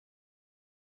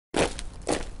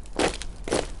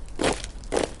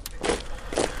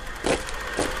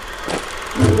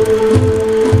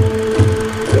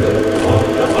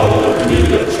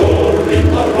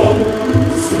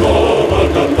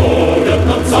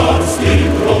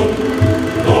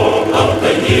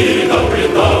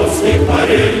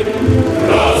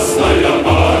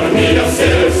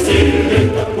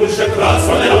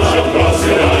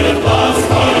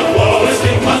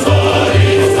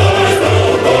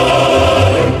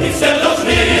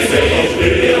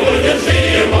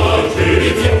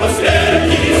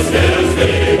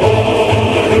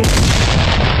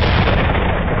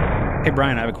Hey,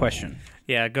 Brian, I have a question.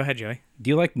 Yeah, go ahead, Joey. Do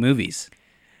you like movies?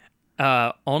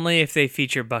 Only if they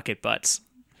feature bucket butts.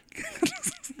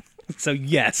 So,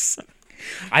 yes.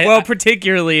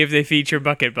 Particularly if they feature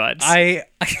bucket butts. I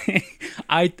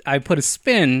put a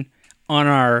spin on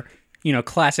our,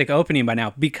 classic opening by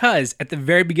now because at the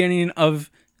very beginning of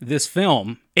this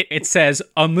film, it says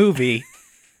a movie,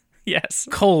 yes,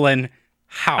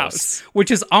 house, which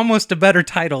is almost a better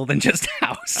title than just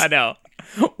house. I know.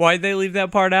 Why'd they leave that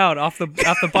part out off the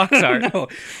box art? No,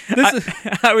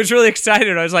 I was really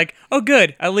excited. I was like, "Oh,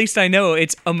 good! At least I know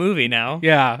it's a movie now."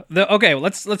 Yeah. Okay.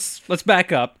 Let's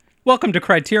back up. Welcome to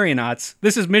Criterionauts.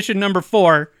 This is mission number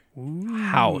 4. Ooh.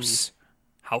 House.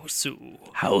 Or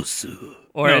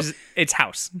no, it's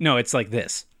house. No, it's like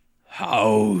this.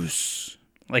 House.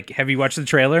 Like, have you watched the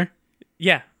trailer?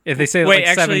 Yeah. If they say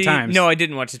it 7 times. No, I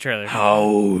didn't watch the trailer.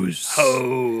 House.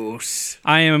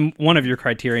 I am one of your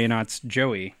Criterionauts,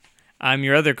 Joey. I'm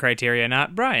your other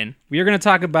Criterionaut, Brian. We are going to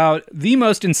talk about the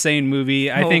most insane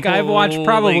movie I think I've watched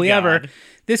probably ever.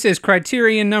 This is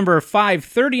Criterion number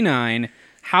 539,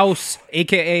 House,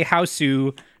 a.k.a.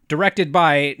 Hausu, directed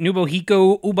by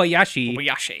Nobuhiko Ubayashi.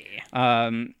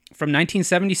 From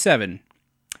 1977.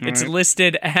 It's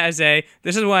listed as this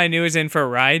is why I knew it was in for a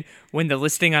ride, when the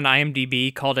listing on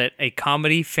IMDb called it a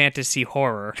comedy fantasy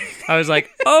horror. I was like,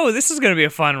 oh, this is going to be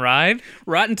a fun ride.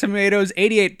 Rotten Tomatoes,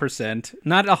 88%.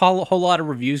 Not a whole lot of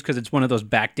reviews because it's one of those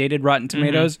backdated Rotten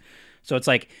Tomatoes. Mm-hmm. So it's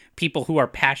like people who are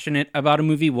passionate about a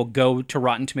movie will go to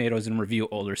Rotten Tomatoes and review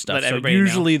older stuff. So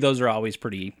usually those are always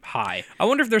pretty high. I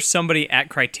wonder if there's somebody at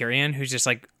Criterion who's just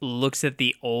like looks at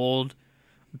the old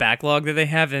backlog that they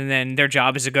have, and then their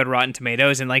job is to go to Rotten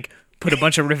Tomatoes and like put a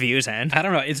bunch of reviews in. I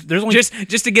don't know. There's only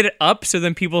just to get it up, so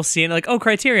then people see it like, oh,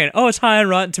 Criterion. Oh, it's high on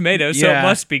Rotten Tomatoes, so it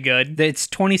must be good. It's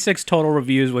 26 total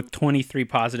reviews with 23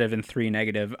 positive and 3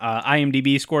 negative.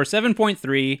 IMDb score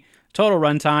 7.3. Total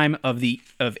runtime of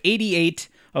 88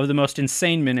 of the most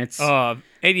insane minutes.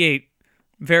 88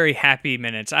 very happy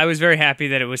minutes. I was very happy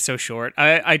that it was so short.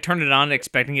 I turned it on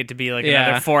expecting it to be like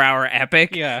another 4-hour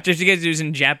epic. Yeah. Just because it was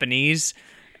in Japanese.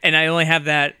 And I only have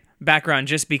that background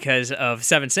just because of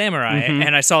Seven Samurai. Mm-hmm.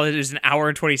 And I saw that it was an hour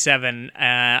and 27.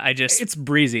 It's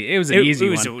breezy. It was an easy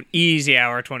one. It was an easy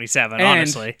hour 27, and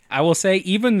honestly. I will say,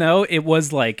 even though it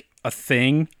was like a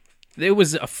thing, it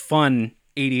was a fun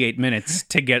 88 minutes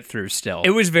to get through still.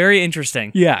 It was very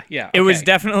interesting. Yeah. Okay. It was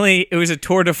definitely, it was a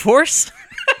tour de force.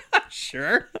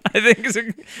 Sure. I think it's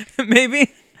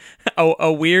maybe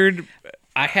a weird...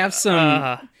 I have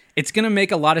some... it's going to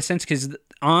make a lot of sense because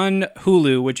on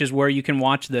Hulu, which is where you can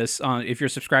watch this, if you're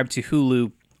subscribed to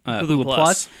Hulu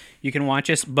Plus, you can watch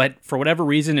this, but for whatever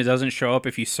reason, it doesn't show up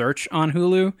if you search on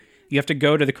Hulu. You have to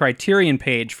go to the Criterion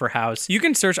page for House. You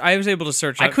can search. I was able to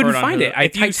search. I couldn't find it.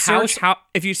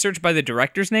 If you search by the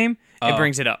director's name, it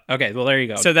brings it up. Okay, well there you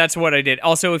go. So that's what I did.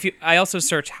 Also, I also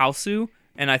searched Hausu,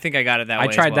 and I think I got it that way. I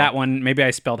tried that one. Maybe I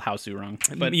spelled Hausu wrong.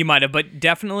 But you might have. But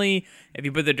definitely, if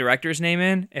you put the director's name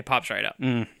in, it pops right up.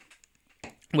 Mm.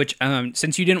 Which,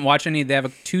 since you didn't watch any, they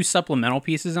have 2 supplemental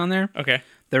pieces on there. Okay.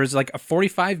 There's like a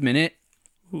 45-minute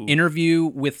interview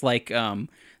with like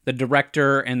the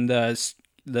director and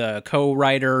the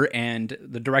co-writer and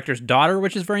the director's daughter,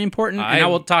 which is very important. And I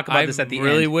will talk about this at the end.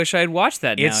 I really wish I'd watched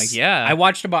that now. Yeah. I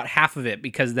watched about half of it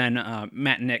because then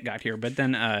Matt and Nick got here. But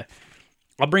then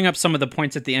I'll bring up some of the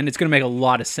points at the end. It's going to make a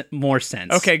lot of more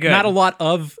sense. Okay, good. Not a lot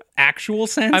of actual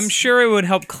sense. I'm sure it would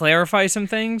help clarify some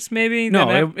things, maybe.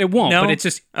 No, it won't. No? But it's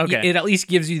just it at least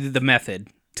gives you the method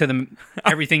to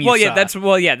everything you saw. That's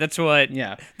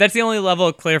the only level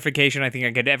of clarification I think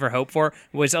I could ever hope for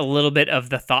was a little bit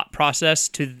of the thought process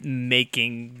to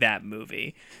making that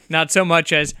movie. Not so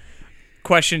much as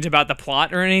questions about the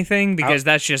plot or anything, because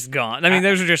that's just gone. I mean,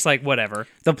 those are just like whatever.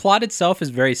 The plot itself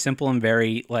is very simple and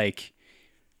very like.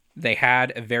 They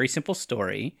had a very simple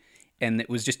story, and it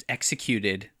was just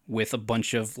executed with a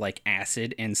bunch of like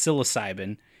acid and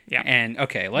psilocybin. Yeah. And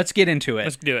okay, let's get into it.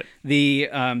 Let's do it. The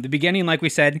beginning, like we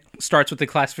said, starts with the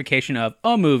classification of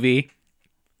a movie,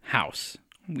 House.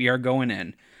 We are going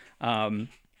in.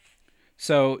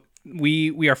 So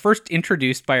we are first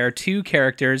introduced by our 2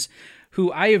 characters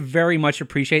who I very much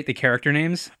appreciate the character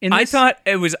names in this. I thought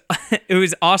it was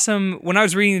awesome when I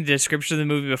was reading the description of the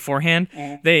movie beforehand.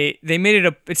 They made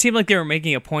it seemed like they were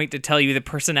making a point to tell you the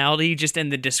personality just in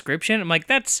the description. I'm like,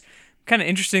 that's kind of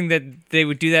interesting that they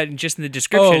would do that just in the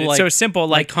description. It's so simple,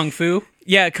 like Kung Fu.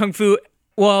 Yeah, Kung Fu.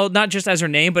 Well, not just as her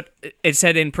name, but it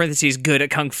said in parentheses, good at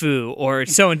Kung Fu, or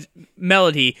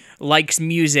Melody likes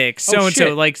music,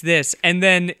 so-and-so likes this. And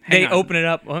then they open it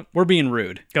up. What? We're being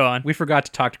rude. Go on. We forgot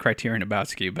to talk to Criterion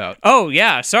Abowski about. Oh,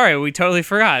 yeah. Sorry, we totally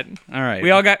forgot. All right.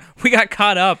 We got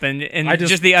caught up in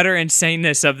just the utter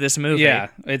insaneness of this movie. Yeah,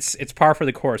 it's par for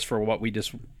the course for what we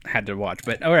just had to watch.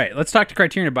 But all right, let's talk to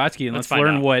Criterion Abowski and let's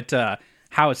learn what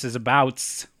House is about.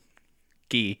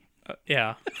 Ski.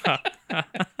 Yeah.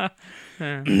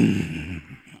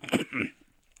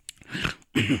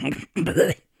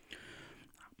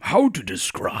 How to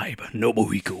describe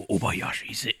Nobuhiko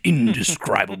Obayashi's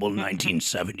indescribable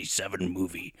 1977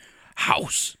 movie,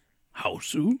 House?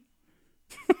 Houseu?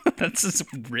 That's just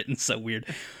written so weird.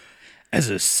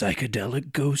 As a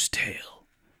psychedelic ghost tale,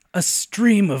 a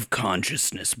stream of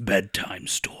consciousness bedtime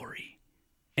story,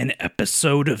 an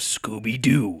episode of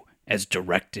Scooby-Doo as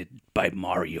directed by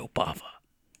Mario Bava.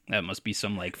 That must be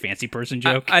some like fancy person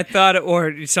joke. I thought,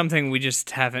 or something we just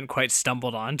haven't quite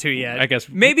stumbled onto yet. I guess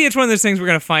maybe it's one of those things we're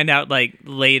gonna find out like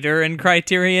later in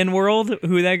Criterion World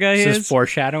who that guy is. This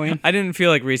foreshadowing. I didn't feel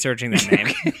like researching that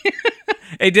name.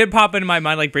 It did pop into my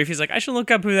mind like briefly. He's like, I should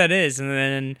look up who that is, and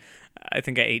then I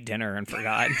think I ate dinner and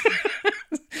forgot.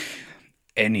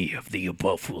 Any of the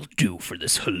above will do for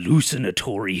this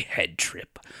hallucinatory head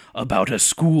trip about a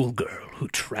schoolgirl who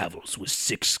travels with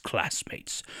 6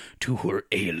 classmates to her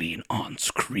alien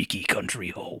aunt's creaky country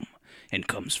home and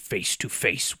comes face to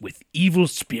face with evil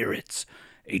spirits,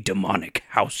 a demonic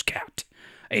house cat,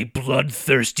 a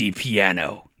bloodthirsty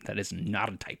piano. That is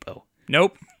not a typo.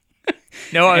 Nope.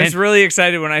 No, I was really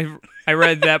excited when I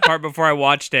read that part before I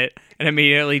watched it and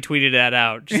immediately tweeted that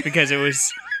out just because it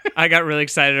was... I got really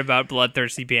excited about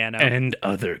Bloodthirsty Piano. And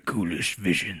other ghoulish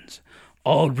visions,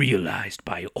 all realized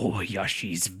by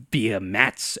Obayashi's via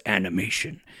Matt's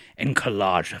animation and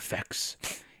collage effects.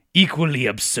 Equally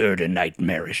absurd and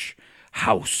nightmarish,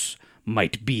 House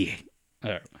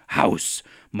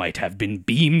might have been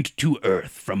beamed to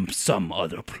Earth from some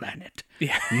other planet.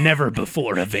 Yeah. Never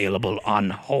before available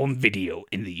on home video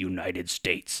in the United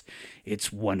States.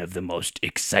 It's one of the most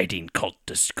exciting cult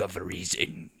discoveries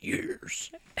in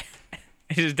years.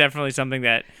 It is definitely something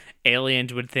that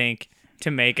aliens would think to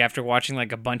make after watching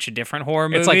like a bunch of different horror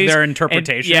movies. It's like their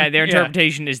interpretation. And, their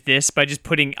interpretation is this by just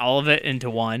putting all of it into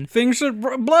one. Things that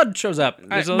blood shows up.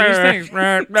 There's all these things.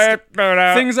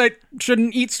 Things that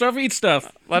shouldn't eat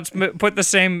stuff. Let's put the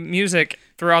same music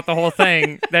throughout the whole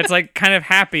thing that's like kind of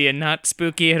happy and not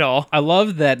spooky at all. I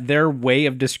love that their way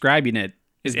of describing it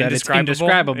is that it's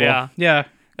indescribable. Yeah. That's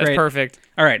great. Perfect.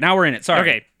 All right, now we're in it. Sorry.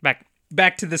 Okay,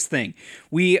 back to this thing.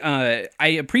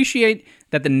 I appreciate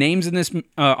that the names in this,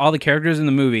 all the characters in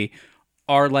the movie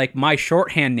are like my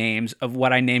shorthand names of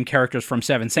what I name characters from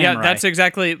Seven Samurai. Yeah, that's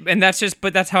exactly, and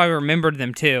but that's how I remembered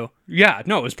them too. Yeah,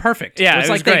 no, it was perfect. Yeah, it was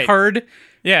like great.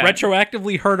 They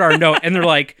retroactively heard our note, and they're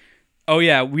like, oh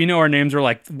yeah, we know our names are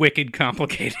like wicked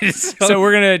complicated. So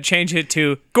we're gonna change it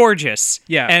to Gorgeous.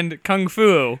 Yeah. And Kung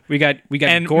Fu. We got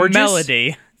and Gorgeous,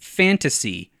 Melody,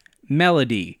 Fantasy,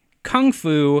 Melody, Kung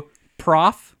Fu,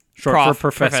 Prof, short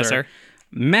for Professor,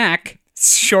 Mac,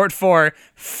 short for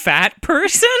Fat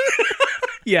Person.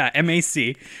 Yeah,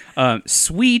 MAC,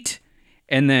 Sweet,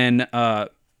 and then a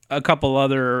couple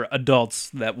other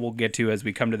adults that we'll get to as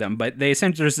we come to them. But they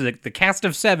essentially, there's the cast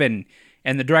of 7,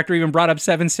 and the director even brought up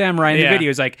Seven Samurai in the video.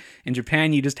 He's like, in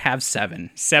Japan, you just have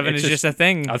 7. 7 is just a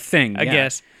thing. A thing, I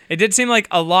guess. It did seem like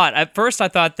a lot. At first, I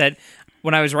thought that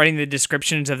when I was writing the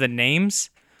descriptions of the names,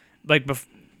 like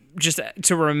just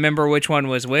to remember which one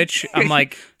was which, I'm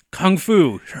like, Kung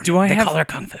Fu. They call her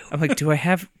Kung Fu. I'm like, do I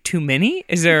have too many?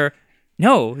 Is there...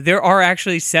 No, there are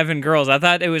actually 7 girls. I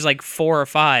thought it was like 4 or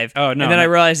 5. Oh, no. And then I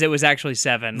realized it was actually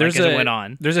 7 as it went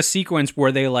on. There's a sequence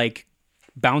where they like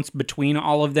bounce between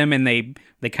all of them and they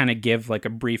kind of give like a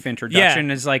brief introduction.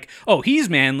 Yeah. It's like, oh, he's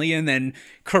manly, and then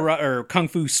Kung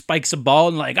Fu spikes a ball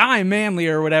and like, I'm manly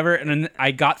or whatever. And then I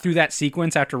got through that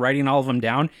sequence after writing all of them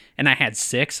down, and I had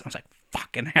 6. I was like,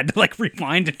 fuck, and I had to like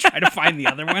rewind to try to find the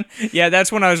other one. Yeah,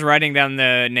 that's when I was writing down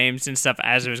the names and stuff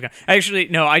as it was going. Actually,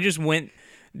 no, I just went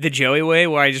the Joey way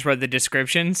where I just read the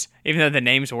descriptions, even though the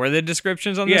names were the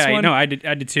descriptions on this one. Yeah, no, I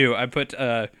did too. I put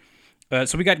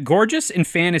so we got Gorgeous and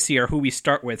Fantasy are who we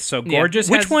start with. So Gorgeous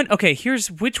which one? Okay,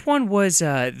 which one was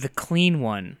the clean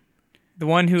one? The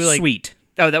one who like Sweet.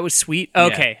 Oh, that was Sweet?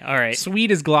 Okay, all right.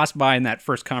 Sweet is glossed by in that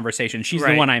first conversation. She's the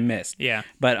Right. one I missed. Yeah.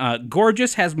 But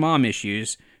Gorgeous has mom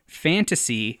issues.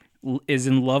 Fantasy is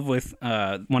in love with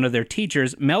one of their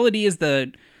teachers. Melody is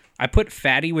I put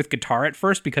Fatty with guitar at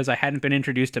first because I hadn't been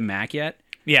introduced to Mac yet.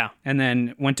 Yeah. And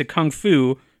then went to Kung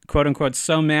Fu, quote unquote,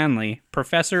 so manly.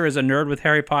 Professor is a nerd with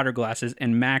Harry Potter glasses,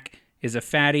 and Mac is a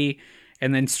fatty.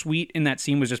 And then Sweet in that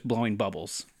scene was just blowing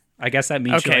bubbles. I guess that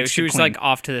means She was like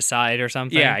off to the side or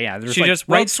something. Yeah. She just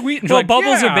right, Sweet. And well, like,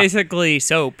 bubbles yeah. are basically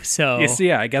soap, so I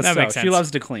guess that so. makes sense. She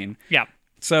loves to clean. Yeah.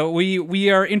 So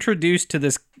we are introduced to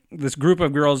this group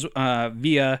of girls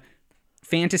via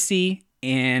Fantasy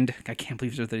and I can't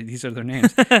believe these are their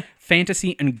names.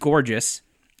 Fantasy and Gorgeous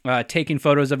taking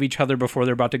photos of each other before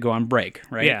they're about to go on break,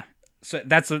 right? Yeah. So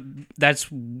that's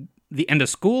the end of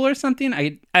school or something.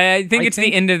 I think it's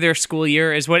the end of their school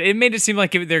year is what it made it seem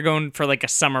like they're going for like a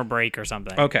summer break or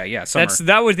something. Okay, yeah, summer.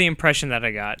 That was the impression that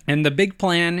I got. And the big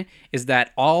plan is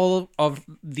that all of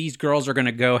these girls are going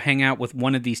to go hang out with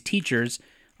one of these teachers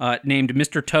named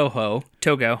Mr. Toho.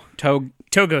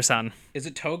 Togo-san. Is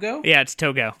it Togo? Yeah, it's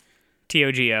Togo.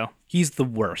 Togo. He's the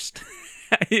worst.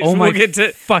 Oh my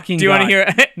fucking Do you want to hear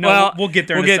it? No, well, we'll get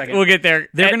there in a second. We'll get there.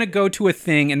 They're going to go to a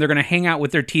thing, and they're going to hang out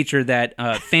with their teacher that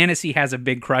Fantasy has a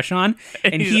big crush on.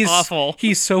 And he's awful.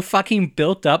 He's so fucking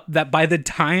built up that by the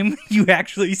time you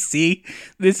actually see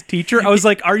this teacher, I was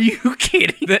like, are you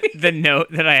kidding? The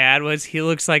note that I had was, he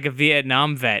looks like a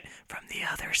Vietnam vet from the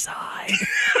other side.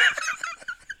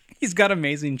 He's got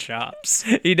amazing chops.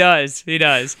 He does.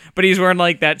 But he's wearing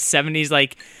like that 70s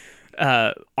like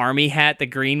army hat, the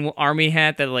green army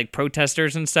hat that like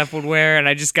protesters and stuff would wear, and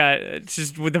it's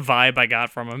just with the vibe I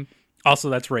got from him. Also,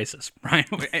 that's racist, right?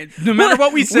 No matter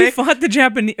what we say, we fought the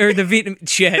Japanese or the Vietnam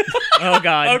shit. Oh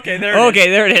God. Okay,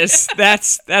 there it is.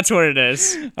 That's what it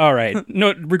is. All right.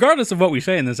 No, regardless of what we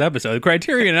say in this episode, the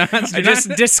criterion.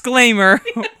 Disclaimer.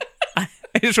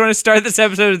 I just want to start this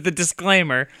episode with the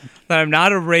disclaimer that I'm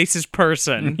not a racist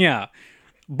person. Yeah.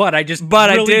 But I did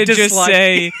just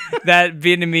say that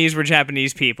Vietnamese were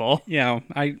Japanese people. Yeah,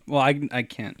 I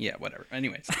can't. Yeah, whatever.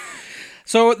 Anyways,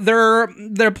 so their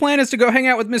plan is to go hang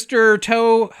out with Mr.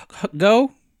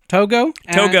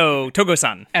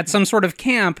 Togo-san at some sort of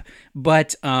camp.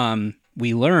 But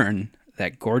we learn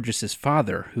that Gorgeous's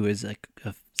father, who is like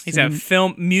he's a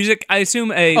film music. I assume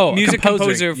music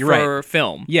composer for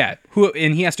film. Yeah,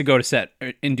 and he has to go to set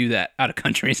and do that out of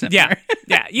country somewhere.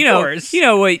 Yeah. You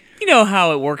know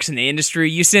how it works in the industry.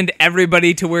 You send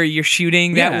everybody to where you're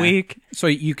shooting that week, so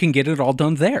you can get it all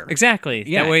done there. Exactly.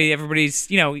 Yeah. That way, everybody's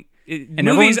and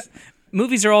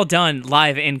movies are all done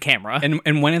live in camera.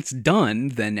 And when it's done,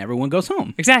 then everyone goes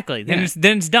home. Exactly. Then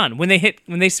it's done. When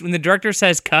the director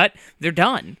says cut, they're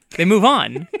done. They move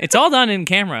on. It's all done in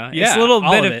camera. Yeah, it's a little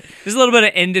all bit of of it. There's a little bit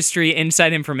of industry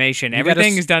inside information.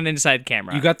 Everything is done inside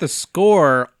camera. You got the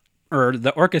score or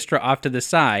the orchestra off to the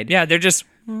side. Yeah, they're just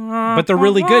but they're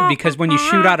really good because when you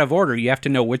shoot out of order, you have to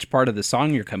know which part of the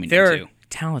song you're coming they're into.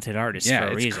 Talented artists for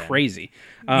a reason. It's crazy.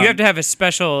 You have to have a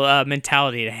special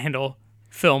mentality to handle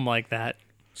film like that.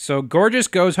 So Gorgeous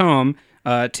goes home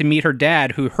to meet her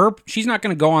dad, she's not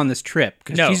going to go on this trip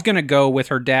because she's going to go with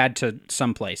her dad to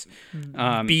someplace,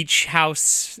 beach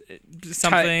house,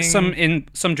 something,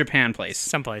 some Japan place,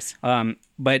 someplace.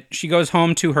 But she goes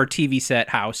home to her TV set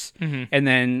house, and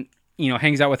then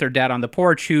hangs out with her dad on the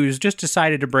porch, who's just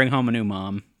decided to bring home a new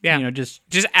mom. Yeah, just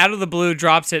out of the blue,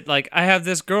 drops it like, I have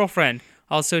this girlfriend.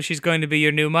 Also, she's going to be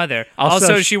your new mother.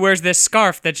 Also, she wears this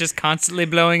scarf that's just constantly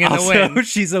blowing in the wind.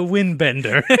 She's a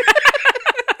windbender.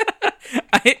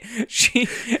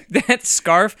 That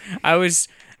scarf, I was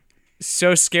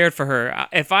so scared for her.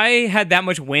 If I had that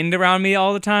much wind around me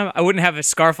all the time, I wouldn't have a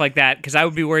scarf like that because I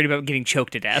would be worried about getting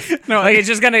choked to death. No, like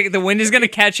the wind is gonna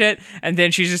catch it, and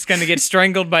then she's just gonna get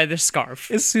strangled by this scarf.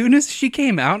 As soon as she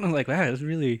came out, I'm like, wow, it was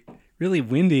really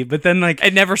windy, but then like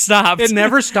it never stops. It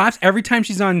never stops every time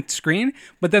she's on screen,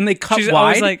 but then they cut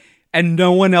wide and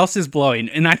no one else is blowing,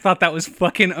 and I thought that was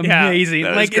fucking amazing.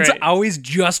 Yeah, like it's always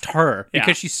just her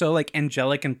because she's so like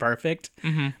angelic and perfect.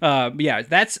 Yeah,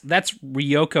 that's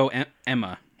Ryoko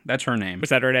Emma. That's her name. Was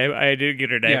that her name? I didn't get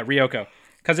her name. Yeah, Ryoko,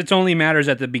 because it only matters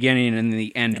at the beginning and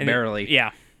the end barely.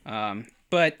 Yeah.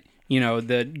 But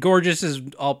the Gorgeous is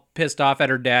all pissed off at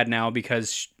her dad now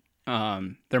because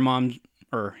their mom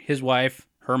or his wife,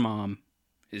 her mom,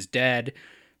 is dead.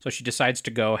 So she decides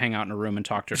to go hang out in a room and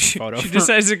talk to her photo. She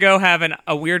decides to go have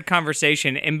a weird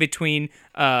conversation in between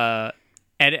lots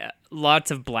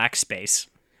of black space.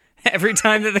 Every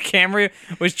time that the camera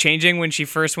was changing when she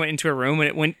first went into a room, and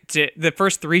it went to the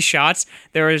first 3 shots,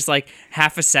 there was like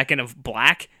half a second of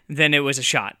black, then it was a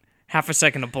shot. half a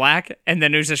second of black, and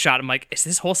then there's a shot. I'm like, is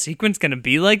this whole sequence gonna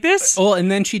be like this? Well,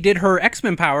 and then she did her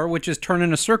X-Men power, which is turn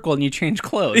in a circle and you change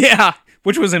clothes. Yeah,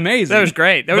 which was amazing. that was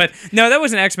great. That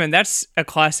wasn't X-Men. That's a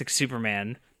classic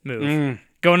Superman move.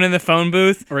 Going in the phone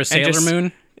booth Or a Sailor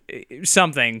Moon.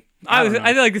 Something.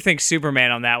 I like to think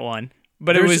Superman on that one.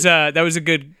 But it was that was a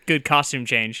good costume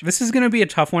change. This is going to be a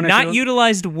tough one. Not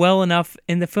utilized well enough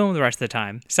in the film the rest of the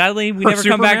time. Sadly, we never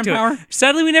come back to it.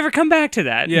 Sadly, we never come back to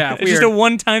that. Yeah, it's just a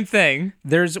one-time thing.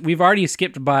 We've already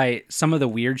skipped by some of the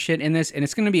weird shit in this, and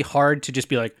it's going to be hard to just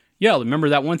be like, yeah, remember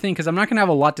that one thing? Because I'm not going to have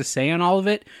a lot to say on all of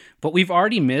it, but we've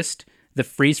already missed the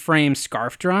freeze frame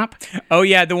scarf drop. Oh,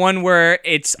 yeah, the one where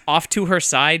it's off to her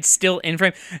side, still in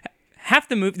frame. Half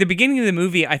the beginning of the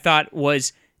movie, I thought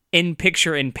was in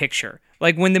picture.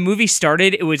 Like when the movie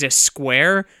started, it was a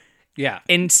square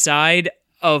inside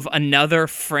of another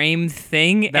frame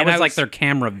thing. That was like their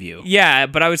camera view. Yeah,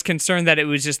 but I was concerned that it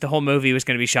was just the whole movie was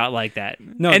going to be shot like that.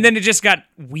 No. And then it just got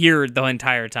weird the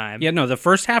entire time. Yeah, no, the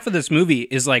first half of this movie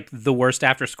is like the worst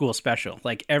after school special.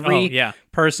 Like every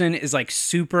person is like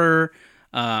super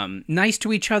nice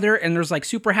to each other, and there's like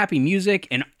super happy music,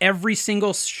 and every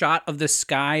single shot of the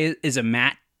sky is a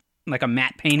matte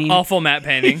painting. Awful matte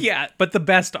painting. Yeah, but the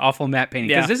best awful matte painting.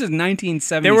 Because this is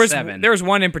 1977. There was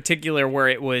one in particular where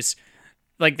it was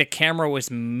like the camera was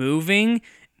moving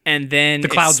and then the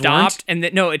clouds stopped.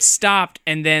 It stopped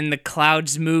and then the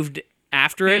clouds moved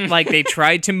after it. Like they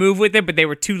tried to move with it, but they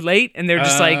were too late. And they're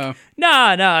just like,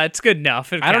 nah, it's good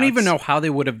enough. I don't even know how they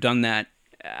would have done that.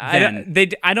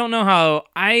 I don't know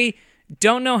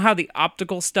how the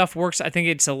optical stuff works. I think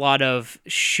it's a lot of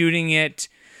shooting it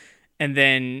and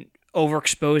then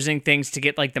overexposing things to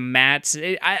get like the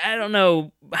mattes. I don't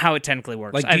know how it technically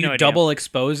works. Like, do you double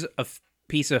expose a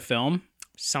piece of film?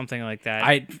 Something like that.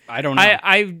 I don't know.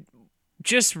 I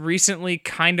just recently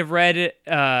read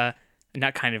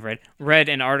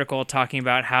an article talking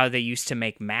about how they used to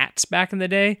make mattes back in the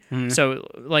day. Mm-hmm. So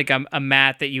like a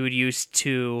matte that you would use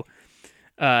to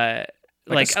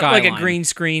like a green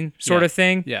screen sort of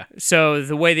thing. Yeah. So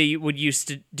the way they would used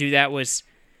to do that was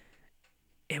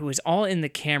it was all in the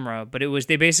camera, but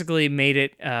they basically made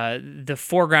it the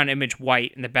foreground image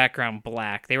white and the background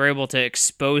black. They were able to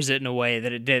expose it in a way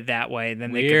that it did that way, and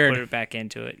then they could put it back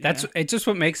into it. It's just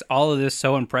what makes all of this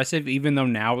so impressive, even though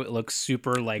now it looks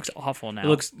super like... It's awful now. It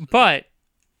looks but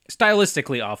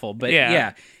stylistically awful, but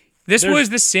yeah. This was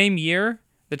the same year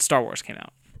that Star Wars came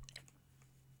out.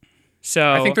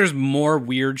 So I think there's more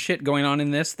weird shit going on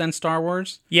in this than Star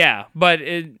Wars. Yeah, but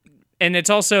and it's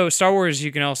also Star Wars.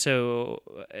 You can also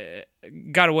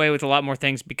got away with a lot more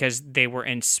things because they were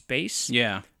in space.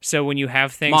 Yeah. So when you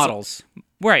have things models,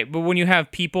 right? But when you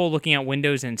have people looking out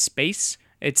windows in space,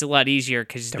 it's a lot easier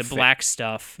because the black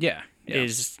stuff. Yeah.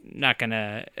 Is not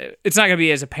gonna. It's not gonna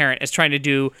be as apparent as trying to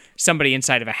do somebody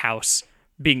inside of a house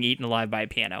being eaten alive by a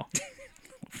piano.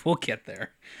 We'll get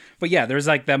there. But yeah, there's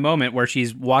like that moment where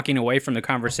she's walking away from the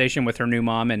conversation with her new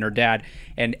mom and her dad,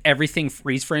 and everything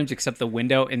freeze frames except the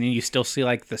window, and then you still see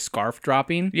like the scarf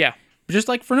dropping. Yeah. Just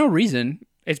like for no reason.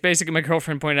 It's basically, my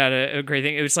girlfriend pointed out a great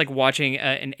thing. It was like watching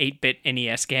an 8-bit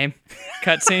NES game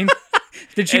cutscene.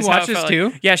 Did she watch this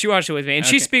too? Yeah, she watched it with me. And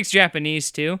she speaks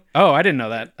Japanese too. Oh, I didn't know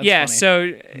that. That's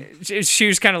funny. So she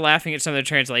was kind of laughing at some of the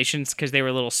translations because they were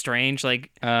a little strange.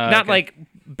 Like, not like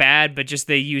bad, but just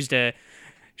they used a...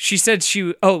 She said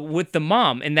with the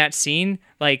mom in that scene,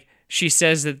 like she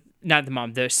says that, not the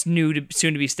mom, the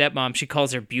soon-to-be stepmom, she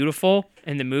calls her beautiful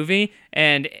in the movie,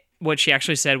 and what she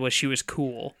actually said was she was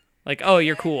cool. Like, oh,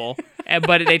 you're cool.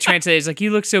 But they translate it as like, you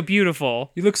look so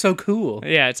beautiful. You look so cool.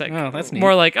 Yeah, it's like, oh, that's neat.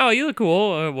 More like, oh, you look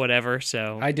cool, or whatever,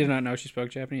 so. I did not know she spoke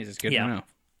Japanese. It's good to know.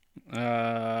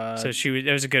 So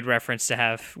it was a good reference to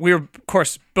have. We were, of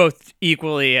course, both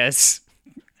equally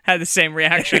had the same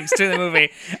reactions to the movie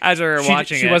as we were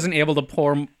watching it. She wasn't able to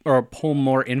pull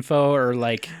more info or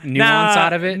like nuance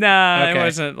out of it? Nah, okay. It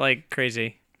wasn't like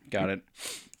crazy. Got it.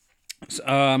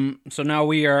 So now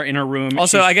we are in a room.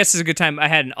 Also, I guess it's a good time. I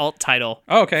had an alt title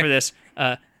for this.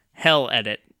 Hell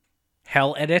Edit.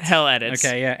 Hell Edit? Hell Edits.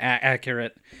 Okay, yeah,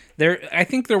 accurate. I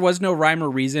think there was no rhyme or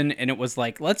reason, and it was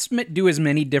like, let's do as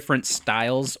many different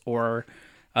styles or...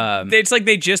 it's like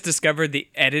they just discovered the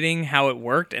editing, how it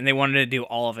worked, and they wanted to do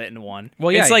all of it in one.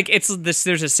 Well, yeah. It's like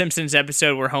there's a Simpsons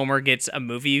episode where Homer gets a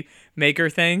movie maker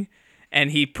thing, and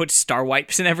he puts star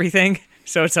wipes and everything.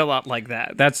 So it's a lot like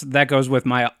that. That goes with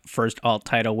my first alt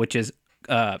title, which is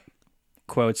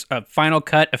quotes Final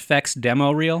Cut Effects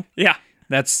Demo Reel. Yeah,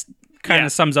 that's kind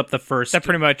of sums up the first. That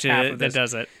pretty much that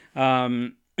does it.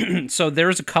 So there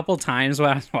was a couple times when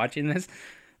I was watching this.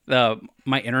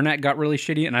 my internet got really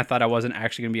shitty, and I thought I wasn't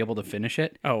actually going to be able to finish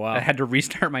it. Oh, wow. I had to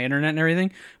restart my internet and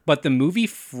everything. But the movie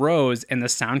froze, and the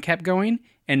sound kept going.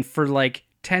 And for like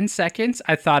 10 seconds,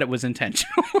 I thought it was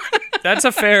intentional. That's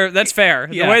fair.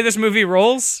 Yeah. The way this movie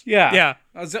rolls. Yeah.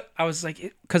 I was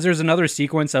like, because there's another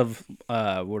sequence of,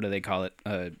 what do they call it?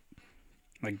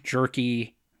 Like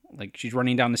jerky. Like she's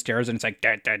running down the stairs and it's like,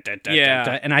 da, da, da, da, Yeah.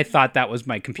 da, da, and I thought that was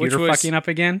my computer fucking up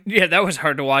again. Yeah, that was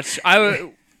hard to watch.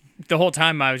 The whole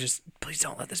time I was just, please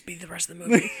don't let this be the rest of the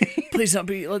movie. Please don't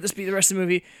let this be the rest of the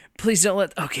movie. Please don't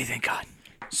let. Okay, thank God.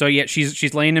 So yeah,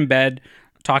 she's laying in bed,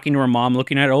 talking to her mom,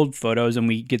 looking at old photos, and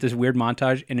we get this weird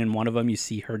montage. And in one of them, you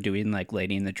see her doing like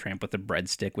Lady and the Tramp with a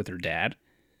breadstick with her dad.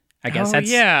 I guess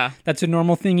that's a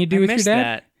normal thing you do with your dad.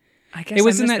 That. I guess it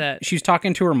wasn't that she was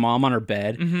talking to her mom on her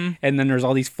bed, and then there's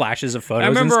all these flashes of photos. I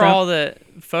remember and stuff. all the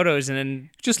photos and then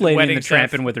Just Lady and the stuff.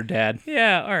 Tramping with her dad.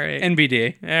 Yeah, all right.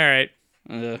 NBD. All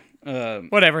right.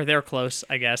 Whatever, they're close,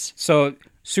 I guess. So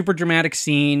super dramatic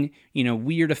scene,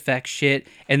 weird effect shit,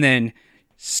 and then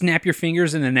snap your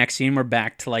fingers in the next scene. We're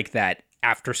back to like that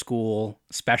after school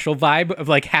special vibe of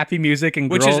like happy music and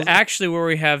which girls. is actually where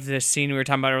we have this scene we were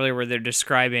talking about earlier where they're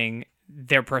describing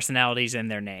their personalities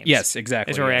and their names. Yes,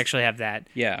 exactly. Is where we actually have that.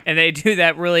 Yeah. And they do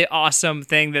that really awesome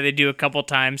thing that they do a couple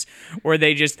times where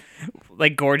they just,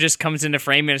 like, Gorgeous comes into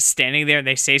frame and is standing there and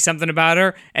they say something about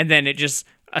her and then it just,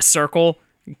 a circle,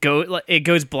 it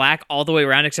goes black all the way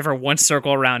around except for one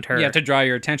circle around her. Yeah, to draw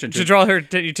your attention. To draw her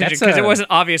attention because it wasn't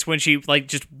obvious when she, like,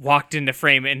 just walked into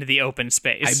frame into the open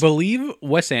space. I believe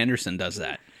Wes Anderson does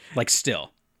that, like,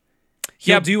 still.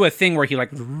 He'll do a thing where he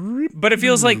like, but it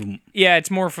feels like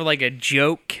it's more for like a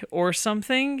joke or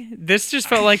something. This just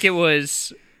felt like it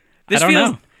was. This I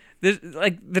don't know.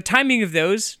 Like the timing of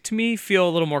those to me feel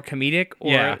a little more comedic.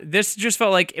 Or this just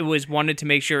felt like it was wanted to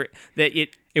make sure that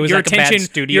it was your like attention, a bad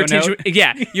studio your attention, note.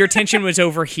 Yeah, your attention was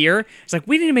over here. It's like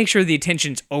we need to make sure the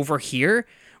attention's over here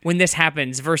when this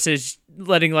happens versus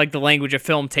letting like the language of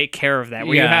film take care of that,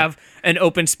 where you have an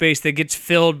open space that gets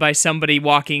filled by somebody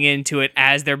walking into it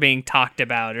as they're being talked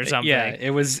about or something. Yeah, it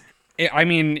was.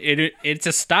 It's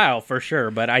a style for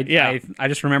sure, but I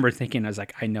just remember thinking, I was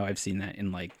like, I know I've seen that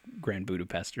in like Grand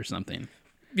Budapest or something.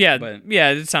 Yeah,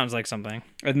 it sounds like something.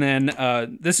 And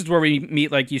then this is where we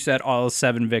meet, like you said, all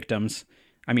 7 victims.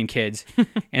 I mean, kids.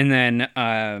 And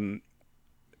then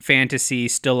Fantasy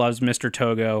still loves Mr.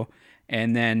 Togo.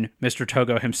 And then Mr.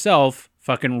 Togo himself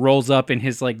fucking rolls up in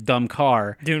his like dumb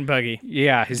car. Dune buggy.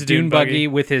 Yeah, his dune buggy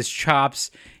with his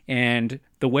chops. And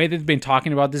the way they've been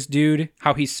talking about this dude,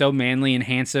 how he's so manly and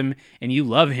handsome, and you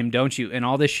love him, don't you? And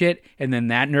all this shit. And then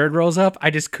that nerd rolls up. I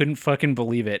just couldn't fucking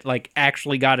believe it. Like,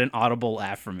 actually got an audible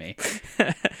laugh from me.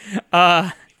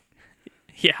 Yeah.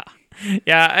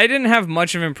 Yeah, I didn't have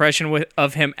much of an impression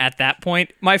of him at that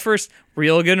point. My first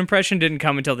real good impression didn't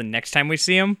come until the next time we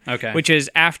see him. Okay. Which is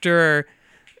after...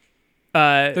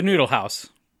 the Noodle House.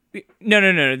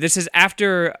 No. This is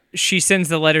after she sends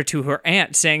the letter to her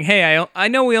aunt saying, hey, I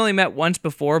know we only met once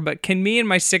before, but can me and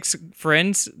my 6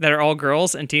 friends that are all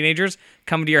girls and teenagers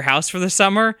come to your house for the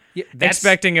summer? Yeah,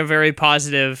 expecting a very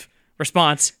positive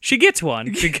response. She gets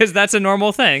one because that's a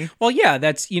normal thing. Well, yeah,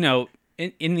 that's,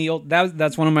 in the old,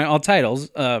 that's one of my alt titles,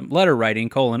 letter writing,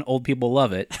 old people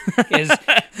love it. Is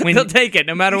when they'll take it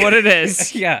no matter what it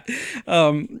is. Yeah.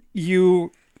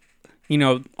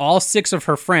 All 6 of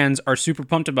her friends are super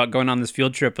pumped about going on this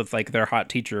field trip with like their hot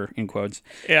teacher in quotes.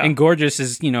 Yeah. And Gorgeous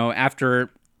is,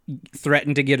 after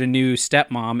threatened to get a new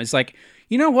stepmom, is like,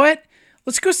 you know what?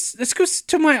 Let's go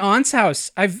to my aunt's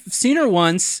house. I've seen her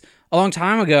once a long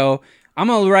time ago. I'm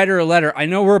going to write her a letter. I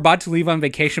know we're about to leave on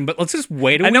vacation, but let's just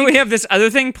wait a week. I know we have this other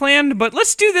thing planned, but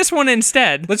let's do this one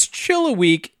instead. Let's chill a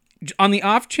week. On the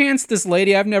off chance this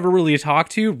lady I've never really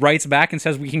talked to writes back and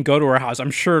says we can go to her house, I'm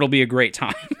sure it'll be a great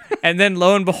time. And then,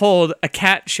 lo and behold, a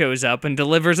cat shows up and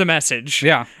delivers a message.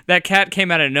 Yeah. That cat came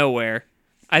out of nowhere.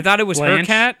 I thought it was Blanche? her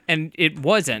cat, and it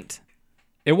wasn't.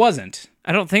 It wasn't.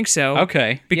 I don't think so.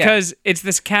 Okay. Because it's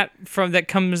this cat that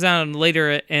comes down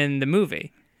later in the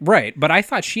movie. Right, but I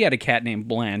thought she had a cat named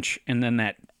Blanche, and then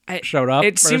that showed up.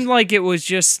 It seemed like it was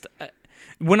just...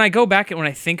 when I go back and when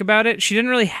I think about it, she didn't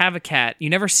really have a cat.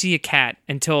 You never see a cat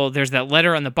until there's that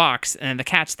letter on the box, and the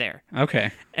cat's there.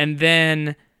 Okay. And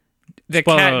then the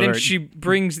Spoiler cat... alert. Then she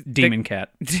brings... Demon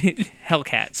cat.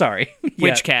 Hellcat. Sorry.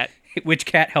 Witch cat. Witch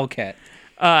cat, Hellcat.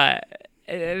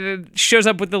 Shows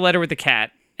up with the letter with the cat,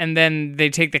 and then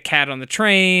they take the cat on the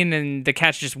train, and the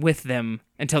cat's just with them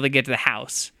until they get to the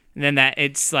house. And then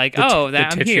it's like, the I'm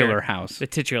titular here. house. The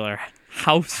titular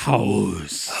house.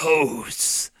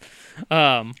 House.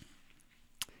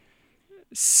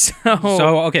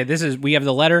 So okay, we have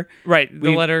the letter. Right,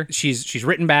 the letter. She's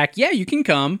written back, yeah, you can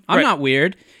come. I'm not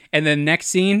weird. And then next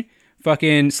scene,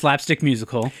 fucking slapstick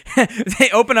musical. They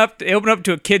open up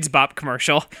to a Kids Bop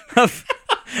commercial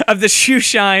of the shoe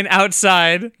shine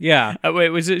outside. Yeah. Wait,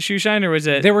 was it shoe shine or was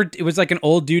it? It was like an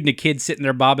old dude and a kid sitting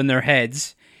there bobbing their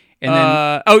heads. And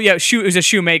then it was a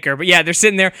shoemaker. But yeah, they're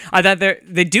sitting there. I thought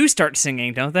they do start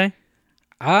singing, don't they?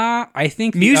 I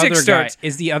think music starts.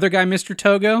 Is the other guy Mr.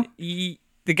 Togo? The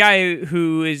guy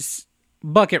who is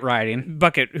bucket riding.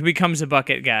 Who becomes a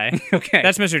bucket guy. Okay.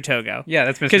 That's Mr. Togo. Yeah,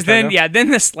 that's Mr. Togo. Because then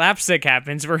the slapstick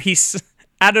happens where he's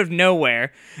out of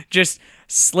nowhere just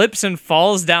slips and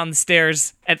falls down the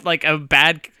stairs at like a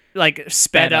bad, like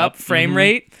sped up frame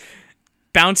rate,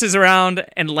 bounces around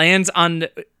and lands on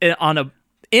a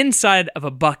inside of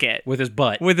a bucket with his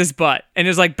butt, and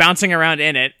is like bouncing around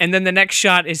in it. And then the next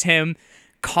shot is him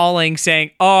calling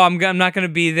saying, "Oh, I'm not going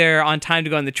to be there on time to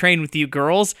go on the train with you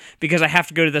girls because I have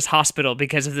to go to this hospital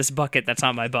because of this bucket that's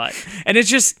on my butt." And it's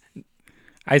just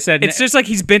just like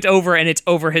he's bent over and it's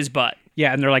over his butt.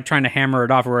 Yeah, and they're like trying to hammer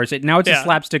it off. Where is it now? It's a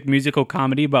slapstick musical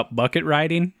comedy about bucket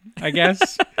riding, I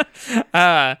guess.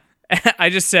 I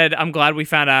just said I'm glad we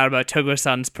found out about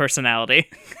Togo-san's personality.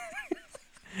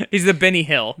 He's the Benny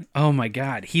Hill. Oh my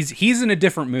God, he's in a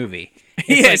different movie.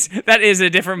 Yes, that is a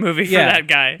different movie for that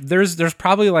guy. There's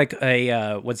probably like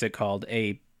a what's it called,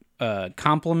 a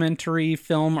complimentary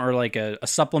film or like a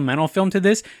supplemental film to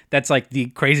this that's like the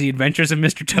Crazy Adventures of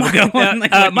Mr. Togo.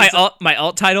 My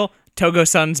alt title: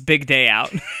 Togo-san's Big Day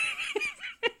Out.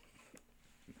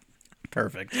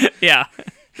 Perfect. Yeah,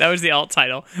 that was the alt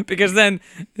title because then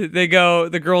the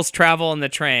girls travel on the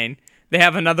train. They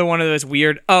have another one of those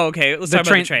weird. Oh, okay. Let's talk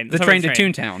about the train. The train to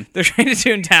Toontown. The train to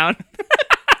Toontown.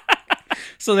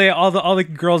 So all the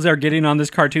girls are getting on this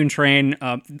cartoon train.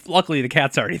 Luckily, the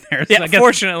cat's already there. So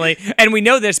fortunately, and we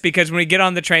know this because when we get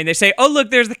on the train, they say, "Oh,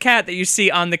 look, there's the cat that you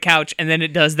see on the couch," and then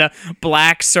it does the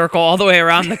black circle all the way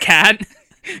around the cat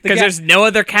because there's no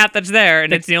other cat that's there,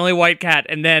 and it's the only white cat,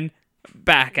 and then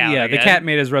back out. Yeah, again. The cat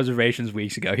made his reservations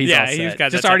weeks ago. He's all set. He's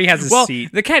got just already has his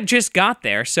seat. The cat just got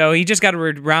there, so he just got a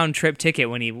round trip ticket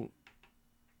when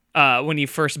he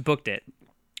first booked it.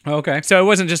 Okay. So it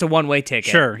wasn't just a one-way ticket.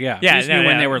 Sure, yeah. Yeah, he just knew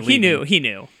when they were leaving. He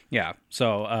knew. Yeah.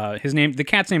 So the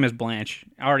cat's name is Blanche.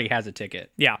 Already has a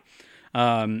ticket. Yeah.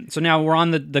 So now we're on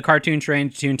the cartoon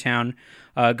train to Toontown,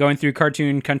 going through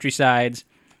cartoon countrysides.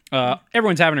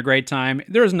 Everyone's having a great time.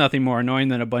 There's nothing more annoying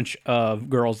than a bunch of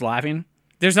girls laughing.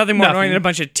 There's nothing more annoying than a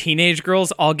bunch of teenage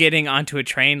girls all getting onto a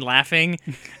train laughing.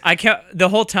 The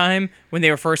whole time when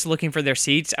they were first looking for their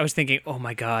seats, I was thinking, oh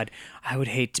my God, I would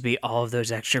hate to be all of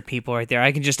those extra people right there.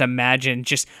 I can just imagine,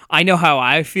 I know how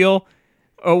I feel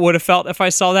or would have felt if I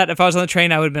saw that. If I was on the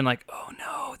train, I would have been like, oh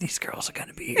no, these girls are going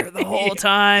to be here the whole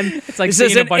time. It's like this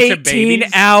is an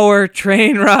 18-hour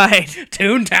train ride.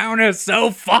 Toontown is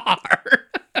so far.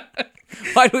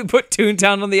 Why do we put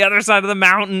Toontown on the other side of the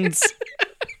mountains?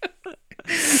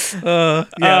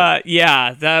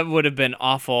 Yeah, that would have been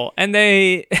awful. And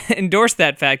they endorsed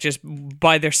that fact just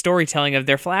by their storytelling of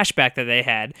their flashback that they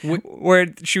had, where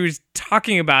she was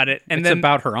talking about it, and then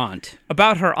about her aunt.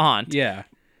 About her aunt. Yeah,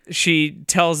 she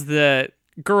tells the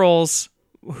girls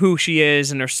who she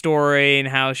is and her story, and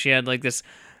how she had like this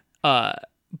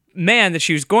man that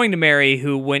she was going to marry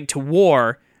who went to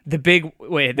war. They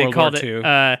called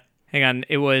it. Hang on,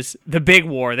 it was the Big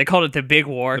War. They called it the Big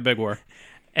War. The Big War.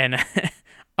 And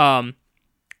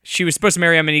she was supposed to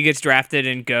marry him, and he gets drafted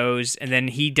and goes, and then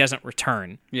he doesn't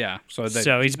return. Yeah, so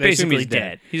he's basically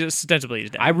dead. He's ostensibly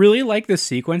dead. I really like this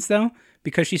sequence though,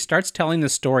 because she starts telling the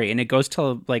story, and it goes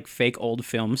to like fake old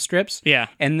film strips. Yeah,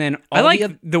 and then I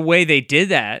like the way they did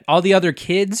that. All the other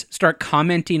kids start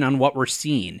commenting on what we're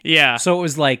seeing. Yeah, so it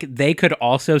was like they could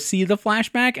also see the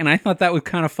flashback, and I thought that was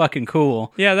kind of fucking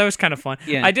cool. Yeah, that was kind of fun.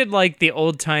 Yeah. I did like the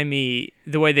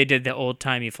way they did the old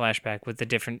timey flashback with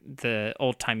the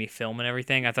old timey film and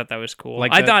everything. I thought that was cool.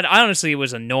 I honestly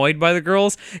was annoyed by the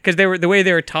girls because the way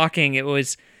they were talking. It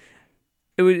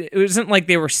wasn't like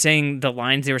they were saying the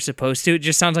lines they were supposed to. It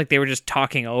just sounds like they were just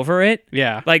talking over it.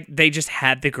 Yeah. Like they just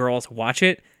had the girls watch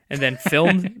it and then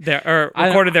filmed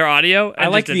recorded their audio. I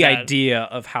liked the idea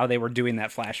of how they were doing that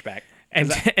flashback. And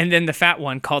then the fat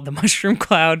one called the mushroom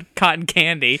cloud cotton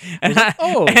candy. And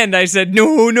I said,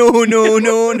 no.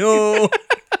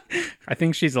 I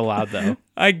think she's allowed though.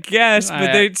 I guess,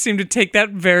 but they seem to take that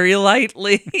very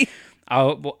lightly.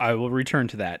 I will return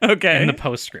to that in the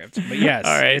postscript. But yes,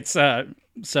 all right. It's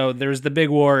so there's the big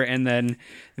war, and then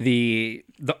the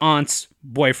aunt's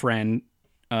boyfriend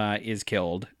is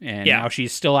killed, and now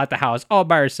she's still at the house all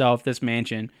by herself, this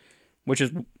mansion,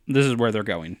 this is where they're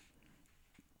going.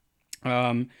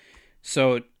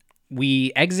 So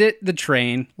we exit the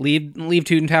train, leave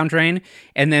Toontown train,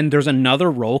 and then there's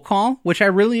another roll call, which I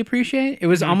really appreciate. It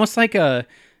was almost like a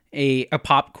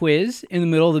pop quiz in the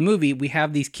middle of the movie. We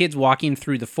have these kids walking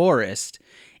through the forest,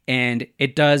 and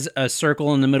it does a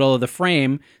circle in the middle of the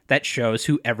frame that shows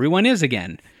who everyone is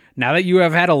again. Now that you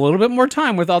have had a little bit more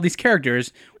time with all these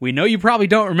characters, we know you probably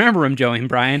don't remember them, Joey and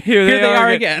Brian. Here they are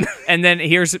again. And then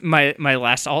here's my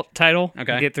last alt title.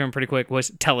 Okay. Get through them pretty quick.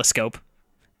 Was Telescope.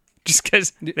 Just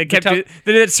because they kept they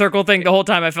did that circle thing the whole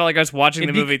time. I felt like I was watching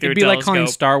the movie through a telescope. It'd be like calling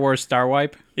Star Wars Star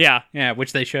Wipe. Yeah. Yeah,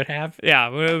 which they should have. Yeah,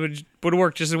 would have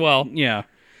worked just as well. Yeah.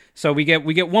 So we get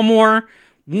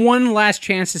one last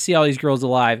chance to see all these girls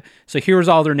alive. So here's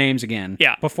all their names again.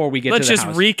 Yeah. Before we get Let's to the just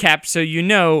house. recap so you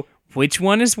know which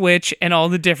one is which and all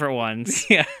the different ones.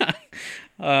 Yeah.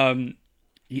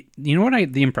 You know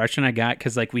what the impression I got?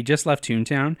 Because like we just left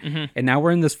Toontown and now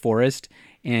we're in this forest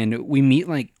and we meet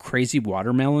like crazy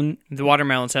watermelon. The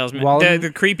watermelon salesman.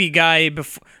 The creepy guy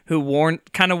who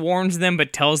kind of warns them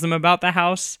but tells them about the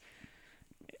house.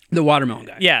 The watermelon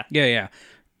guy. Yeah. Yeah.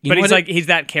 But he's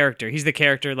that character. He's the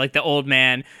character, like the old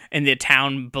man in the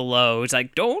town below. It's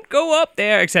like, don't go up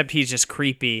there. Except he's just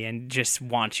creepy and just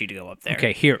wants you to go up there.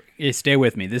 Okay, here, stay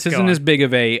with me. This isn't as big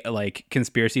of a like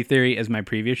conspiracy theory as my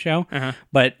previous show,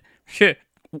 but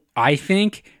I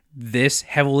think this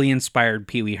heavily inspired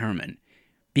Pee Wee Herman.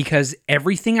 Because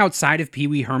everything outside of Pee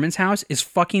Wee Herman's house is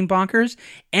fucking bonkers,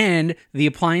 and the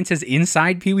appliances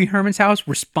inside Pee Wee Herman's house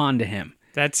respond to him.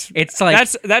 That's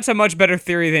a much better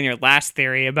theory than your last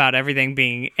theory about everything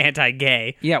being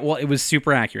anti-gay. Yeah, well, it was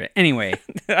super accurate. Anyway,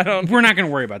 we're not going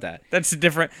to worry about that. That's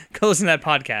different. Go listen to that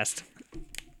podcast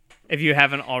if you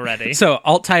haven't already. So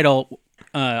alt title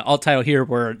here,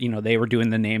 where they were doing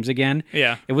the names again.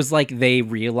 Yeah, it was like they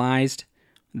realized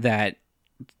that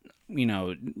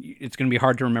it's going to be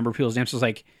hard to remember people's names. So it's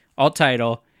like alt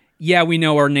title. Yeah, we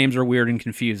know our names are weird and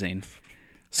confusing.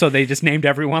 So they just named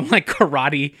everyone like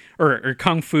Karate or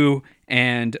Kung Fu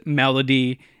and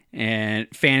Melody and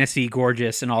Fantasy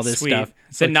Gorgeous and all this stuff.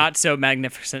 The not so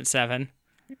magnificent 7.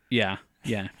 Yeah,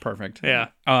 perfect. Yeah.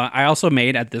 I also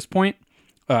made at this point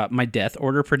my death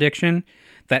order prediction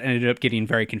that ended up getting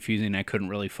very confusing. I couldn't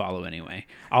really follow anyway.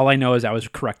 All I know is I was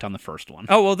correct on the first one.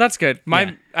 Oh, well, that's good.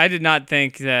 I did not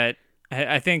think that.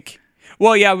 I think.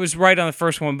 Well, yeah, I was right on the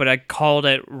first one, but I called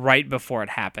it right before it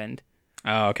happened.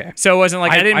 Oh, okay. So it wasn't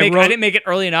like I didn't make it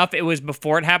early enough. It was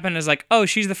before it happened. It's like, oh,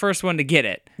 she's the first one to get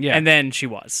it. Yeah, and then she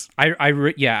was.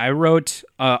 I wrote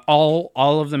all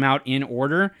of them out in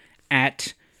order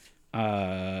at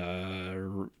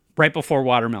right before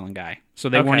Watermelon Guy. So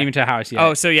they weren't even to house yet.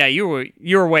 Oh, so yeah, you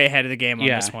were way ahead of the game on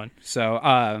this one.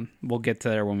 So we'll get to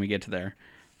there when we get to there.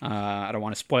 I don't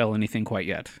want to spoil anything quite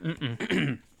yet.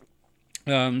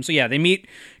 So yeah, they meet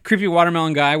creepy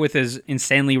watermelon guy with his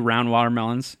insanely round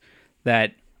watermelons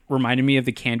that reminded me of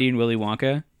the candy in Willy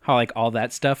Wonka. How like all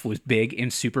that stuff was big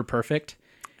and super perfect.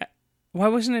 Why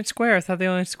wasn't it square? I thought they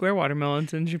only had square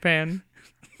watermelons in Japan.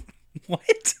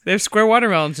 What? There's square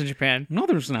watermelons in Japan. No,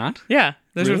 there's not. Yeah,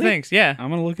 those are things. Yeah,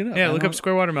 I'm gonna look it up. Yeah, look up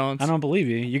square watermelons. I don't believe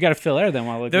you. You got to fill air then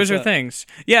while I look. Those are things.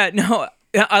 Yeah, no,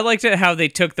 I liked it how they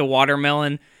took the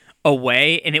watermelon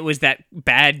away, and it was that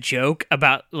bad joke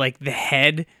about like the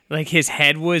head, like his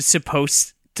head was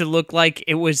supposed to look like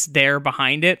it was there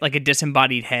behind it, like a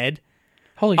disembodied head.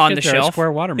 Holy on shit, the shelf.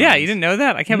 Square watermelons. Yeah, you didn't know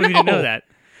that? I can't believe you didn't know that.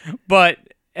 But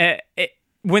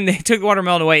when they took the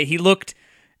watermelon away,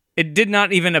 it did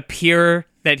not even appear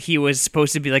that he was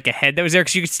supposed to be like a head that was there,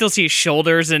 because you could still see his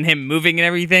shoulders and him moving and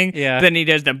everything. Yeah. Then he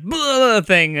does the blah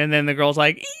thing, and then the girl's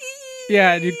like, ee!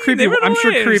 Yeah, dude, creepy. I'm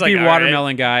sure creepy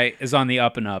watermelon guy is on the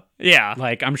up and up. Yeah.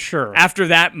 Like, I'm sure. After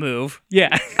that move.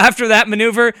 Yeah. After that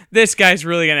maneuver, this guy's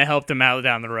really going to help them out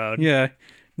down the road. Yeah.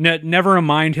 Never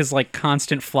mind his, like,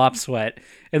 constant flop sweat.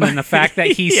 And then the fact that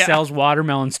he sells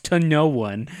watermelons to no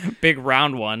one. Big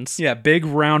round ones. Yeah, big,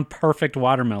 round, perfect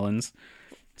watermelons.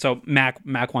 So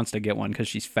Mac wants to get one because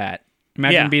she's fat.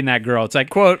 Imagine being that girl. It's like,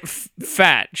 quote,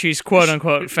 fat. She's quote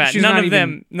unquote fat.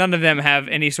 None of them have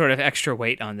any sort of extra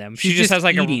weight on them. She just has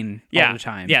like eating all the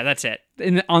time. Yeah, that's it.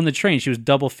 On the train, she was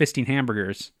double fisting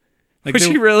hamburgers. Like, was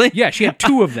she really? Yeah, she had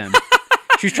 2 of them.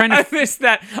 She was trying to. I missed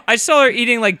that. I saw her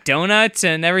eating like donuts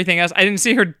and everything else. I didn't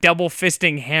see her double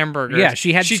fisting hamburgers. Yeah,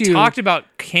 she talked about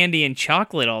candy and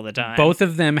chocolate all the time. Both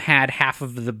of them had half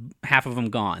of them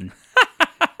gone.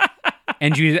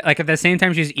 And she, like, at the same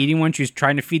time she was eating one, she was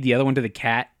trying to feed the other one to the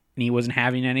cat, and he wasn't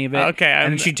having any of it. Okay,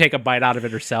 and then she'd take a bite out of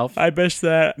it herself. I missed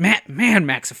that. Man,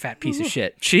 Mac's a fat piece of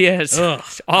shit. She is. Ugh.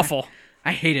 It's awful.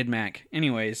 I hated Mac.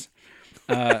 Anyways,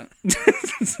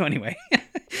 So anyway,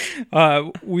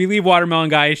 we leave Watermelon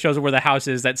Guy. He shows where the house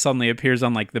is that suddenly appears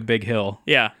on like the big hill.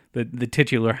 Yeah. The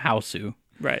titular Houseu.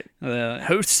 Right.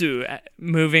 Houseu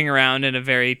moving around in a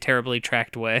very terribly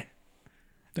tracked way.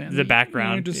 The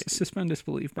background. Just suspend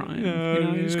disbelief, Brian.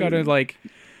 You just gotta like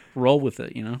roll with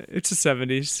it, It's the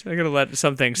 70s. I gotta let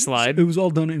some things slide. It was all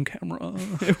done in camera.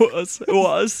 It was.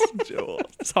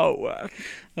 That's how it worked.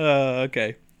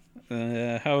 Okay.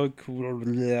 How cool.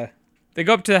 They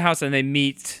go up to the house and they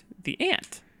meet the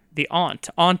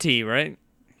auntie, right?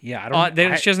 Yeah, I don't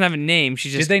know. She doesn't have a name.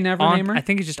 She's just. Did they never name her? I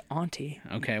think it's just Auntie.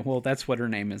 Okay, well, that's what her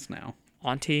name is now.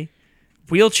 Auntie.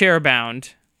 Wheelchair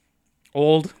bound.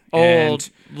 Old,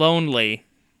 lonely.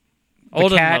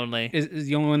 Old and lonely. Is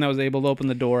the only one that was able to open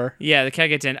the door. Yeah, the cat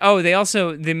gets in. Oh,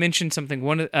 they mentioned something.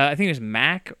 I think it was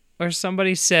Mac or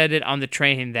somebody said it on the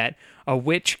train that a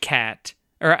witch cat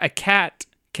or a cat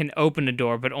can open a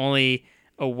door, but only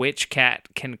a witch cat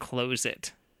can close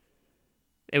it.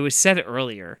 It was said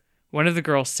earlier. One of the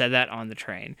girls said that on the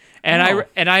train, and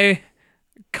I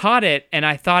caught it, and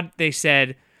I thought they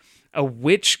said a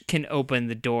witch can open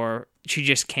the door. She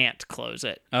just can't close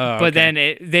it. Oh, okay. But then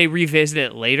they revisit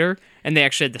it later, and they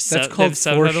actually had that's called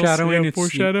foreshadowing. Yeah,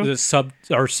 foreshadow. The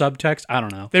subtext. I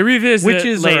don't know. They revisit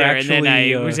Witches it later, actually, and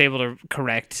then I was able to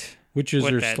correct. Witches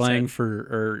are slang for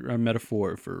or a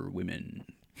metaphor for women.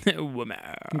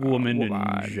 Woman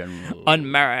in general.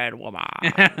 Unmarried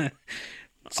woman.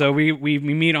 So we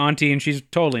meet Auntie, and she's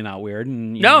totally not weird.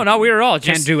 And, not weird at all.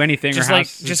 Can't do anything. Just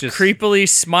creepily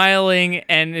smiling,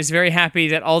 and is very happy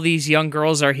that all these young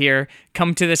girls are here.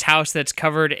 Come to this house that's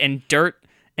covered in dirt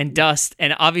and dust,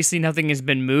 and obviously nothing has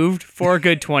been moved for a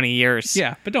good 20 years.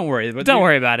 Yeah, but don't worry. Don't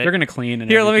worry about it. They're gonna clean. And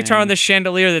here, let me turn on the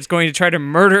chandelier that's going to try to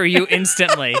murder you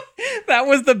instantly. That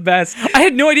was the best. I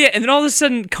had no idea, and then all of a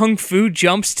sudden, Kung Fu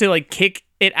jumps to like kick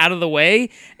it out of the way,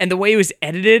 and the way it was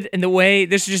edited, and the way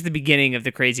this is just the beginning of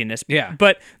the craziness. Yeah,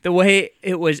 but the way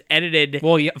it was edited.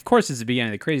 Well, yeah, of course, it's the beginning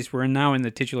of the craziness. We're now in the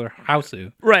titular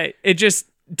Houseu. Right. It just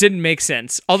didn't make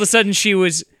sense. All of a sudden,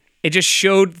 it just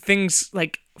showed things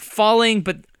like falling,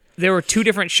 but there were two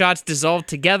different shots dissolved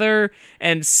together,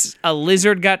 and a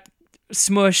lizard got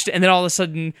smushed, and then all of a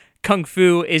sudden, Kung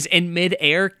Fu is in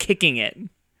midair kicking it.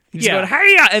 Yeah,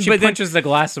 going, she punches the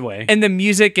glass away, and the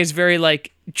music is very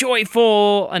like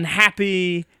joyful and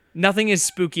happy. Nothing is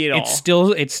spooky at all.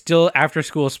 It's still after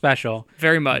school special,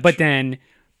 very much. But then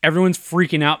everyone's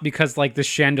freaking out because like the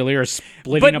chandelier is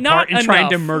splitting apart and trying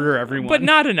to murder everyone. But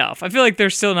not enough. I feel like they're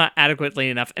still not adequately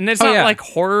enough, and it's not like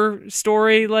horror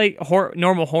story, like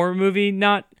normal horror movie.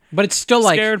 Not. But it's still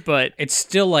scared, but it's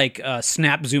still like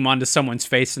snap zoom onto someone's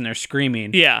face and they're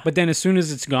screaming. Yeah. But then as soon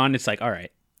as it's gone, it's like, all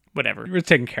right. Whatever. We're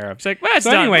taken care of. It's like, well, it's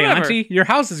done. Anyway, whatever. Auntie, your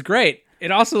house is great.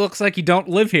 It also looks like you don't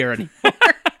live here anymore.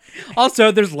 Also,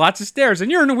 there's lots of stairs,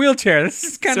 and you're in a wheelchair. This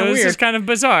is kind of weird. This is kind of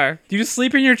bizarre. Do you just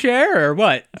sleep in your chair, or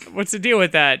what? What's the deal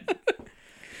with that?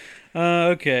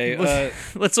 Okay.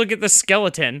 Let's look at the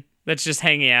skeleton that's just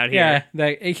hanging out here.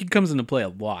 Yeah, he comes into play a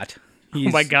lot. Oh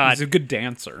my God. He's a good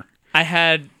dancer. I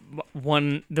had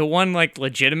the one like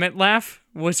legitimate laugh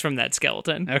was from that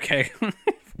skeleton. Okay.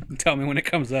 Tell me when it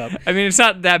comes up. I mean, it's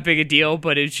not that big a deal,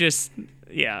 but it's just,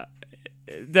 yeah.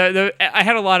 I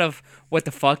had a lot of what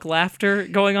the fuck laughter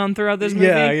going on throughout this movie.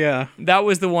 Yeah. That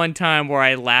was the one time where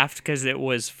I laughed because it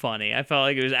was funny. I felt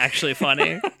like it was actually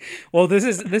funny. Well, this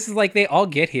is like they all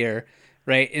get here,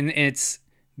 right? And it's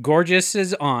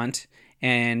Gorgeous's aunt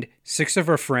and 6 of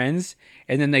her friends,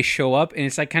 and then they show up, and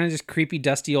it's like kind of this creepy,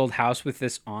 dusty old house with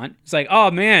this aunt. It's like,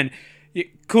 oh man,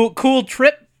 cool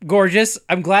trip, Gorgeous.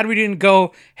 I'm glad we didn't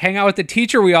go hang out with the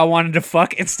teacher we all wanted to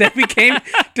fuck. Instead, we came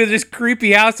to this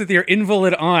creepy house with your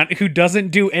invalid aunt who doesn't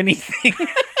do anything.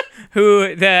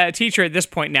 Who the teacher at this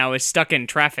point now is stuck in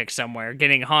traffic somewhere,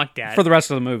 getting honked at. For the rest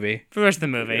of the movie.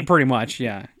 Pretty much,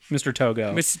 yeah. Mr.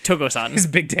 Togo. Mr. Togo-san. His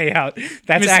big day out.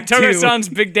 That's Mr. Act 2. Togo-san's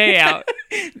big day out.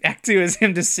 Act 2 is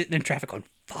him just sitting in traffic going,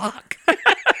 fuck.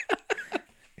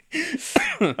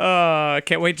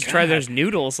 Can't wait to try those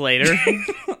noodles later.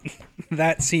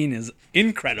 That scene is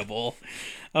incredible.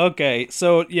 Okay,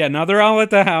 so yeah, now they're all at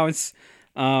the house.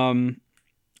 And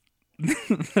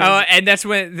that's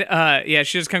when, she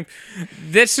just comes.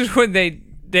 This is when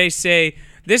they say,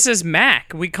 "This is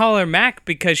Mac. We call her Mac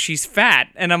because she's fat."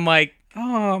 And I'm like,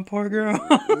 oh, poor girl.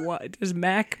 What does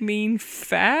Mac mean?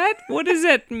 Fat? What does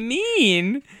that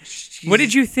mean? What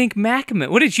did you think Mac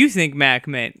meant? What did you think Mac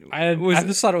meant? I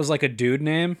just thought it was like a dude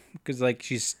name because like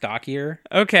she's stockier.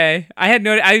 Okay, I had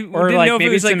no. I or didn't like know if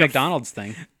maybe it was it's like a McDonald's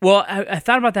thing. Well, I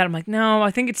thought about that. I'm like, no, I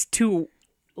think it's too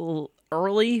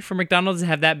early for McDonald's to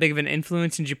have that big of an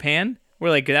influence in Japan.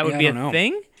 Where like that would be a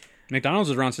thing. McDonald's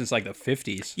was around since like the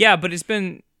 50s. Yeah, but it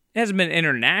hasn't been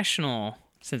international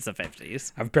since the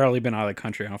 50s. I've barely been out of the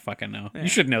country. I don't fucking know. Yeah. You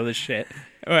should know this shit.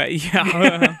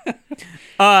 Yeah.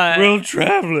 World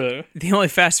traveler. The only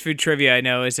fast food trivia I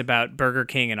know is about Burger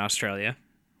King in Australia.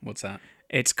 What's that?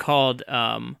 It's called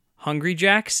Hungry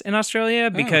Jack's in Australia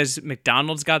because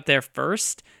McDonald's got there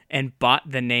first and bought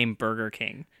the name Burger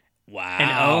King.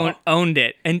 Wow. And owned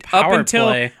it. And Power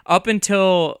up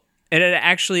until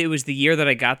it was the year that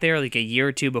I got there, like a year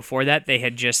or two before that,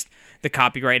 the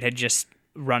copyright had just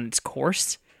run its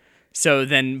course. So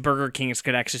then Burger King's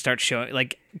could actually start showing,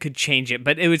 like, could change it.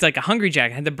 But it was like a Hungry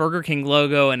Jack. It had the Burger King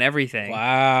logo and everything.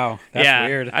 Wow. That's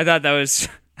weird. I thought that was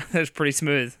pretty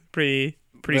smooth. Pretty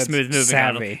smooth moving.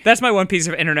 Savvy. That's my one piece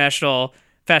of international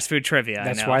fast food trivia.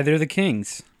 That's why they're the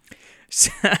kings.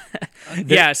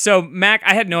 Yeah, so Mac,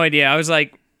 I had no idea. I was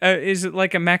like, is it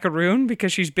like a macaroon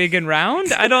because she's big and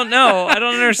round? I don't know. I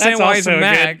don't understand why it's a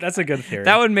Mac. That's a good theory.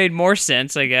 That would have made more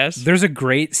sense, I guess. There's a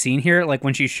great scene here, like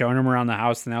when she's showing him around the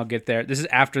house, and I'll get there. This is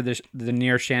after the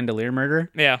near chandelier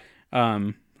murder. Yeah.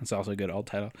 That's also a good alt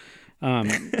title.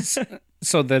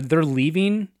 So they're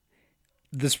leaving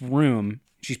this room.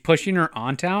 She's pushing her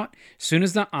aunt out. As soon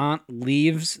as the aunt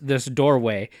leaves this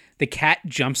doorway, the cat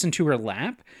jumps into her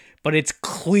lap, but it's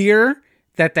clear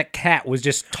that cat was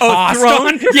just tossed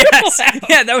on her Yes. lap.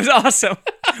 Yeah, that was awesome.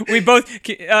 We both,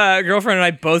 girlfriend and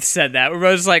I both said that. We're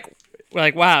both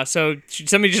like, wow, so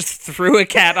somebody just threw a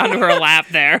cat onto her lap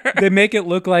there. They make it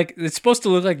look like, it's supposed to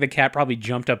look like the cat probably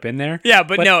jumped up in there. Yeah,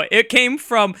 but no, it came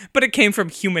from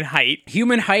human height.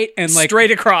 Human height and like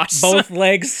straight across. Both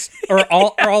legs, or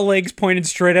all legs pointed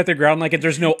straight at the ground, like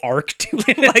there's no arc to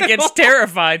it. Like it's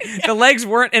terrified. The legs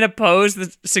weren't in a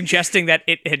pose suggesting that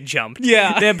it had jumped.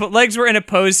 Yeah. The legs were in a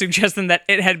pose suggesting that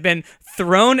it had been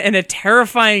thrown in a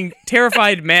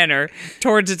terrified manner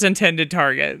towards its intended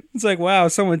target. It's like, wow,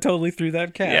 someone totally threw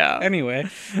that cat. Yeah. Anyway.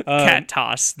 Cat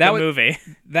toss, movie.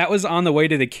 That was on the way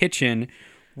to the kitchen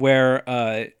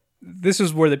where this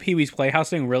is where the Pee-wee's Playhouse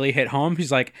thing really hit home.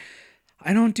 He's like,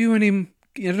 I don't do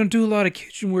a lot of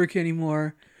kitchen work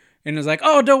anymore. And it's like,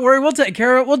 oh, don't worry, we'll take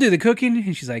care of it. We'll do the cooking.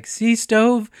 And she's like, see,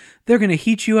 stove? They're going to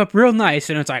heat you up real nice.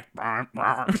 And it's like,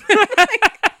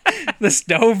 the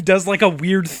stove does like a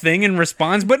weird thing in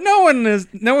response, but no one says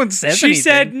anything. She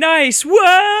said, nice. Whoa!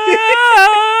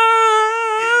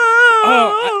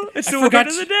 Oh, it's the word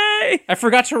of the day. I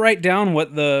forgot to write down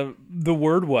what the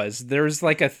word was. There's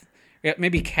like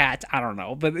maybe cat, I don't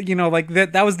know, but like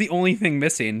that was the only thing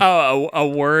missing. Oh, a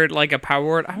word, like a power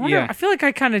word. I wonder. Yeah. I feel like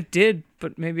I kind of did,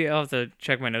 but maybe I'll have to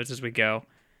check my notes as we go.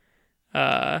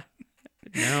 Nope.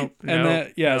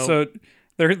 So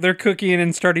they're cooking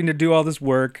and starting to do all this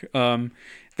work.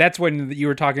 That's when you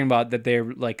were talking about that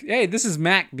they're like, hey, this is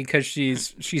Mac because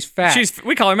she's fat.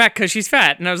 We call her Mac because she's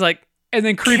fat, and I was like, and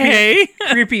then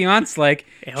creepy aunt's like,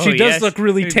 she does look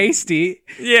really tasty.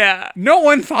 Yeah. No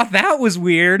one thought that was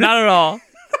weird. Not at all.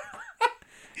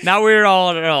 Not weird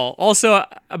at all. Also,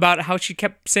 about how she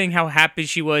kept saying how happy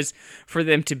she was for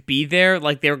them to be there,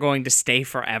 like they were going to stay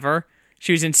forever.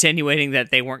 She was insinuating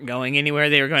that they weren't going anywhere.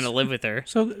 They were going to live with her.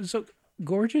 So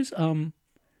gorgeous.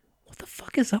 What the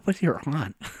fuck is up with your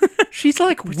aunt? She's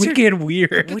like wicked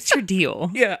weird. What's your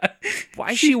deal? Yeah.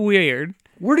 Why is she weird?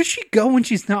 Where does she go when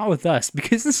she's not with us?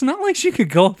 Because it's not like she could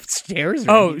go upstairs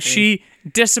or anything. She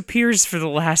disappears for the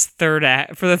last third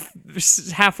act, for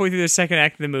the halfway through the second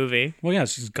act of the movie. Well, yeah,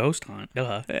 she's ghost hunt.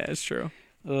 Duh. Yeah, that's true.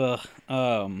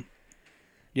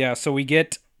 Yeah, so we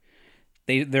get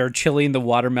they're chilling the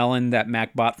watermelon that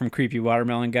Mac bought from Creepy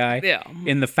Watermelon Guy. Yeah.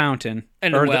 In the fountain.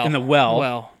 In the well.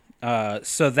 Well.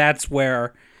 So that's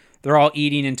where they're all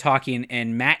eating and talking,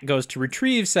 and Mac goes to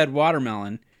retrieve said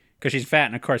watermelon because she's fat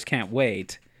and of course can't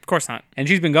wait. Of course not. And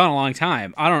she's been gone a long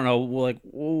time. I don't know, like,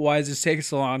 why does this take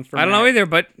so long for I don't know either,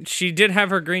 but she did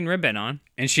have her green ribbon on.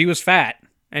 And she was fat.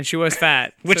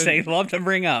 Which they love to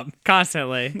bring up.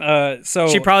 Constantly. So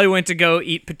she probably went to go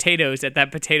eat potatoes at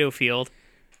that potato field.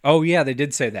 Oh, yeah, they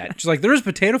did say that. She's like, there's a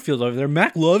potato field over there.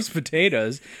 Mac loves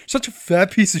potatoes. Such a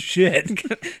fat piece of shit.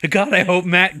 God, I hope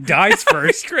Mac dies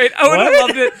first. Great. I would have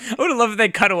loved it. I would have loved if they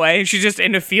cut away and she's just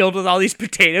in a field with all these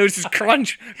potatoes. Just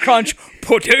crunch, crunch,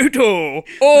 potato.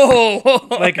 Oh.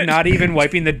 Like not even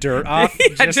wiping the dirt off.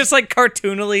 Yeah, just like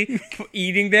cartoonily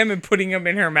eating them and putting them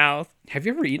in her mouth. Have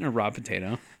you ever eaten a raw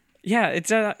potato? Yeah, it's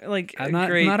a great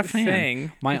not a fan.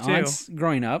 thing. My aunt's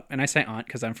growing up, and I say aunt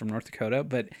because I'm from North Dakota,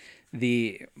 but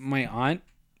my aunt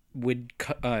would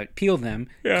peel them,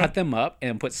 cut them up,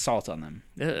 and put salt on them.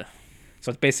 Ugh. So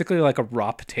it's basically like a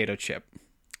raw potato chip.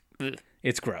 Ugh.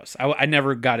 It's gross. I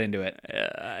never got into it.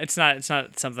 It's not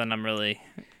something I'm really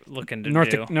looking to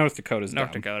do. North Dakota's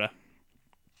North dumb. Dakota.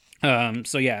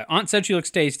 So yeah, Aunt said she looks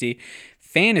tasty.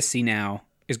 Fantasy now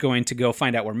is going to go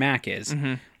find out where Mac is.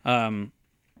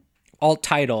 Alt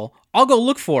title, I'll go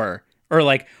look for her. Or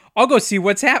like, I'll go see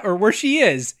what's or where she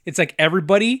is. It's like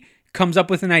everybody comes up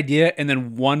with an idea and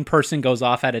then one person goes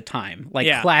off at a time. Like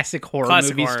classic horror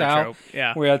movie style. Trope.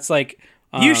 Yeah. Where it's like,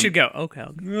 you should go. Okay.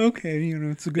 Okay,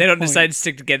 it's a good They don't point. decide to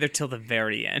stick together till the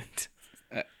very end.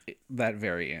 That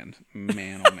very end.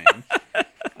 Man, oh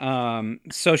man.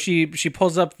 So she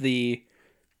pulls up the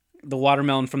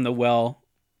watermelon from the well,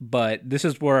 but this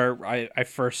is where I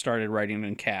first started writing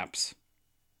in caps.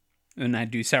 And I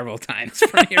do several times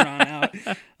from here on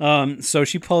out. So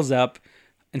she pulls up,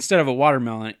 instead of a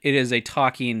watermelon, it is a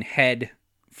talking head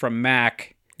from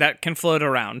Mac. That can float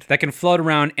around.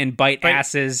 And bite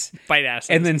asses.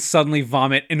 And then suddenly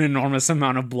vomit an enormous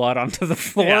amount of blood onto the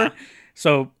floor. Yeah.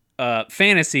 So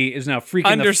Fantasy is now freaking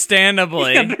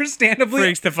Understandably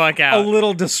freaks the fuck out. A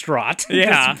little distraught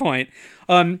at this point.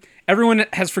 Everyone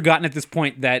has forgotten at this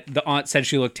point that the aunt said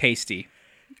she looked tasty.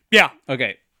 Yeah.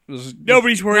 Okay.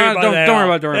 Nobody's worried about that. Don't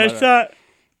worry about that.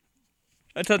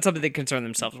 That's not something they concern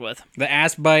themselves with. The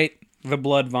ass bite, the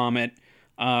blood vomit,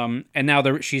 and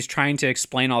now she's trying to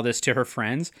explain all this to her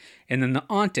friends, and then the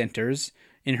aunt enters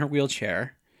in her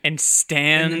wheelchair and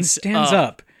stands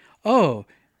up. Oh,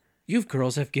 you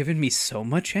girls have given me so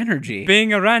much energy.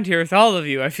 Being around here with all of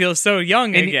you, I feel so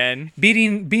young again.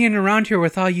 Being around here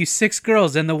with all you 6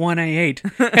 girls and the one I ate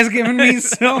has given me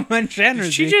so much energy.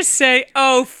 Did she just say,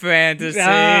 "Oh, fantasy,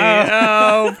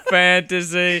 oh,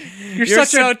 fantasy"?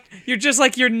 You're just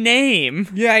like your name.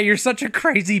 Yeah, you're such a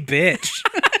crazy bitch.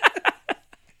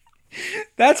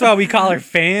 That's why we call her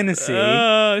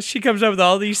Fantasy. She comes up with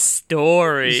all these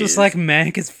stories. It's just like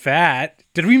Mac is fat.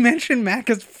 Did we mention Mac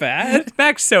is fat?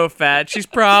 Mac's so fat. She's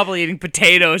probably eating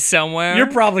potatoes somewhere. You're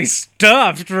probably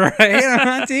stuffed, right,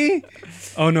 Auntie?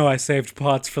 Oh no, I saved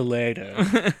pots for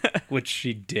later. Which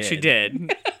she did. She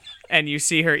did. And you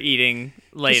see her eating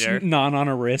later. Just gnawing on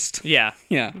her wrist. Yeah.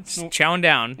 Yeah. Just chowing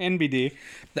down. NBD.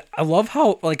 I love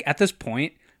how, like, at this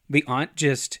point, the aunt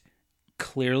just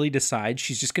clearly decides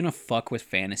she's just gonna fuck with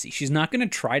Fantasy. She's not gonna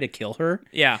try to kill her.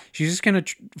 Yeah. She's just gonna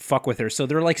fuck with her. So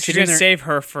they're like she's gonna save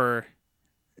her for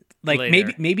like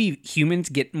later. maybe humans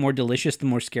get more delicious the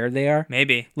more scared they are.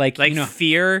 Maybe like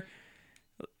fear.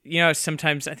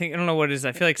 Sometimes I don't know what it is.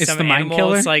 I feel like it's some the mind animals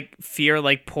killer? like fear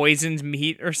like poisons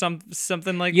meat or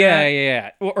something like that.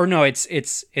 Yeah. Or no,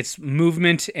 it's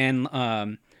movement and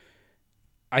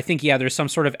I think there's some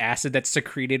sort of acid that's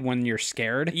secreted when you're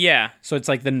scared. Yeah. So it's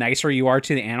like the nicer you are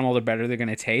to the animal, the better they're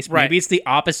gonna taste. Right. Maybe it's the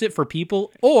opposite for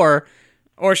people, or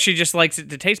she just likes it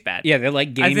to taste bad. Yeah, they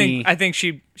like gamey. I think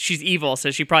she's evil,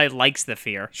 so she probably likes the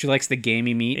fear. She likes the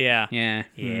gamey meat. Yeah.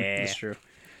 That's true.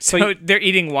 So they're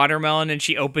eating watermelon, and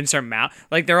she opens her mouth.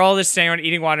 Like, they're all just standing around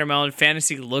eating watermelon.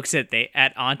 Fantasy looks at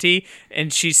Auntie,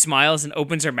 and she smiles and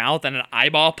opens her mouth, and an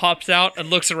eyeball pops out and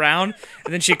looks around.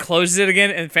 And then she closes it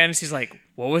again, and Fantasy's like,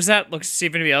 what was that? Looks to see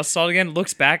if anybody else saw it again.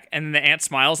 Looks back, and then the aunt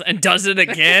smiles and does it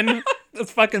again.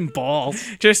 That's fucking balls.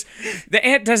 Just, the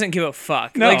aunt doesn't give a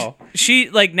fuck. No.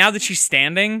 Now that she's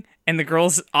standing, and the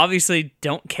girls obviously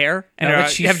don't care, and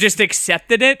have just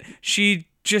accepted it, she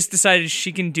just decided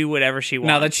she can do whatever she wants.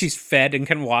 Now that she's fed and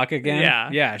can walk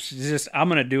again. Yeah, she's just, I'm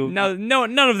gonna do. No,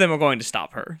 none of them are going to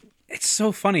stop her. It's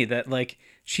so funny that, like,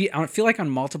 I feel like on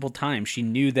multiple times she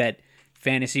knew that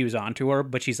Fantasy was onto her,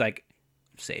 but she's like,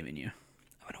 I'm saving you.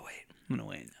 I'm gonna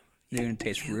wait. You're gonna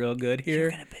taste real good here.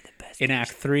 You're gonna be the best. In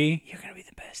Act 3. You're gonna be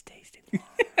the best tasting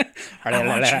one. I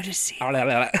want you to see.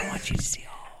 I want you to see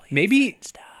all. Maybe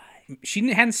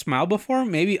she hadn't smiled before.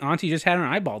 Maybe Auntie just had an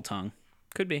eyeball tongue.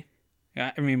 Could be.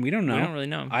 Yeah, I mean, we don't know. We don't really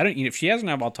know. If she has an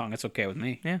eyeball tongue, it's okay with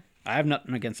me. Yeah. I have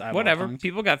nothing against eyeball tongues. Whatever.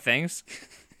 People got things.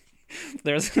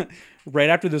 There's right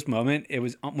after this moment, it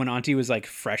was when Auntie was like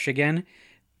fresh again.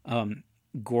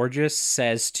 Gorgeous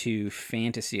says to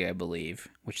Fantasy, I believe,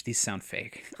 which these sound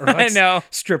fake. Or like I know.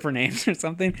 Stripper names or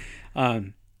something.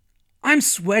 I'm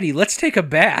sweaty. Let's take a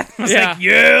bath. I was Yeah. like,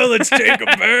 yeah, let's take a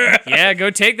bath. Yeah, go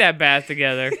take that bath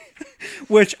together.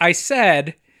 Which I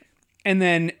said, and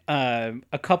then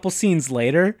a couple scenes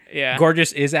later, Yeah.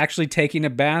 Gorgeous is actually taking a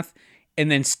bath and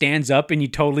then stands up and you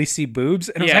totally see boobs.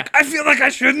 And I was like, I feel like I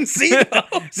shouldn't see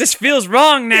those. This feels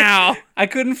wrong now. I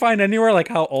couldn't find anywhere like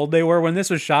how old they were when this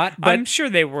was shot. But I'm sure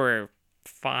they were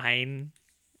fine.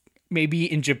 Maybe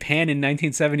in Japan in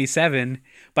 1977.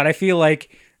 But I feel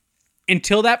like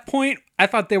until that point, I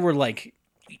thought they were like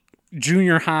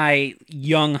junior high,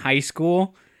 young high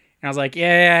school. And I was like,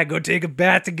 yeah, go take a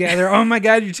bath together. Oh my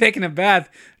God, you're taking a bath.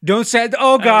 Don't say,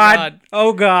 oh God.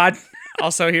 Oh God.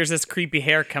 Also, here's this creepy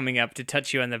hair coming up to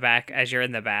touch you on the back as you're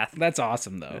in the bath. That's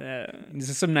awesome, though. This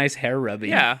is some nice hair rubbing.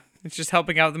 Yeah, it's just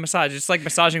helping out with the massage. It's like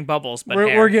massaging bubbles, but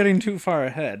hair. We're getting too far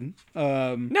ahead.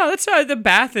 No, that's the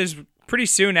bath is pretty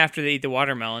soon after they eat the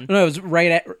watermelon. No,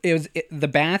 the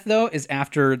bath though is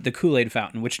after the Kool-Aid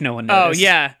fountain, which no one Oh noticed.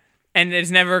 yeah, and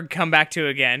it's never come back to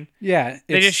again. Yeah,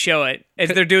 They just show it as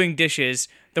they're doing dishes.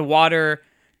 The water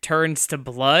turns to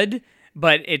blood,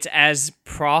 but it's as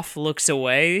Prof looks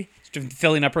away,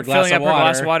 filling up her glass of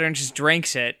water and just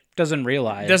drinks it. Doesn't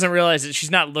realize That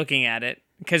she's not looking at it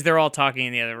because they're all talking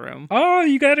in the other room. Oh,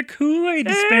 you got a Kool-Aid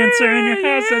dispenser in your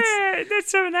house.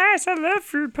 That's so nice. I love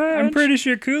fruit punch. I'm pretty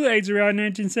sure Kool-Aid's around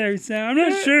 1977. I'm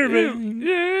not sure, but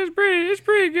yeah, it's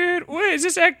pretty good. Wait, is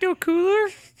this Ecto Cooler?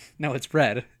 No, it's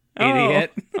bread. Oh,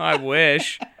 Idiot. I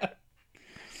wish.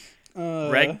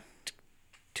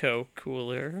 Recto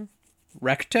Cooler.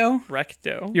 Recto.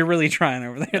 You're really trying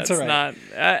over there. That's all right. not.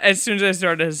 As soon as I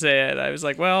started to say it, I was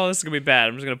like, "Well, this is gonna be bad.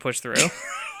 I'm just gonna push through."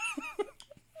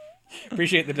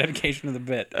 Appreciate the dedication of the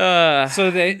bit.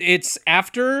 So it's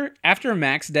after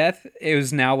Mac's death. It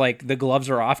was now like the gloves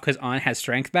are off because Aunt has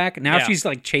strength back. Now she's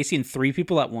like chasing 3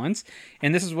 people at once,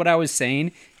 and this is what I was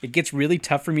saying. It gets really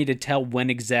tough for me to tell when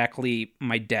exactly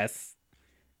my death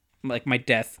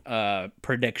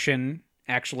prediction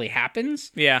actually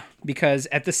happens. Yeah, because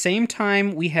at the same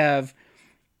time we have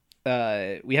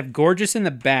Gorgeous in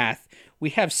the bath.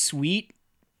 We have Sweet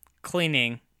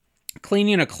cleaning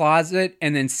a closet,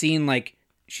 and then seeing like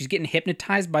she's getting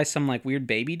hypnotized by some like weird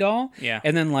baby doll. Yeah,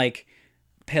 and then like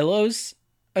pillows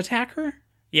attack her.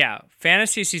 Yeah,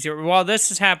 Fantasy sees her. While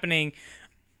this is happening,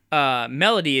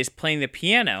 Melody is playing the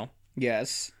piano.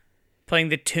 Yes, playing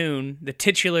the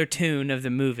titular tune of the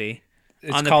movie.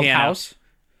 It's on the called piano. House.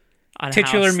 On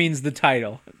titular House. means the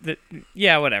title.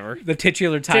 Whatever. The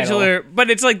titular title.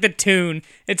 But it's like the tune.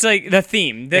 It's like the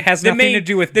theme. It has nothing to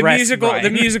do with the breasts, musical. Brian.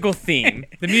 The musical theme.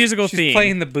 The musical She's theme.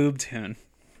 playing the boob tune.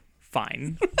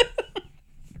 Fine.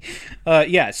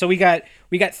 So we got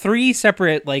 3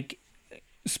 separate like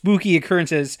spooky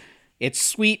occurrences. It's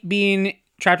Sweet being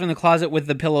trapped in the closet with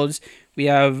the pillows. We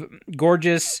have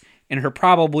Gorgeous and her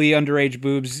probably underage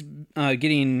boobs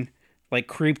getting like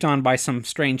creeped on by some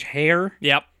strange hair.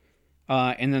 Yep.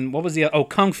 And then what was the...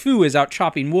 Kung Fu is out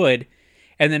chopping wood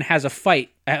and then has a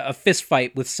fist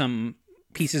fight with some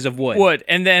pieces of wood.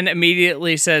 And then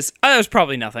immediately says, "Oh, that was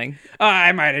probably nothing."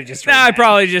 I might have just... I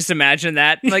probably just imagined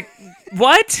that. Like,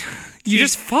 what? You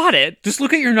just fought it. Just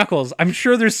look at your knuckles. I'm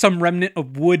sure there's some remnant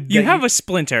of wood. You have a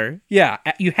splinter. Yeah,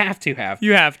 you have to have.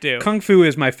 You have to. Kung Fu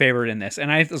is my favorite in this.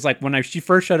 And I was like, when she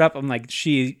first showed up, I'm like,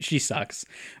 she sucks.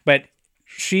 But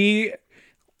she...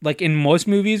 Like in most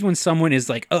movies, when someone is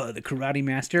like, "Oh, the karate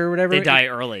master" or whatever, they die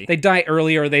early. They die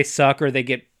early, or they suck, or they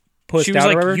get pushed out. She was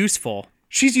like or whatever. Useful.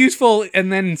 She's useful,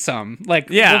 and then some. Like,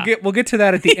 yeah, we'll get to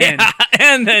that at the end,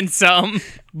 and then some.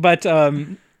 But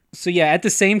so yeah, at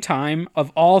the same time,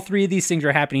 of all 3 of these things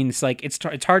are happening, it's like it's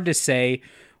hard to say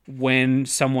when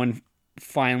someone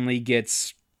finally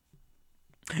gets.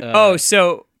 Sorry,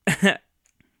 go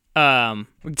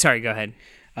ahead.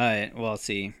 Well, let's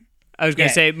see. I was gonna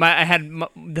say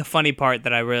the funny part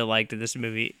that I really liked of this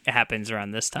movie happens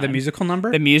around this time. The musical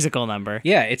number.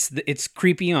 Yeah, it's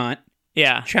creepy aunt.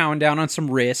 Yeah, chowing down on some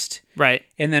wrist. Right,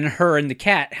 and then her and the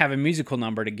cat have a musical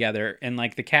number together, and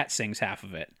like the cat sings half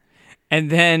of it. And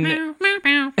then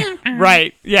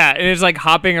right, yeah, and it's like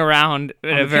hopping around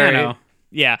in a very piano.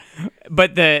 Yeah,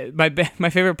 but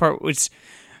my favorite part was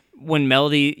when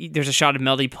Melody. There's a shot of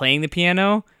Melody playing the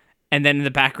piano. And then in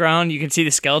the background, you can see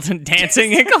the skeleton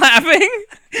dancing and clapping.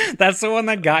 That's the one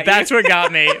that got you. That's what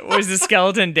got me, was the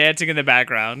skeleton dancing in the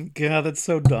background. God, that's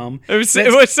so dumb. It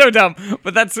was so dumb,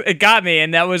 but it got me,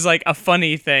 and that was like a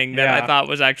funny thing that I thought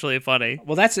was actually funny.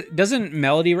 Well, doesn't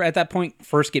Melody at that point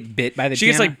first get bit by the piano? She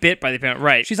gets like bit by the piano,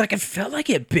 right. She's like, it felt like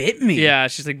it bit me. Yeah,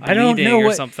 she's like bleeding I don't know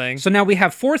or something. So now we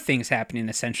have 4 things happening,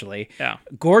 essentially. Yeah.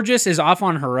 Gorgeous is off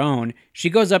on her own. She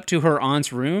goes up to her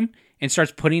aunt's room and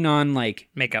starts putting on like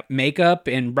makeup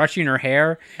and brushing her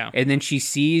hair. Yeah. And then she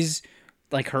sees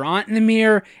like her aunt in the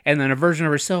mirror and then a version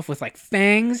of herself with like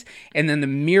fangs. And then the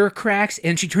mirror cracks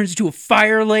and she turns into a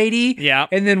fire lady. Yeah.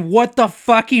 And then what the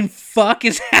fucking fuck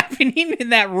is happening in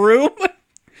that room?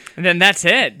 And then that's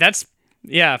it.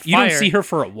 Fire. You don't see her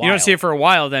for a while. You don't see her for a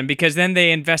while then, because then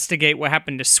they investigate what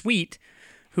happened to Sweet,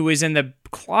 who is in the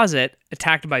closet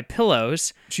attacked by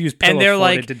pillows. She was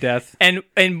pillow-forted to death. And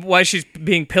while she's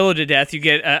being pillowed to death, you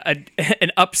get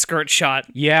an upskirt shot.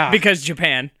 Yeah. Because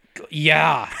Japan.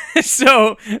 Yeah.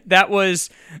 So that was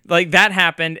like, that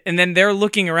happened. And then they're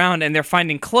looking around and they're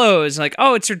finding clothes. Like,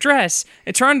 oh, it's her dress.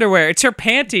 It's her underwear. It's her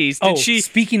panties.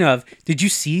 Speaking of, did you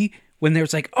see when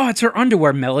there's like, oh, it's her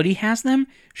underwear. Melody has them.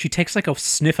 She takes like a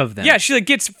sniff of them. Yeah, she like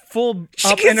gets full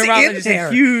up gets in her mouth in and just there.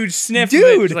 a huge sniff. Dude. Of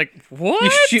it. She's like,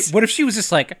 what? What if she was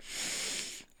just like,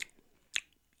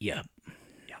 Yep,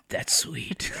 that's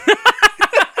sweet.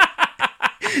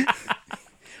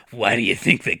 Why do you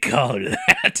think they call her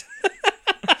that?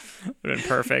 Would have been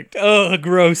perfect. oh,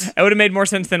 gross. It would have made more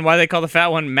sense than why they call the fat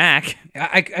one Mac.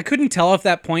 I couldn't tell at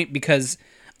that point because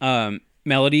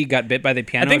Melody got bit by the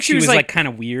piano. I think she was like kind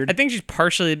of weird. I think she's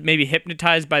partially maybe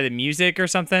hypnotized by the music or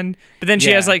something. But then she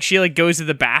Yeah. has like she goes to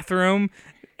the bathroom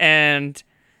and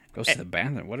Goes to the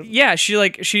bathroom. What? yeah,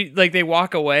 she they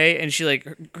walk away and she like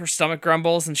her stomach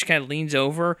grumbles and she kind of leans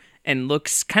over and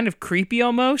looks kind of creepy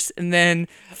almost, and then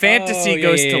Fantasy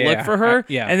goes to look for her,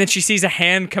 and then she sees a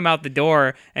hand come out the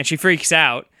door and she freaks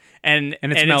out. And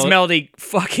it's Melody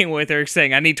fucking with her,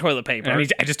 saying, "I need toilet paper.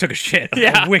 I just took a shit.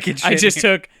 Yeah, A wicked shit. I just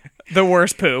took the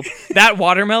worst poop. That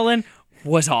watermelon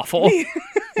was awful.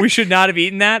 We should not have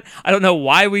eaten that. I don't know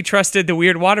why we trusted the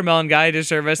weird watermelon guy to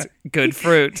serve us good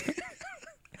fruit.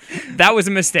 That was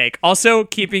a mistake. Also,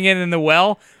 keeping it in the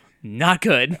well, not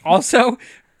good. Also,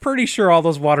 pretty sure all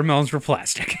those watermelons were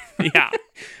plastic. Yeah.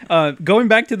 Going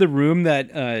back to the room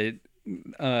that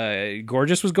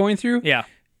Gorgeous was going through. Yeah.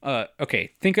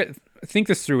 Okay, think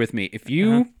this through with me. If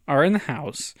you are in the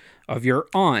house of your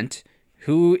aunt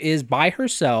who is by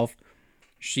herself,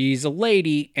 she's a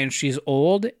lady and she's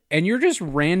old, and you're just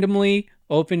randomly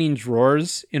opening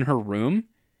drawers in her room,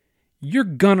 you're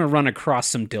gonna run across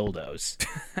some dildos.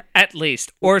 At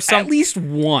least. Or At least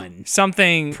one.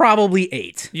 something. Probably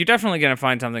 8. You're definitely going to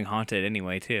find something haunted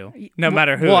anyway, too. No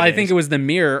matter who. Well, it I is. think it was the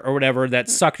mirror or whatever that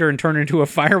sucked her and turned her into a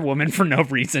firewoman for no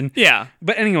reason. Yeah.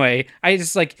 But anyway, I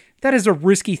just like, that is a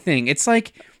risky thing. It's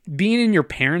like being in your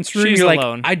parents' room. She's you're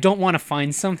alone. like, I don't want to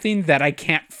find something that I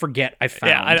can't forget I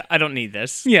found. Yeah, I don't need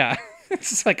this. Yeah. It's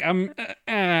just like,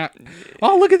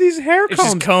 oh, look at these hair combs. It's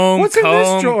just comb, What's in this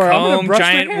comb, drawer? I'm gonna comb, brush my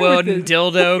giant hair with wooden this.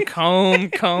 dildo,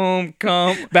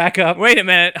 comb. Back up. Wait a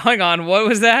minute. Hang on. What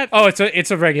was that? Oh,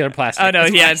 it's a regular plastic. Oh, no.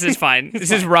 It's Yeah, fine. this is fine.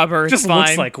 This is rubber. It's Just fine.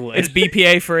 looks like wood. It's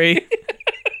BPA free.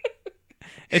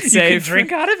 It's You can safe.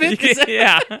 drink out of it.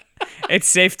 Yeah. It's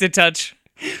safe to touch.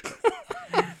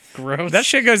 Gross. That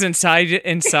shit goes inside.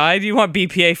 You want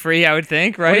BPA free, I would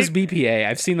think, right? What is BPA?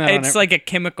 I've seen that on It's it. like a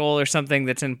chemical or something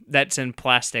that's in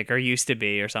plastic or used to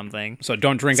be or something. So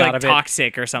don't drink It's out like of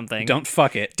toxic or something. it. Don't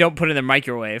fuck it. Don't put it in the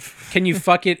microwave. Can you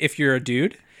fuck it if you're a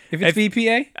dude? If it's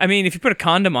BPA? I mean, if you put a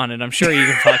condom on it, I'm sure you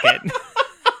can fuck it.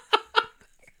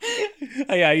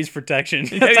 Oh, yeah, I use protection.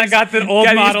 I got the old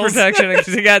gotta models. use protection.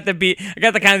 'Cause I got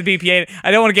the kind of BPA. I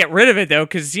don't want to get rid of it though,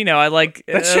 because I like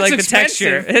That I shit's like the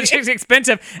texture. expensive. It's just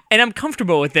expensive, and I'm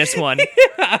comfortable with this one.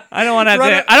 I don't want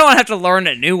to have to learn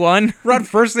a new one. We're on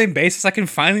first name basis. I can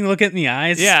finally look it in the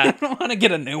eyes. Yeah. I don't want to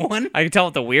get a new one. I can tell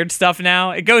it the weird stuff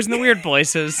now. It goes in the weird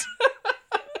places.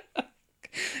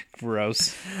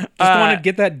 Gross. Just want to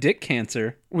get that dick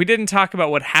cancer. We didn't talk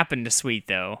about what happened to Sweet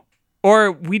though,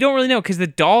 or we don't really know because the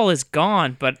doll is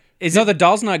gone. But The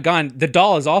doll's not gone. The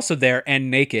doll is also there and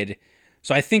naked.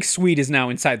 So I think Sweet is now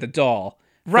inside the doll.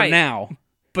 Right. For now.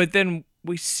 But then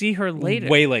we see her later.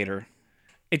 Way later.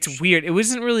 It's weird. It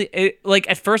wasn't really like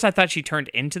at first I thought she turned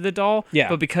into the doll. Yeah.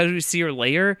 But because we see her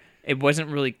later, it wasn't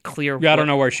really clear. Yeah, I don't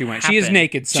know where she went. She is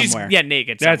naked somewhere. She's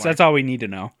naked somewhere. That's all we need to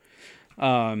know.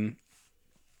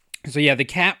 So yeah, the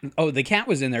cat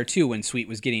was in there too when Sweet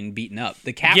was getting beaten up.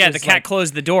 The cat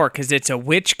closed the door because it's a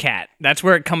witch cat. That's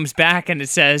where it comes back and it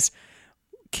says,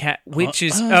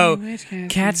 witches. witch cat.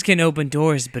 Cats can open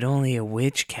doors, but only a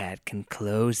witch cat can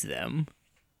close them.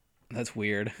 That's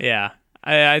weird. Yeah,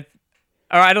 I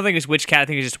don't think it's witch cat. I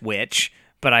think it's just witch.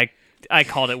 But I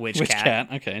called it witch cat.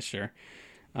 Okay, sure.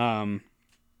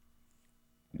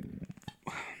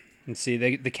 Let's see.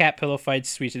 The cat pillow fights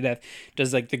Sweet to death.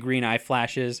 Does like the green eye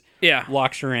flashes. Yeah.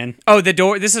 Locks her in. Oh, the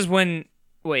door. This is when.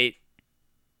 Wait.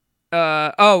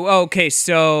 Okay.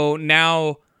 So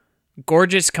now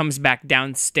Gorgeous comes back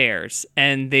downstairs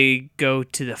and they go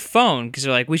to the phone because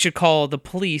they're like, we should call the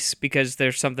police because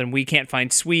there's something we can't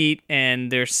find Sweet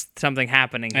and there's something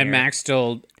happening here. And Mac's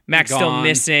still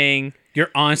missing. Your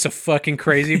aunt's a fucking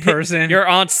crazy person. Your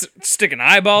aunt's sticking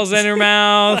eyeballs in her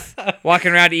mouth,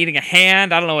 walking around eating a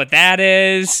hand. I don't know what that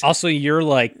is. Also, you're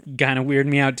like kind of weirding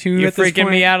me out too. You're at this freaking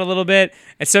point. me out a little bit.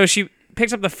 And so she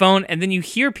picks up the phone, and then you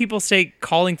hear people say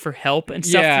calling for help and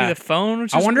stuff through the phone.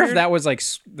 Which I is wonder weird.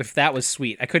 if that was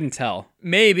Sweet. I couldn't tell.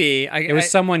 Maybe It was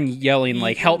someone yelling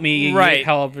like, "Help me! Right?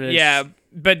 Help!" Yeah,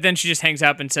 but then she just hangs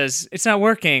up and says, "It's not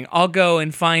working. I'll go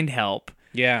and find help."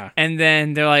 Yeah. And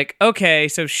then they're like, "Okay,"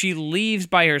 so she leaves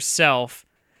by herself,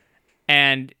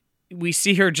 and we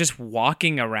see her just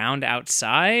walking around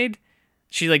outside.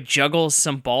 She like juggles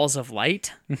some balls of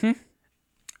light. Mm-hmm.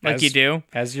 Like you do.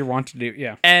 As you want to do,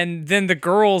 yeah. And then the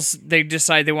girls, they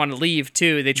decide they want to leave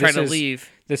too. They try to leave.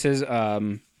 This is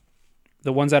the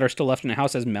ones that are still left in the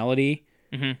house as Melody.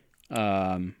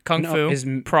 Mm-hmm. Kung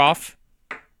Fu, Prof.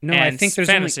 No, I think there's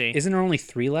Fantasy. Isn't there only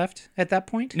 3 left at that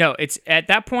point? No, it's at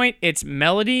that point. It's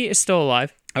Melody is still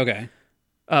alive. Okay.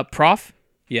 Prof.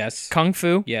 Yes. Kung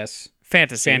Fu. Yes.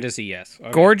 Fantasy. Yes.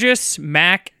 Okay. Gorgeous,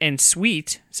 Mac, and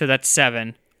Sweet. So that's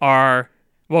 7.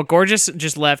 Well, Gorgeous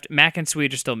just left. Mac and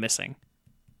Sweet are still missing.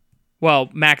 Well,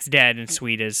 Mac's dead, and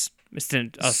Sweet is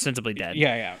ostensibly dead.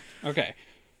 Yeah. Okay.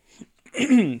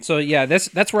 So yeah,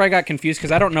 that's where I got confused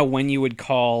because I don't know when you would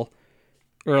call,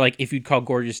 or like if you'd call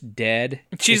Gorgeous dead.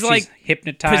 She's like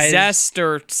hypnotized, possessed,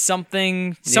 or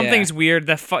something. Something's weird.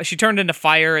 She turned into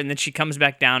fire, and then she comes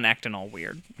back down, acting all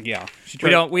weird. Yeah,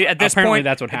 at this point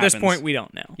that's what happens. At this point, we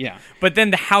don't know. Yeah, but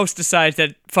then the house decides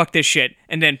that fuck this shit,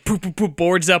 and then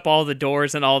boards up all the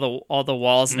doors and all the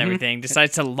walls and everything.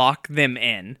 Decides to lock them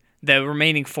in. The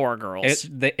remaining 4 girls.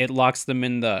 It locks them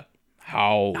in the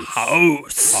house.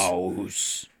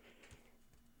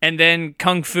 And then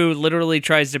Kung Fu literally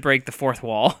tries to break the 4th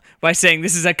wall by saying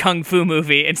this is a Kung Fu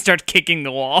movie and starts kicking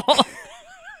the wall.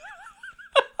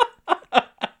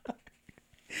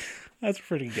 That's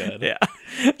pretty good. Yeah.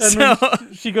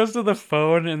 And she goes to the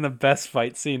phone in the best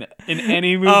fight scene in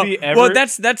any movie ever. Well,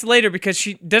 that's later because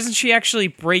she actually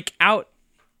break out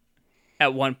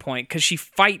at one point because she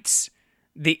fights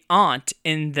the aunt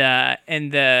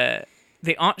the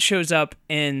aunt shows up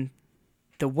in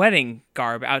the wedding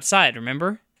garb outside,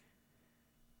 remember?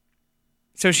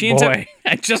 So she ends up...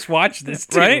 I just watched this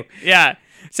too. Right? Yeah.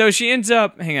 So she ends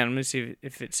up... Hang on, let me see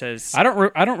if it says... I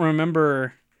don't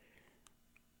remember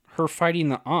her fighting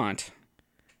the aunt.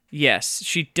 Yes,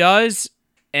 she does,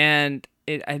 and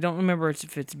I don't remember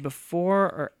if it's before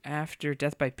or after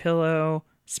Death by Pillow,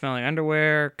 Smelling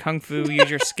Underwear, Kung Fu, Use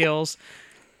Your Skills,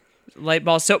 Light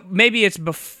Balls. So maybe it's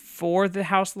before the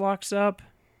house locks up.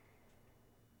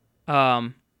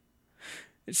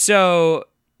 So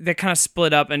they kind of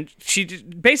split up, and she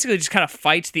basically just kind of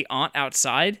fights the aunt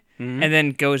outside, and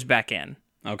then goes back in.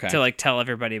 Okay. To like tell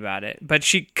everybody about it, but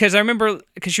because I remember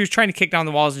she was trying to kick down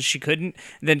the walls and she couldn't.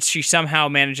 Then she somehow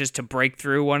manages to break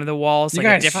through one of the walls, like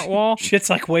a different wall. Shit's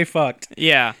like way fucked.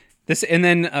 Yeah. And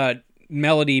then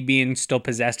Melody, being still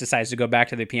possessed, decides to go back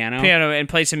to the piano and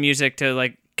play some music to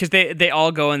like. Because they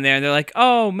all go in there and they're like,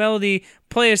 oh, Melody,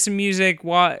 play us some music.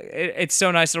 It's so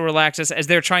nice to relax us. As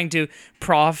they're trying to,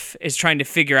 Prof is trying to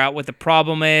figure out what the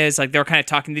problem is. Like they're kind of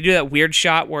talking. They do that weird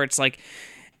shot where it's like,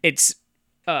 it's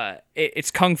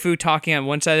Kung Fu talking on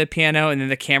one side of the piano, and then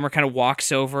the camera kind of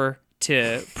walks over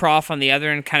to Prof on the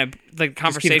other, and kind of like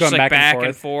conversations like back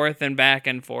and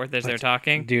forth as they're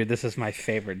talking. Dude, this is my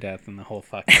favorite death in the whole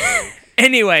fucking movie.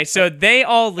 Anyway, so they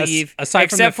all leave,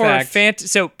 except for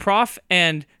so Prof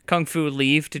and Kung Fu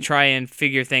leave to try and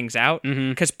figure things out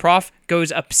because Prof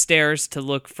goes upstairs to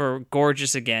look for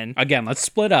Gorgeous again. Let's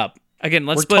split up.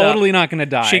 We're totally not going to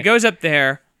die. She goes up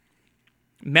there.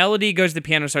 Melody goes to the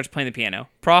piano, starts playing the piano.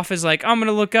 Prof is like, I'm going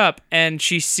to look up. And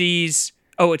she sees...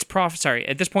 Oh, it's Prof. Sorry.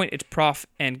 At this point, it's Prof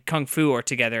and Kung Fu are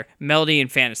together. Melody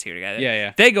and Fantasy are together.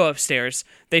 Yeah. They go upstairs.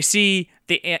 They see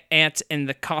the aunt in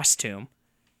the costume.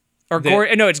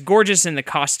 No, it's Gorgeous in the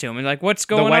costume. And like, what's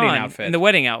going on? The wedding outfit. In the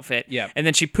wedding outfit. Yeah. And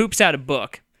then she poops out a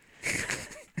book.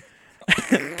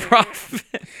 Prof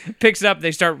picks it up.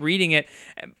 They start reading it.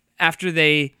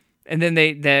 And then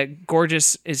the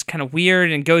Gorgeous is kind of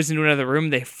weird and goes into another room.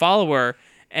 They follow her,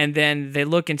 and then they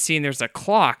look and see, and there's a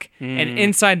clock, and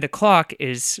inside the clock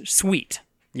is Sweet.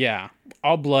 Yeah,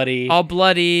 all bloody.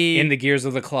 In the gears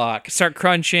of the clock. Start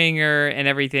crunching her and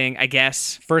everything, I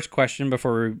guess. First question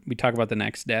before we talk about the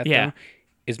next death. Yeah. Though,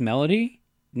 is Melody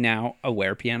now a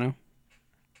werepiano?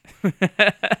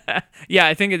 Yeah,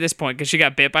 I think at this point, because she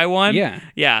got bit by one. Yeah.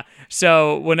 Yeah.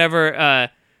 So whenever...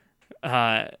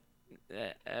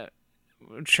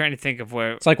 I'm trying to think of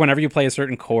where... It's like whenever you play a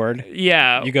certain chord,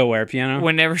 yeah, you go werepiano.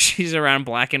 Whenever she's around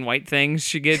black and white things,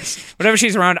 she gets... Whenever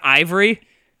she's around ivory...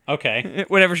 Okay.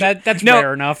 Whatever. That's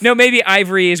rare enough. No, maybe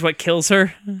ivory is what kills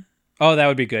her. Oh, that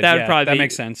would be good. That would probably that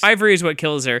makes sense. Ivory is what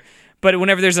kills her. But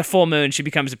whenever there's a full moon, she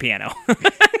becomes a piano.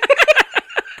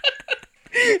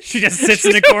 She just sits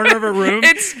in a corner of her room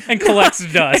and collects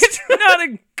dust. It's not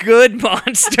a good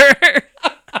monster.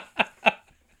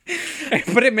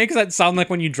 But it makes that sound like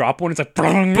when you drop one, it's like,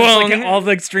 brung, it's like all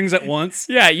the strings at once.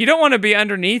 Yeah, you don't want to be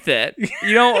underneath it.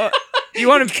 You don't. You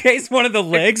want in case one of the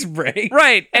legs breaks.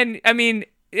 Right, and I mean,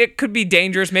 it could be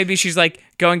dangerous. Maybe she's like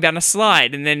going down a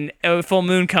slide, and then a full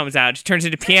moon comes out. She turns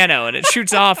into piano, and it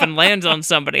shoots off and lands on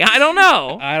somebody. I don't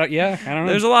know. I don't know.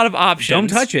 There's a lot of options. Don't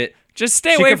touch it. Just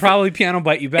stay She away could from probably piano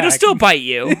bite you back. It'll still bite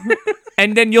you.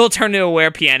 And then you'll turn to a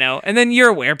wear piano, and then you're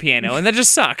a wear piano, and that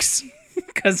just sucks.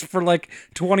 Because for like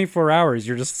 24 hours,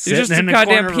 you're just sitting You're just in a a corner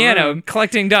goddamn of a piano room.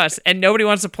 collecting dust, and nobody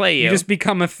wants to play you. You just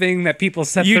become a thing that people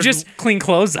set You their just- clean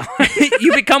clothes on.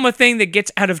 You become a thing that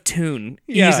gets out of tune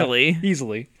easily.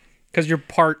 Easily. Because you're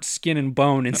part skin and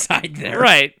bone inside there.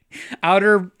 Right.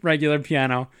 Outer regular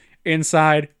piano,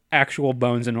 inside actual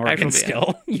bones and organ Actual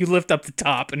still. You lift up the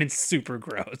top and it's super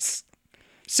gross.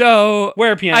 So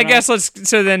Wear piano. I guess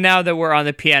so then now that we're on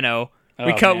the piano,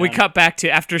 we Oh, man. cut back to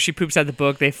after she poops out the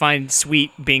book, they find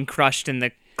Sweet being crushed in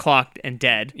the clock and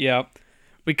dead. Yep.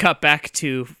 We cut back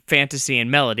to Fantasy and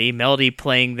Melody. Melody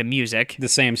playing the music. The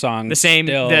same song.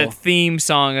 The theme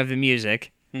song of the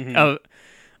music. Mm-hmm.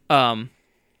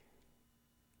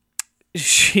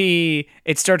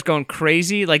 It starts going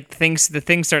crazy, like the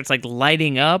thing starts like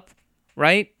lighting up,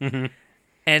 right? Mm-hmm.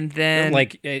 And then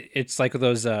Like, it's like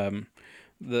those,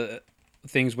 the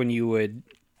things when you would,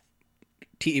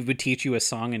 it would teach you a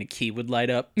song and a key would light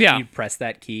up. Yeah. You'd press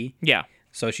that key. yeah,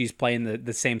 So she's playing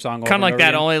the same song over kind of like and over that,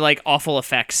 again. only like awful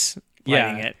effects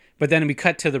lighting it. But then we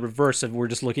cut to the reverse of we're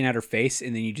just looking at her face,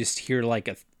 and then you just hear like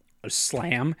a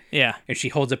slam, Yeah. and she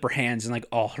holds up her hands, and like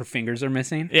all her fingers are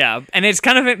missing. Yeah, and it's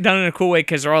kind of done in a cool way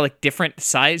because they're all like different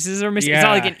sizes are missing. It's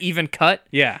not like Yeah. an even cut.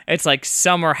 Yeah. It's like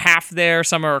some are half there,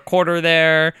 some are a quarter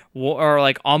there, or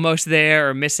like almost there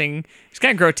or missing. It's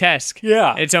kind of grotesque.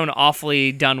 Yeah. Its own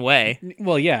awfully done way.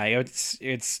 Well, yeah, it's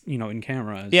in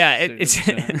camera. Yeah, it's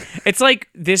it's like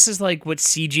this is like what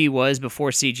CG was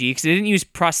before CG because they didn't use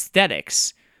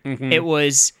prosthetics. Mm-hmm. It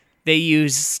was they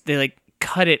like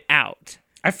cut it out.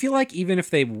 I feel like even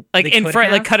if they Like they in could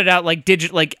front, like have- cut it out, like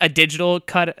a digital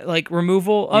cut, like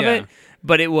removal of Yeah. it.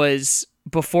 But it was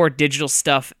before digital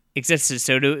stuff existed,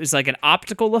 so it was like an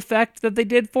optical effect that they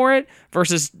did for it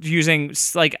versus using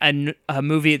like a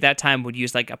movie at that time would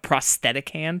use like a prosthetic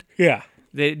hand. yeah,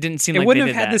 It didn't seem it like wouldn't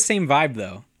they have did had that. the same vibe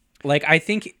though. Like I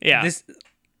think Yeah.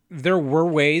 there were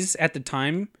ways at the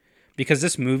time because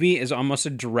this movie is almost a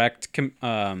direct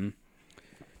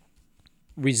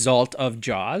result of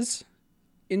Jaws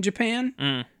in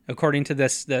Japan, according to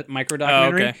that micro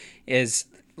documentary. okay. Is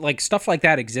like stuff like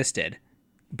that existed,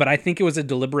 but I think it was a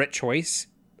deliberate choice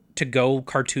to go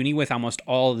cartoony with almost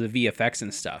all of the VFX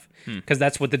and stuff because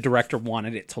that's what the director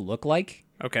wanted it to look like.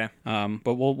 Okay,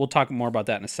 But we'll talk more about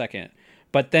that in a second.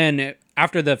 But then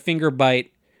after the finger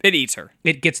bite, it eats her.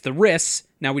 it gets the wrists.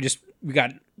 Now we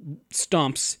got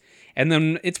stumps, and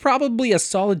then it's probably a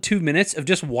solid 2 minutes of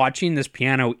just watching this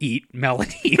piano eat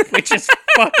Melody, which is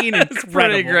fucking incredible.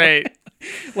 Pretty great.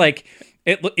 Like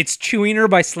it's chewing her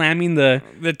by slamming the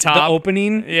top.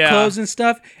 opening Yeah. close and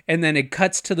stuff, and then it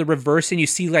cuts to the reverse, and you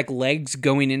see like legs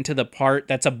going into the part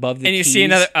that's above the And you keys. see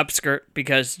another upskirt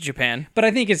because Japan. But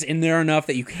I think it's in there enough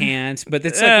that you can't. But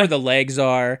it's like Eh. where the legs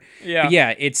are. Yeah. But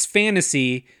yeah, it's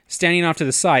fantasy standing off to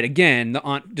the side. Again, the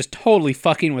aunt just totally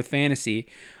fucking with fantasy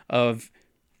of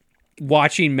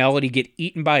watching Melody get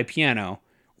eaten by a piano,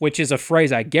 which is a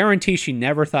phrase I guarantee she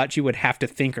never thought she would have to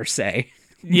think or say.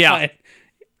 Yeah. But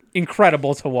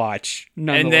incredible to watch.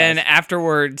 Nonetheless. And then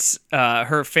afterwards,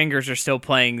 her fingers are still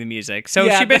playing the music. So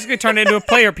Yeah. she basically turned into a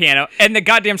player piano, and the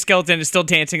goddamn skeleton is still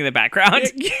dancing in the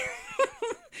background.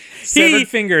 severed he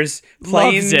fingers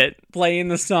loves it. playing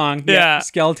the song. Yeah.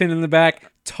 Skeleton in the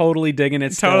back, totally digging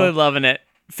it. Totally Still. loving it.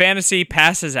 Fantasy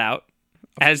passes out,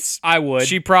 as I would.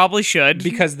 she probably should.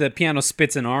 Because the piano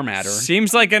spits an arm at her.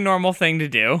 Seems like a normal thing to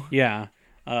do. Yeah.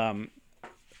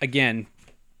 Again,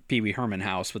 Pee Wee Herman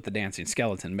house with the dancing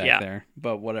skeleton back Yeah. there.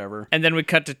 But whatever. And then we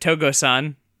cut to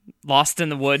Togo-san, lost in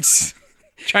the woods,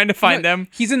 trying to find them.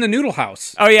 He's in the noodle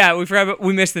house. Oh yeah,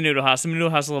 we missed the noodle house. The noodle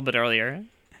house a little bit earlier.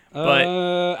 But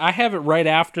I have it right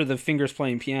after the fingers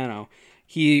playing piano.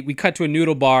 We cut to a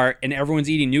noodle bar and everyone's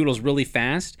eating noodles really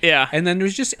fast. Yeah. And then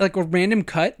there's just like a random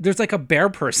cut. There's like a bear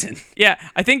person. yeah,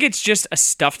 I think it's just a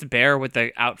stuffed bear with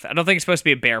the outfit. I don't think it's supposed to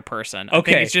be a bear person. I think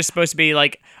Okay. it's just supposed to be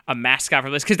like a mascot for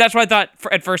this. Because that's what I thought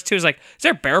at first too. Is like, is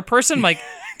there a bear person? I'm like,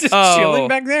 Just oh. chilling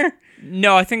back there.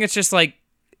 No, I think it's just like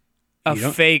a You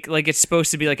don't- fake. Like it's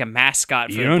supposed to be like a mascot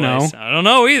for You the don't place. know. I don't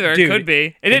know either. Dude, it could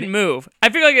be. It didn't move. I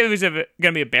feel like if it was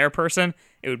gonna be a bear person,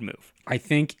 it would move. I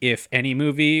think if any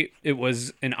movie, it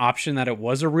was an option that it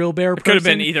was a real bear person. Could have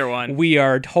been either one. We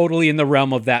are totally in the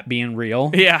realm of that being real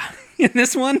Yeah, in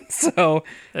this one. So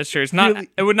that's true. It's not. Really-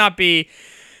 It would not be.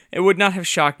 It would not have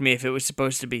shocked me if it was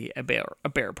supposed to be a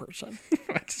bear person.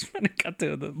 I just want to cut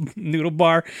to the noodle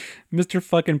bar, Mr.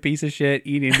 fucking piece of shit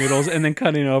eating noodles and then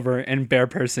cutting over, and bear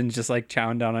person just like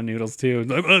chowing down on noodles too.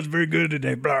 Like, oh, it's very good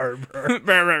today. Blah,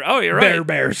 blah. Oh, you're right.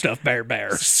 Bear stuff.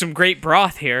 Bear. Some great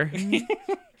broth here.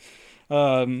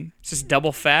 Is this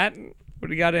double fat? What do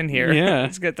we got in here? Yeah.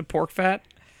 Let's get the pork fat.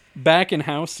 Back in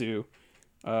Hausu,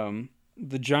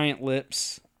 the giant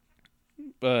lips,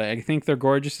 I think they're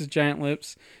gorgeous as giant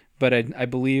lips, but I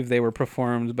believe they were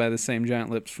performed by the same giant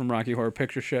lips from Rocky Horror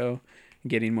Picture Show,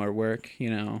 getting more work, you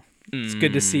know. It's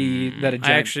good to see that a giant...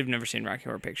 I actually have never seen Rocky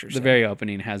Horror Picture Show. The very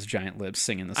opening has giant lips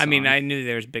singing the song. I mean, I knew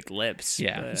there was big lips.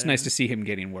 Yeah, but... it's nice to see him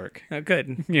getting work. Oh,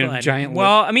 good. You know, giant lips.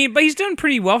 Well, I mean, but he's done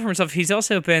pretty well for himself. He's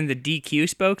also been the DQ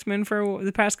spokesman for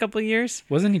the past couple of years.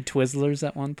 Wasn't he Twizzlers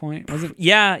at one point? Wasn't?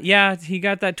 Yeah, he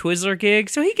got that Twizzler gig,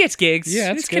 so he gets gigs.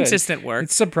 Yeah, it's consistent work.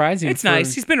 It's surprising. It's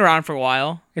nice. He's been around for a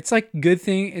while. It's like good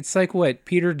thing. It's like what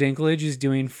Peter Dinklage is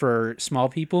doing for small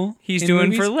people. He's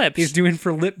doing movies. for lips. He's doing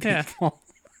for lip people.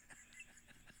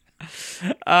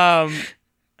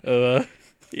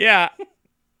 Yeah.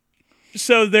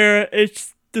 So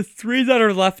it's the three that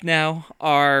are left now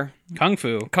are Kung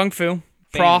Fu, Prof,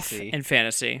 Fantasy. and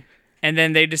Fantasy, and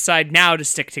then they decide now to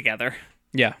stick together.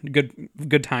 Yeah,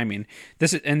 good timing.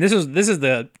 This is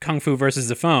the Kung Fu versus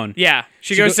the phone. Yeah,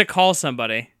 she goes to call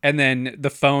somebody, and then the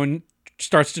phone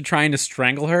starts to trying to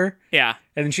strangle her. Yeah,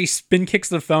 and then she spin kicks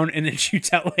the phone and then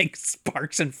shoots out like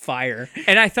sparks and fire.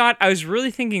 And I was really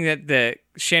thinking that the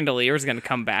chandelier is going to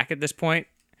come back at this point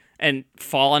and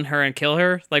fall on her and kill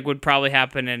her, like would probably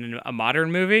happen in a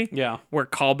modern movie. Yeah, where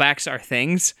callbacks are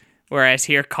things. Whereas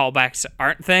here, callbacks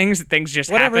aren't things. Things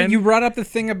just Whatever. happen. You brought up the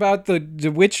thing about the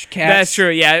witch cats. That's true.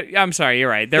 Yeah, I'm sorry. You're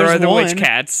right. There are the witch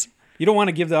cats. You don't want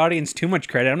to give the audience too much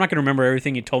credit. I'm not going to remember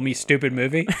everything you told me, stupid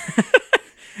movie.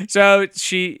 So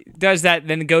she does that,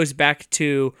 then goes back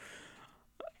to...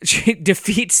 She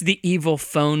defeats the evil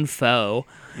phone foe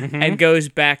and goes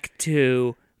back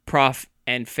to Prof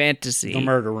and Fantasy. The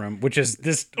murder room, which is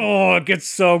this... Oh, it gets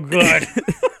so good.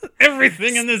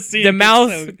 Everything in this scene. The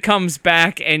mouth comes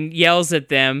back and yells at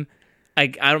them. I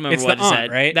don't remember what it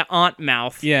said. Right? The aunt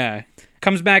mouth. Yeah.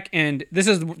 Comes back and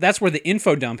that's where the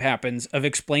info dump happens of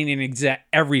explaining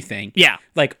everything. Yeah.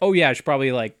 Like, oh yeah, I should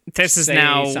probably like this is say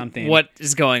now something. What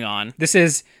is going on. This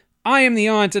is, I am the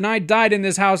aunt and I died in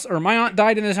this house, or my aunt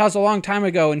died in this house a long time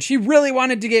ago and she really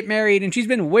wanted to get married and she's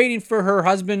been waiting for her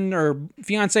husband or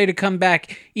fiance to come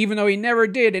back even though he never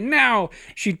did, and now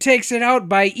she takes it out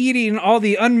by eating all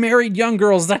the unmarried young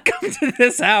girls that come to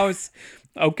this house.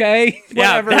 Okay?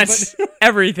 Whatever, that's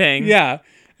everything. Yeah.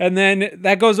 And then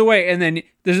that goes away. And then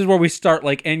this is where we start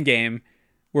like Endgame.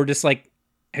 We're just like,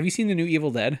 have you seen the new Evil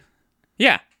Dead?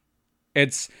 Yeah.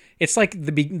 It's like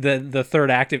the third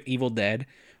act of Evil Dead,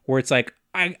 where it's like,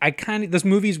 I kind of, this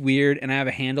movie's weird and I have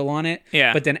a handle on it.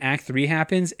 Yeah. But then Act 3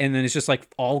 happens and then it's just like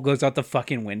all goes out the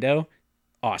fucking window.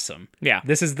 Awesome. Yeah.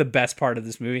 This is the best part of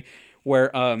this movie, where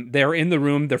they're in the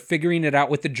room, they're figuring it out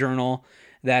with the journal,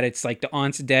 that it's like the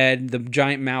aunt's dead, the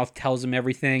giant mouth tells them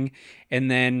everything,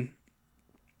 and then...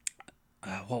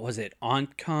 what was it?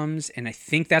 Aunt comes, and I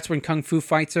think that's when Kung Fu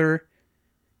fights her.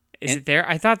 Is it there?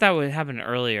 I thought that would happen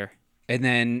earlier. And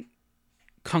then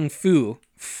Kung Fu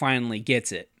finally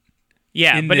gets it.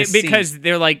 Yeah, but because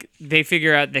they're like, they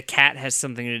figure out the cat has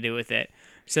something to do with it.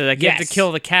 So they get to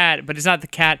kill the cat, but it's not the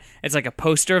cat. It's like a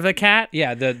poster of the cat.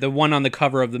 Yeah, the one on the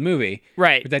cover of the movie.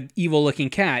 Right. With that evil-looking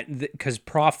cat, because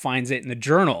Prof finds it in the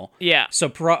journal. Yeah. So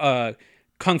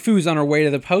Kung Fu's on her way to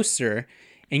the poster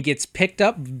and gets picked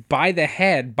up by the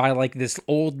head by like this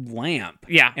old lamp.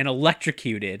 Yeah. And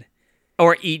electrocuted.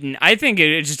 Or eaten. I think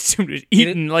it just assumed it was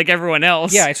eaten like everyone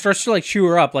else. Yeah, it starts to like chew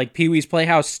her up, like Pee-wee's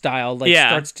Playhouse style. Like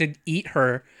starts to eat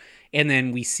her. And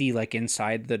then we see like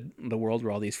inside the world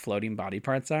where all these floating body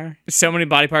parts are. So many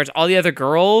body parts. All the other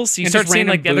girls. You start seeing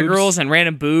like the other girls and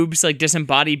random boobs, like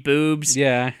disembodied boobs.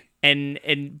 Yeah.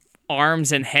 And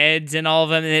arms and heads and all of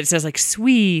them. And it says like,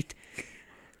 sweet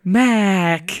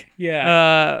Mac.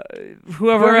 Yeah.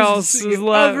 Whoever else is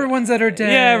left. Other ones that are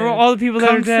dead. Yeah, all the people that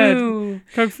are dead.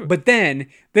 Kung Fu. But then,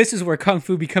 this is where Kung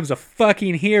Fu becomes a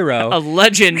fucking hero. A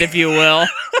legend, if you will.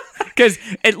 Because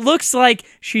it looks like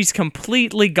she's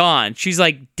completely gone. She's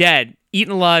like dead,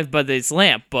 eaten alive by this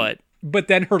lamp, but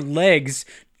then her legs,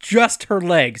 just her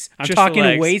legs, I'm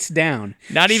talking waist down,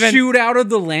 not even shoot out of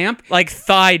the lamp. Like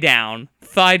thigh down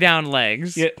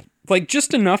legs. Yeah, like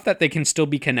just enough that they can still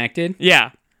be connected.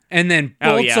 Yeah. And then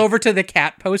bolts over to the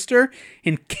cat poster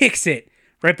and kicks it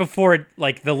right before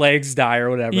like the legs die or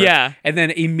whatever. Yeah. And then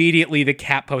immediately the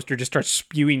cat poster just starts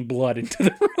spewing blood into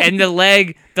the room. And the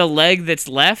leg that's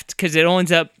left, because it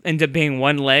ends up being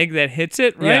one leg that hits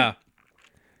it, right? Yeah.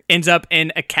 Ends up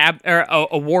in a cab or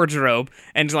a wardrobe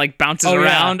and like bounces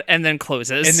around and then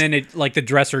closes. And then it like the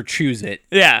dresser chews it.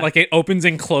 Yeah. Like it opens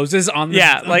and closes on the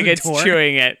on like the it's door.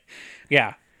 chewing it.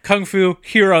 Yeah. Kung Fu,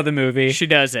 hero of the movie. She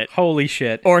does it. Holy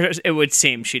shit. Or it would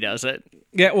seem she does it.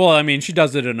 Yeah, well, I mean, she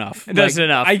does it enough. Does it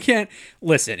enough. I can't...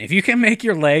 Listen, if you can make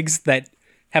your legs that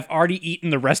have already eaten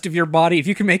the rest of your body, if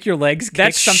you can make your legs kick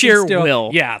That's something sheer still,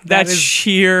 will. Yeah. That's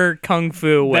sheer kung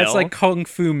fu will. That's like kung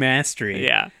fu mastery.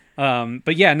 Yeah.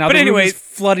 But yeah, now the room is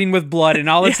flooding with blood, and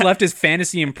all that's left is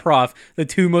Fantasy and Prof, the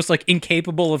two most like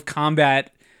incapable of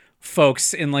combat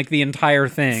folks in like the entire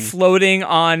thing. Floating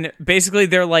on... Basically,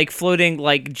 they're like floating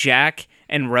like Jack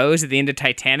and Rose at the end of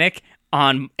Titanic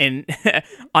on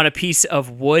a piece of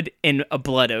wood in a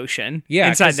blood ocean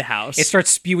inside the house. It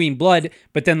starts spewing blood,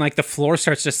 but then like the floor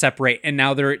starts to separate, and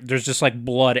now there's just like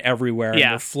blood everywhere. Yeah.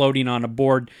 And they're floating on a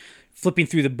board, flipping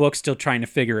through the book, still trying to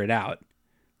figure it out.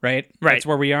 Right? That's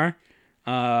where we are.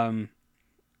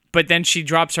 But then she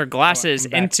drops her glasses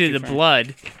into the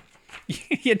blood.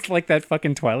 It's like that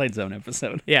fucking Twilight Zone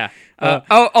episode. Yeah. I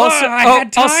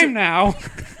had time now.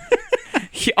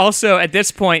 Also, at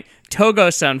this point,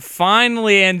 Togo-san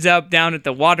finally ends up down at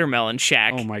the watermelon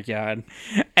shack. Oh my god.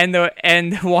 And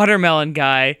the watermelon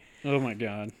guy... Oh my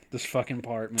god. This fucking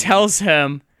part, man. Tells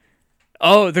him,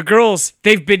 oh, the girls,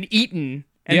 they've been eaten.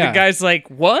 And the guy's like,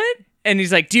 what? And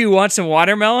he's like, do you want some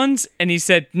watermelons? And he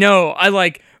said, no, I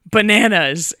like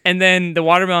bananas. And then the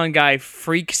watermelon guy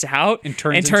freaks out and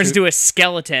turns into a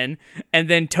skeleton. And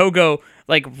then Togo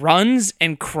like runs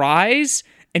and cries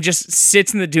and just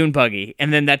sits in the dune buggy.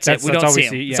 And then that's it. We don't see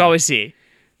him. Yeah. That's all we see.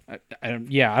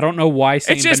 I don't know why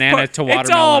saying banana to watermelon. It's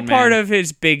all man. part of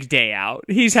his big day out.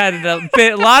 He's had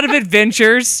a lot of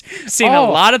adventures, seen a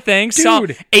lot of things.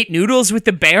 Dude. Ate noodles with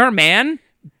the bear, man.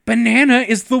 Banana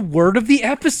is the word of the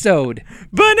episode.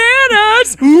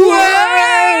 Bananas!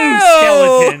 Whoa!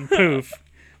 Skeleton. Poof.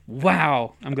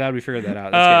 Wow. I'm glad we figured that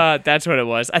out. That's that's what it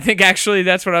was. I think actually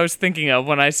that's what I was thinking of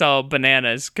when I saw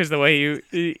bananas, because the way you...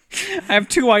 I have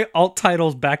two alt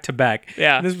titles back to back.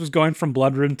 Yeah. This was going from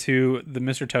Bloodroom to the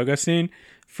Mr. Togo scene.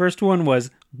 First one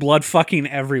was blood fucking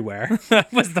everywhere.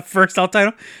 That was the first alt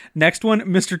title. Next one,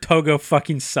 Mr. Togo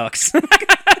fucking sucks.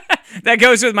 That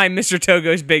goes with my Mr.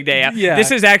 Togo's big day out. Yeah.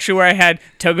 This is actually where I had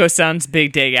Togo-san's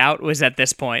big day out, was at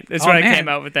this point. That's when I came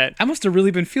out with that. I must have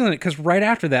really been feeling it, because right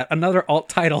after that, another alt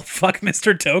title, fuck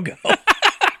Mr. Togo.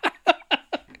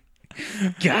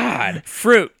 God.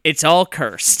 Fruit, it's all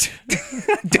cursed.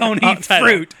 Don't eat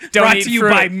fruit. Brought to you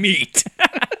by meat.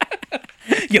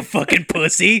 You fucking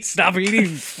pussy. Stop eating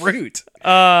fruit.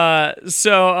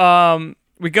 So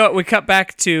we cut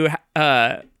back to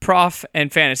Prof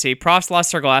and Fantasy. Prof's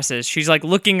lost her glasses. She's like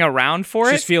looking around for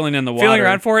it. She's feeling in the water. Feeling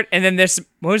around for it. And then this,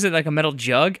 what was it, like a metal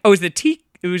jug? Oh, it was the tea.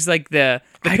 It was like the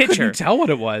pitcher. I couldn't tell what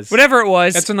it was. Whatever it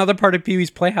was. That's another part of Pee-wee's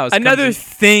Playhouse. Another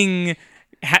thing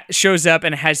shows up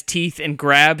and has teeth and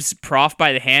grabs Prof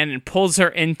by the hand and pulls her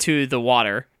into the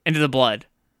water, into the blood.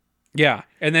 Yeah,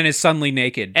 and then is suddenly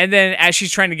naked. And then as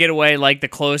she's trying to get away, like the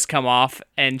clothes come off,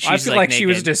 and she's I feel like naked. she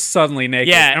was just suddenly naked.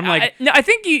 Yeah, I'm like, I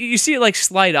think you see it like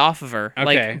slide off of her.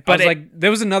 Okay, but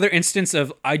there was another instance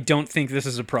of I don't think this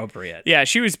is appropriate. Yeah,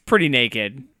 she was pretty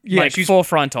naked. Yeah, like she's full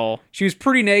frontal. She was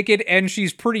pretty naked, and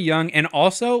she's pretty young. And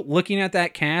also, looking at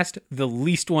that cast, the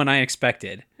least one I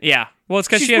expected. Yeah, well, it's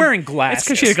because she's wearing glasses.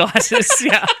 It's because she had glasses.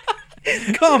 Yeah.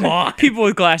 Come on. People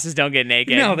with glasses don't get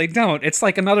naked. No, they don't. It's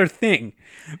like another thing.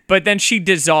 But then she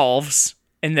dissolves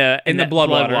in the blood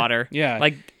water. Yeah.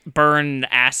 Like burn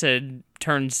acid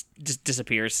just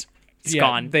disappears. It's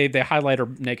gone. They highlight her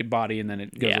naked body and then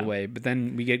it goes away. But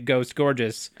then we get Ghost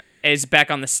Gorgeous. Is back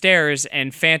on the stairs,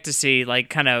 and Fantasy like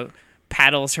kind of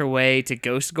paddles her way to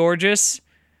Ghost Gorgeous.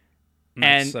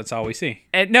 And that's all we see.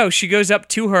 And no, she goes up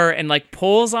to her and like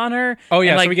pulls on her. Oh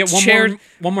yeah, and, like, so we get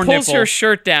one more pulls nipple. her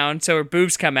shirt down so her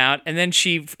boobs come out, and then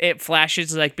it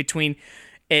flashes like between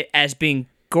it as being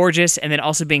gorgeous and then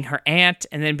also being her aunt,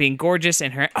 and then being gorgeous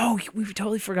and her. Oh, we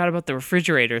totally forgot about the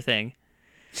refrigerator thing,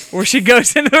 where she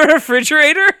goes into the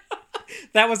refrigerator.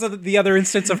 That was the other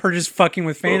instance of her just fucking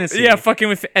with Fantasy. Yeah, fucking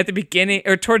with at the beginning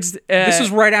or towards. This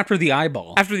was right after the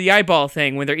eyeball. After the eyeball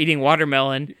thing, when they're eating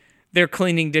watermelon. They're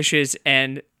cleaning dishes,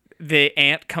 and the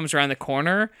aunt comes around the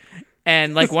corner,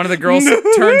 and like one of the girls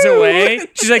turns away.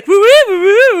 She's like, woo, woo,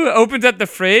 woo, woo, opens up the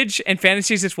fridge, and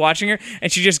Fantasy's just watching her,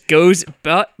 and she just goes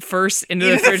butt first into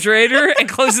the refrigerator and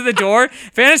closes the door.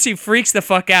 Fantasy freaks the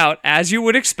fuck out, as you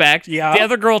would expect. Yeah. The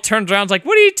other girl turns around, is like,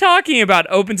 what are you talking about?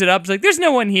 Opens it up, is like, there's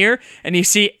no one here. And you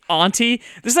see Auntie.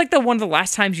 This is like one of the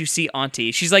last times you see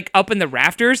Auntie. She's like up in the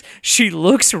rafters. She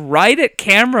looks right at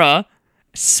camera,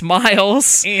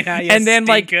 smiles, and then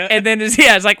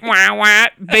it's like wah wah,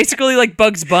 basically like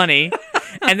Bugs Bunny,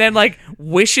 and then like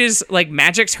wishes, like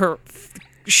magics her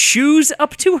shoes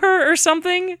up to her or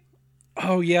something.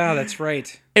 Oh yeah, that's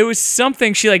right. It was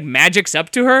something she like magics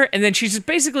up to her, and then she's just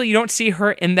basically, you don't see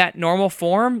her in that normal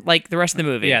form like the rest of the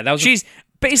movie. Yeah, that was she's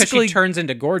basically she turns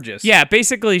into Gorgeous. Yeah,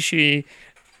 basically she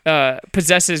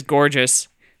possesses Gorgeous.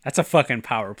 That's a fucking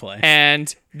power play.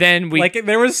 And then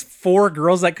there was 4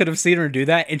 girls that could have seen her do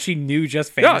that, and she knew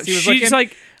just Fantasy was she's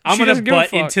looking. I'm she gonna doesn't give a butt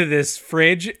fuck. into this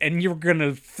fridge, and you're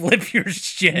gonna flip your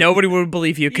shit. Nobody would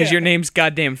believe you because your name's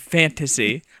goddamn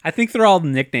Fantasy. I think they're all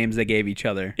nicknames they gave each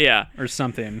other. Yeah. Or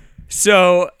something.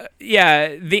 So,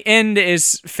 yeah, the end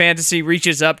is Fantasy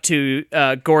reaches up to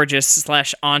Gorgeous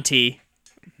 / Auntie,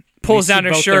 pulls down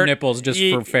her both shirt. Their nipples just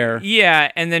for fair.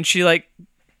 Yeah, and then she,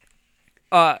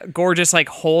 Gorgeous,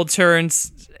 holds her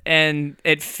and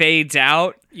it fades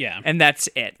out. Yeah. And that's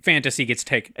it. Fantasy gets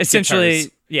taken.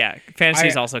 Essentially, yeah, Fantasy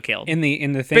is also killed. In the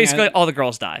thing, basically, all the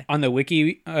girls die. On the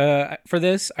wiki for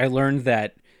this, I learned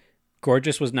that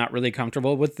Gorgeous was not really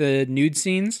comfortable with the nude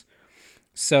scenes.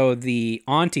 So the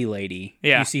auntie lady,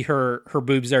 you see her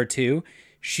boobs there too.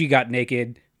 She got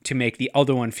naked to make the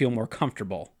other one feel more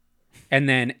comfortable. And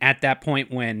then at that point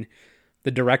when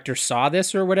the director saw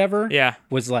this or whatever,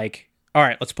 was like, all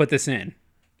right, let's put this in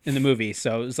the movie.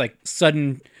 So it was like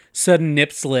sudden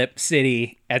nip slip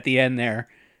city at the end there.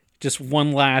 Just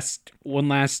one last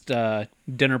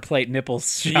dinner plate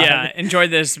nipples shot. Yeah, enjoy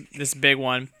this big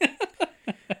one.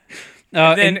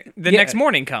 And then the next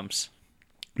morning comes.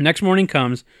 Next morning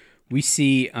comes, we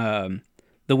see the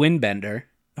Windbender.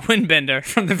 Windbender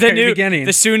from the very beginning.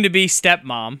 The soon-to-be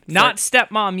stepmom. Not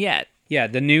stepmom yet. Yeah,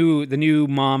 the new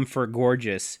mom for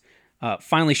Gorgeous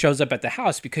finally shows up at the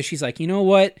house because she's like, you know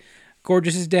what,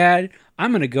 Gorgeous's dad,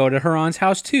 I'm going to go to Huron's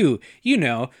house too. You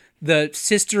know, the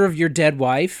sister of your dead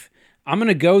wife. I'm going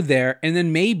to go there, and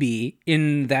then maybe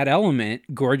in that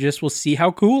element, Gorgeous will see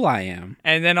how cool I am.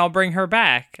 And then I'll bring her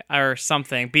back or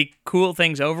something. Be cool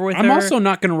things over with her. I'm also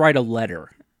not going to write a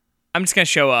letter. I'm just going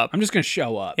to show up. I'm just going to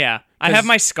show up. Yeah. I have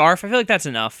my scarf. I feel like that's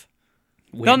enough.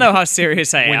 They'll know how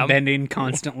serious I am. Bending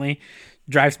constantly.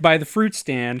 Drives by the fruit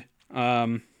stand.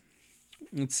 Let's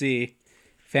see.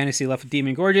 Fantasy left with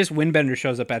Demon Gorgeous. Windbender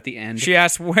shows up at the end. She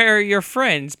asks, where are your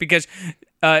friends? Because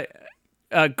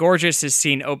Gorgeous is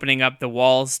seen opening up the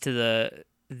walls to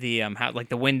the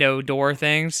window door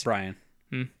things. Brian,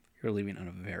 you're leaving on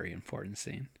a very important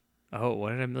scene. Oh, what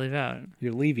did I leave out?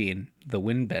 You're leaving the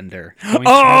Windbender.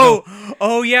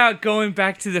 Yeah, going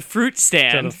back to the fruit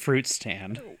stand. To the fruit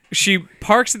stand. She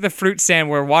parks at the fruit stand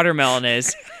where Watermelon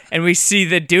is, and we see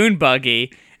the dune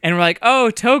buggy, and we're like,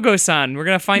 oh, Togo-san, we're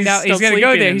going to find out he's going to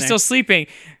go there. He's still sleeping.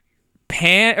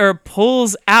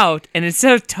 Pulls out, and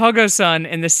instead of Togo-san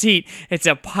in the seat, it's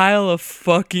a pile of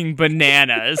fucking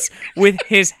bananas with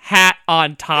his hat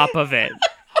on top of it.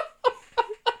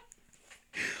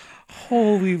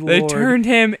 Holy Lord. They turned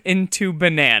him into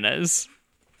bananas.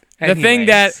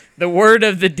 The word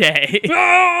of the day.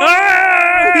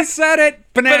 Oh, he said it.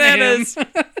 Bananas.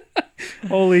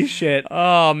 Holy shit.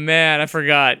 Oh, man, I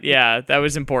forgot. Yeah, that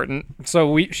was important.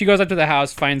 So she goes up to the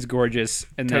house, finds Gorgeous,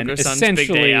 and then essentially,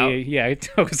 big day out. Yeah,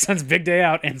 Togo-san's big day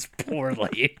out ends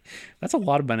poorly. That's a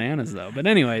lot of bananas, though. But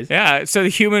anyways. Yeah, so the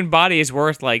human body is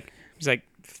worth like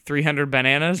 300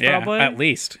 bananas, probably? At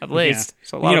least. Yeah.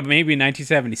 So maybe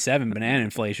 1977 banana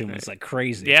inflation was like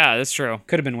crazy. Yeah, that's true.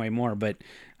 Could have been way more, but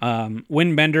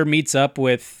Windbender meets up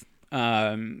with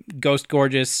Ghost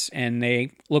Gorgeous, and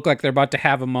they look like they're about to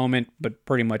have a moment, but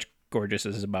pretty much Gorgeous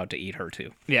is about to eat her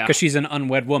too. Yeah. Because she's an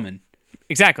unwed woman.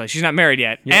 Exactly. She's not married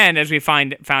yet. Yep. And as we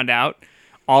found out,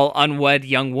 all unwed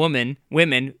young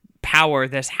women power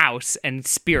this house and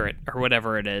spirit or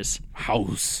whatever it is.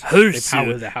 House. They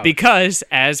power the house. Because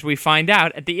as we find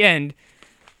out at the end,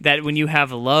 that when you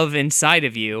have love inside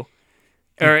of you,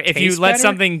 or if you let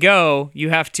something go, you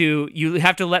have to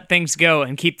let things go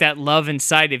and keep that love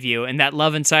inside of you, and that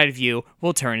love inside of you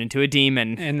will turn into a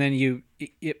demon. And then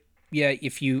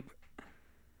if you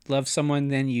love someone,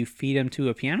 then you feed them to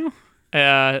a piano?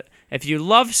 If you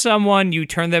love someone, you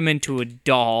turn them into a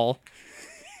doll.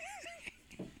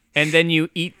 And then you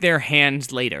eat their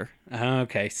hands later.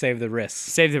 Okay, save the wrists.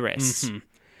 Save the wrists.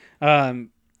 Mm-hmm.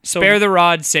 Spare the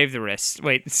rod, save the wrists.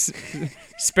 Wait,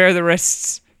 spare the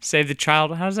wrists, save the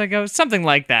child. How does that go? Something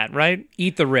like that, right?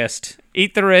 Eat the wrist.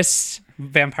 Eat the wrists.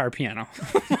 Vampire piano.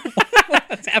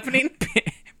 What's happening?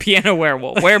 Piano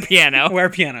werewolf. Wear piano. Wear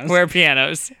pianos. Wear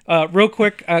pianos. Real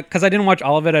quick, because I didn't watch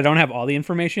all of it, I don't have all the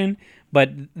information,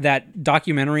 but that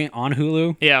documentary on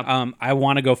Hulu, I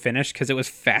want to go finish because it was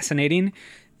fascinating.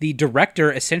 The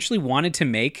director essentially wanted to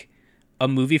make a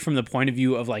movie from the point of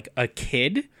view of like a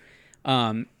kid.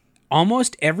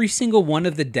 Almost every single one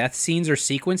of the death scenes or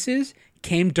sequences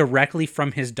came directly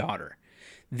from his daughter.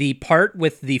 The part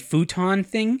with the futon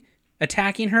thing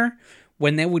attacking her,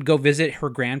 when they would go visit her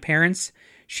grandparents,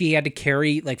 she had to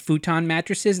carry like futon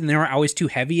mattresses, and they were always too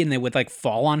heavy, and they would like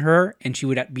fall on her, and she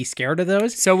would be scared of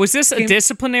those. So was this a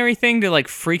disciplinary thing to like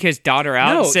freak his daughter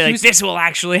out and say like, this will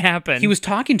actually happen? He was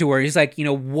talking to her. He's like,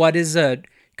 what is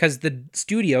because the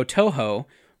studio Toho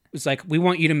was like, we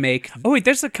want you to make. Oh wait,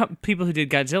 there's the people who did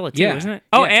Godzilla too, isn't it?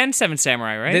 Oh, and Seven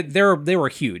Samurai, right? They were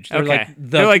huge. They're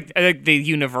they're like the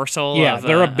Universal. Yeah,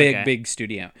 they're a big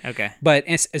studio. Okay, but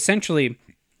essentially,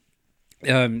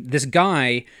 this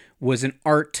guy was an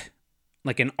art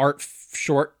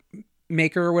short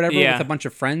maker or whatever with a bunch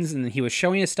of friends, and he was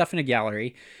showing his stuff in a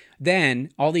gallery.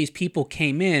 Then all these people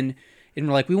came in and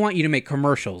were like, we want you to make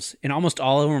commercials, and almost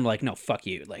all of them were like, no, fuck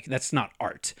you, like that's not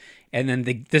art. And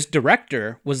then this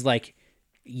director was like,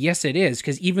 yes, it is,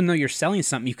 because even though you're selling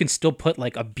something, you can still put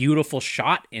like a beautiful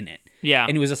shot in it. Yeah.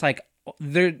 And it was just like,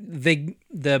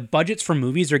 the budgets for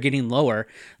movies are getting lower.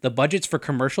 The budgets for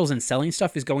commercials and selling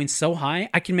stuff is going so high,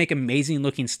 I can make amazing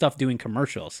looking stuff doing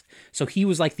commercials. So he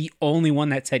was like the only one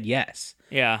that said yes.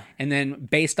 Yeah. And then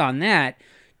based on that,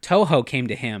 Toho came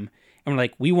to him and were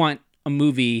like, we want a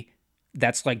movie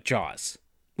that's like Jaws.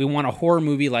 We want a horror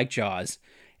movie like Jaws.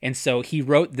 And so he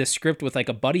wrote this script with like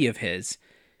a buddy of his,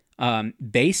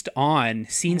 based on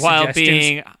scene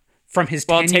suggestions from his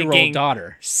 10-year-old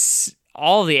daughter.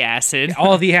 All the acid.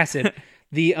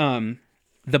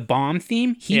 The bomb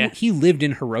theme. He lived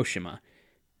in Hiroshima.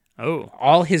 Oh.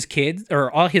 All his kids or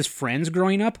all his friends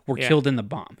growing up were killed in the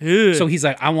bomb. Ugh. So he's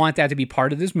like, I want that to be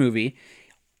part of this movie.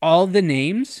 All the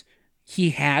names he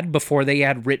had before they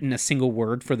had written a single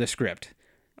word for the script.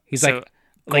 He's like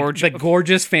the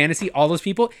gorgeous fantasy, all those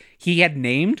people he had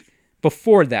named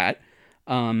before that.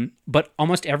 But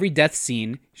almost every death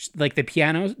scene, like the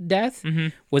piano death,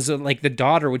 was like the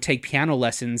daughter would take piano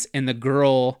lessons, and the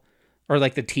girl or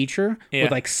like the teacher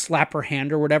would like slap her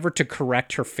hand or whatever to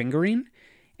correct her fingering,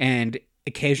 and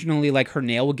occasionally like her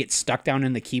nail would get stuck down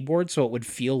in the keyboard, so it would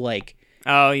feel like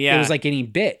it was like getting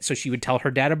bit. So she would tell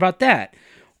her dad about that,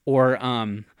 or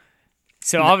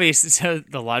so obviously, so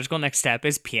the logical next step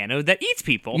is piano that eats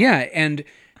people. Yeah, and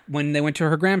when they went to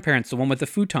her grandparents, the one with the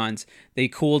futons, they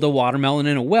cooled a watermelon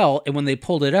in a well, and when they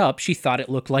pulled it up, she thought it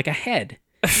looked like a head.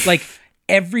 Like,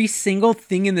 every single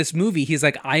thing in this movie, he's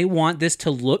like, I want this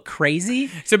to look crazy.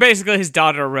 So basically, his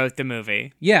daughter wrote the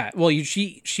movie. Yeah, well,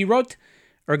 she wrote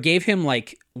or gave him,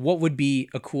 like, what would be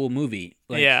a cool movie.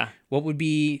 Like, what would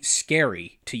be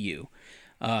scary to you.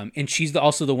 And she's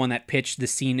also the one that pitched the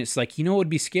scene. It's like, what would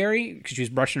be scary? Because she was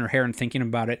brushing her hair and thinking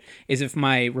about it, is if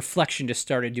my reflection just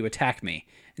started to attack me.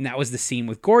 And that was the scene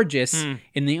with Gorgeous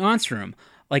in the aunts room.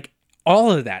 Like,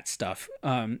 all of that stuff.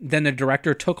 Then the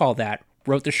director took all that,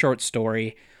 wrote the short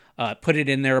story, put it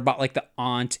in there about, like, the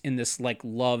aunt and this, like,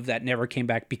 love that never came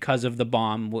back because of the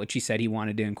bomb, which he said he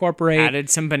wanted to incorporate. Added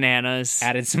some bananas.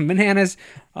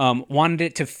 Wanted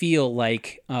it to feel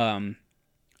like a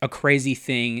crazy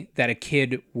thing that a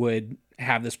kid would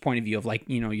have this point of view of, like,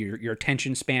 your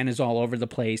attention span is all over the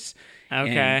place.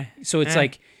 Okay. And so it's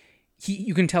like,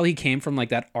 you can tell he came from like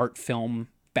that art film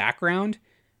background,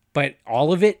 but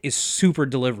all of it is super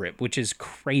deliberate, which is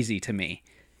crazy to me.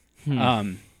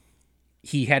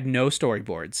 He had no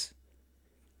storyboards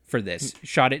for this.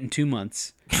 Shot it in 2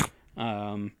 months.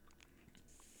 So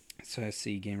I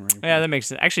see Game Ready. Yeah, that makes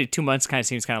sense. Actually, 2 months kind of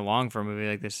seems kind of long for a movie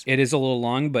like this. It is a little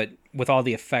long, but with all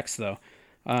the effects, though.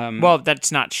 Well,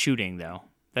 that's not shooting, though.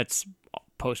 That's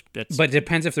post. But it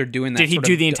depends if they're doing that. Did he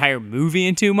do the entire movie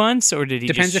in 2 months, or did he?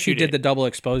 Depends just if he did the double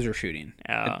exposure shooting.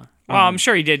 Oh. Well, I'm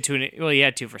sure he did too. Well, he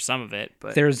had to for some of it,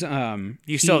 but there's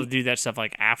you still do that stuff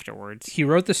like afterwards. He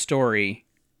wrote the story,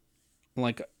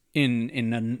 like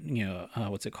in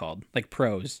what's it called, like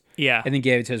prose. Yeah, and then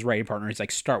gave it to his writing partner. He's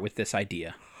like, start with this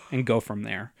idea and go from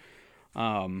there.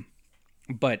 But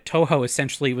Toho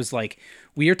essentially was like,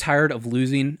 we are tired of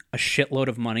losing a shitload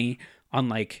of money on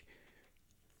like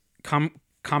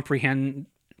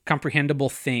comprehensible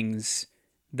things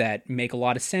that make a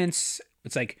lot of sense.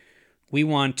 It's like, we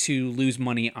want to lose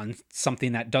money on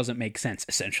something that doesn't make sense,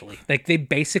 essentially. Like, they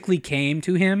basically came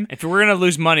to him. If we're going to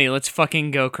lose money, let's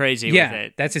fucking go crazy with it. Yeah,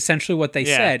 that's essentially what they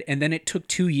said. And then it took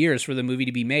 2 years for the movie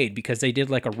to be made because they did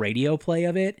like a radio play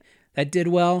of it that did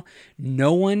well.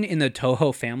 No one in the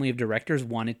Toho family of directors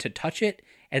wanted to touch it.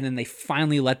 And then they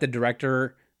finally let the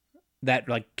director that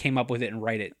like came up with it and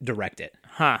direct it.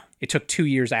 Huh. It took 2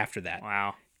 years after that.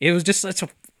 Wow. It was just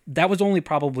that was only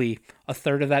probably a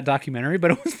third of that documentary,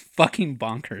 but it was fucking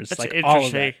bonkers. That's like interesting. All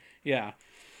of that. Yeah.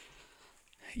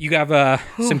 You have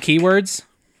some keywords?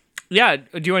 Yeah.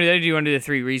 Do you want to do the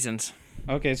 3 reasons?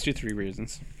 Okay, let's do 3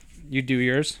 reasons. You do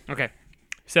yours. Okay.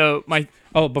 So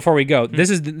before we go,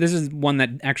 this is one that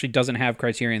actually doesn't have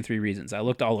Criterion 3 reasons. I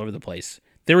looked all over the place.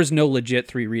 there was no legit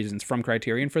 3 reasons from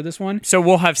Criterion for this one. So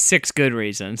we'll have 6 good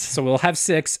reasons. So we'll have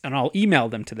 6, and I'll email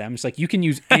them to them. It's like, you can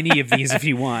use any of these if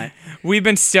you want. We've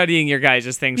been studying your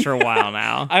guys' things for a while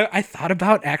now. I thought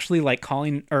about actually like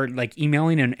calling or like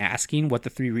emailing and asking what the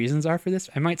 3 reasons are for this.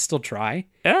 I might still try.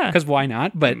 Yeah. Because why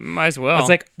not? But might as well. it's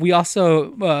like, we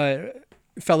also,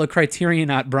 fellow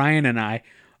Criterionaut Brian and I,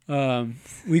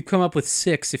 we've come up with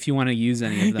 6 if you want to use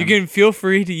any of them. You can feel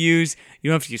free to use. You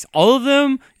don't have to use all of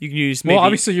them. You can use maybe. Well,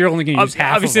 obviously you're only going to use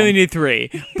half obviously of them. only need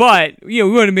 3, but we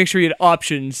want to make sure you had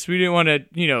options. We didn't want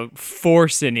to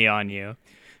force any on you.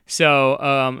 So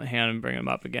hang on, I'm bringing them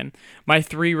up again. My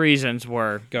 3 reasons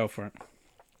were Go for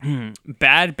it.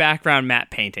 bad background matte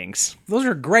paintings. Those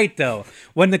are great though.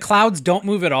 When the clouds don't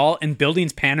move at all and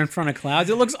buildings pan in front of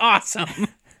clouds, it looks awesome.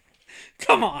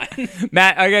 Come on.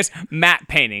 Matte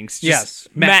paintings. Yes,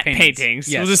 matte matte paintings.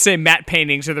 Yes. We'll just say matte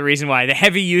paintings are the reason why. The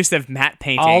heavy use of matte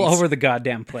paintings. All over the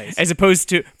goddamn place. As opposed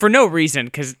to, for no reason,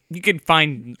 because you can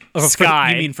find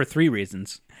sky. You mean for 3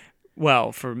 reasons?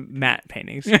 Well, for matte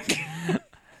paintings.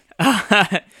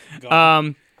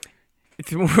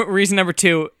 Reason number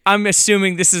 2, I'm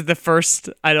assuming this is the first.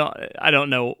 I don't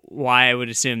know why I would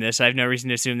assume this. I have no reason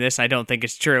to assume this. I don't think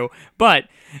it's true, but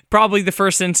probably the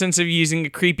first instance of using a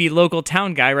creepy local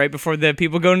town guy right before the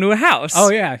people go into a house.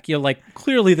 Oh yeah, you're like,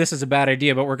 clearly this is a bad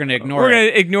idea, but we're going to ignore it. We're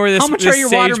going to ignore this. How much this are your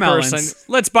sage watermelons? person.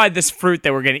 Let's buy this fruit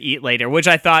that we're going to eat later, which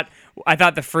I thought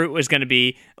the fruit was going to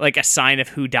be like a sign of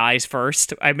who dies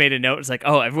first. I made a note. It's like,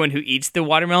 oh, everyone who eats the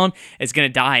watermelon is going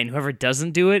to die, and whoever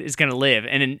doesn't do it is going to live,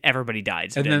 and then everybody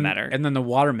dies. It doesn't matter. And then the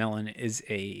watermelon is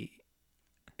a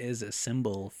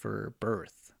symbol for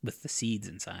birth with the seeds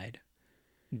inside.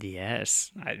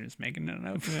 Yes. I'm just making a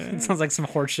note. It sounds like some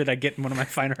horse shit I get in one of my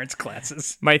fine arts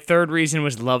classes. My 3rd reason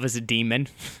was love is a demon.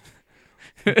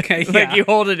 Okay, Like yeah. you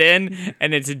hold it in,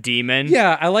 and it's a demon.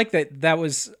 Yeah, I like that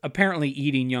was apparently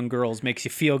eating young girls makes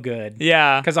you feel good.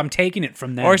 Yeah. Because I'm taking it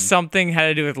from them. Or something had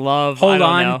to do with love. I Hold don't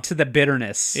on know. to the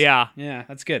bitterness. Yeah. Yeah,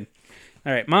 that's good.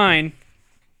 All right, mine.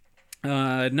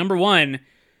 Number 1,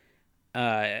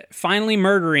 finally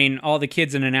murdering all the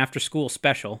kids in an after-school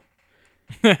special.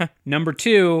 Number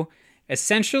 2,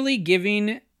 essentially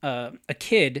giving a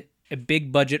kid a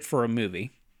big budget for a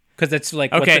movie. Because that's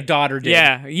like what the daughter did.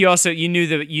 Yeah,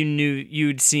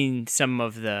 you'd seen some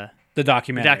of the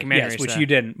documentary. Yes, which you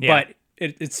didn't. Yeah. But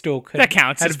it still could. That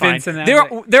counts. It's fine.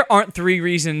 That There aren't 3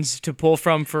 reasons to pull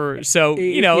from a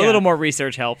little more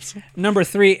research helps. Number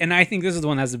 3, and I think this is the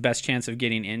one that has the best chance of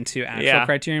getting into actual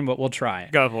Criterion, but we'll try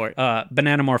it. Go for it.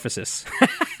 Bananamorphosis.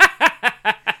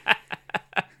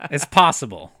 It's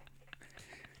possible.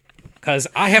 Because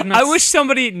I have not. I wish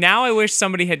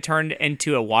somebody had turned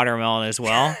into a watermelon as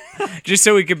well, just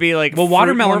so we could be like. Well,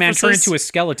 Watermelon Man turned fruitmorphosis. into a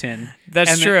skeleton.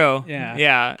 That's true.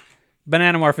 Yeah.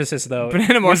 Bananamorphosis, though.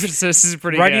 Bananamorphosis is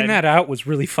pretty Writing good. that out was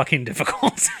really fucking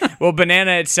difficult. Well,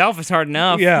 banana itself is hard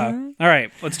enough. Yeah. All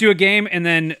right. Let's do a game and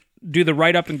then do the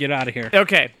write up and get out of here.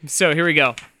 Okay, so here we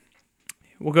go.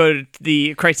 We'll go to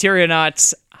the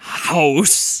Criterionauts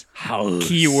house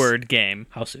keyword game.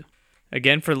 Housu.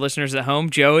 Again, for listeners at home,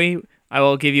 Joey, I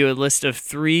will give you a list of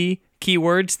 3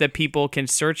 keywords that people can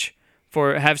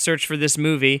have searched for this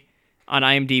movie on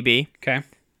IMDb. Okay.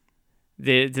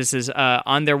 This is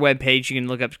on their webpage. You can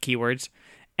look up keywords,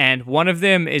 and one of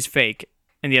them is fake,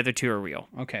 and the other 2 are real.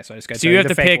 Okay, so I just got to So you have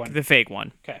to pick the fake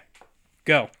one. Okay.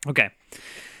 Go. Okay.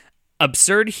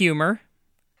 Absurd humor,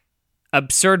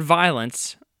 absurd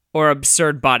violence, or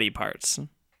absurd body parts.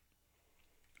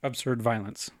 Absurd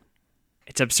violence.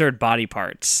 It's absurd body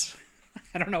parts.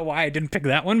 I don't know why I didn't pick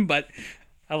that one, but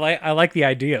I like the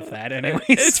idea of that anyways.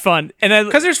 It's fun.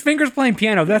 Because there's fingers playing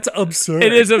piano. That's absurd.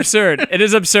 It is absurd. It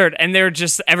is absurd. And they're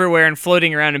just everywhere and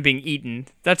floating around and being eaten.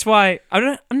 That's why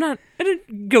I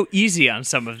didn't go easy on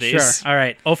some of these. Sure. All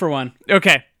right. 0 for 1.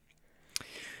 Okay.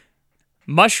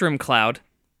 Mushroom Cloud,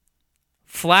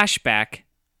 Flashback,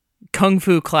 Kung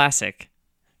Fu Classic.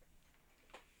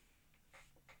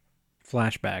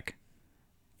 Flashback.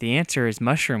 The answer is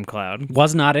Mushroom Cloud.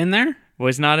 Was not in there?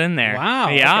 Was not in there. Wow,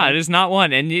 Yeah, okay. It is not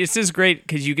one. And this is great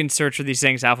because you can search for these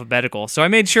things alphabetical. So I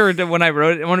made sure that when I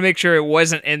wrote it, I want to make sure it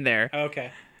wasn't in there.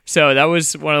 Okay. So that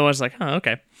was one of the ones like, oh,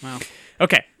 okay. Wow.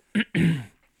 Okay.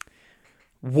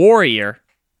 Warrior,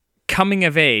 Coming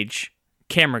of Age,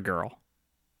 Camera Girl.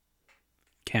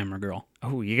 Camera girl.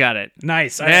 Oh, you got it.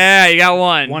 Nice. Yeah, you got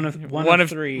one. One of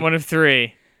 3. One of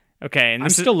 3. Okay. And I'm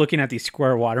still looking at these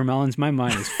square watermelons. My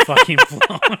mind is fucking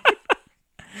blown.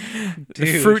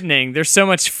 Dude. fruitening. There's so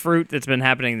much fruit that's been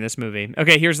happening in this movie.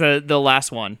 Okay, here's the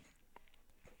last one.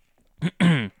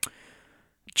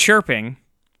 Chirping,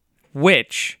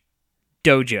 Witch,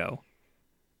 Dojo.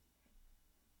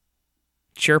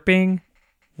 Chirping,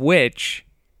 witch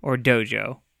or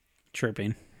dojo?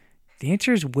 Tripping. The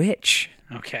answer is witch.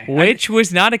 Okay. Witch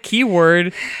was not a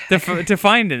keyword to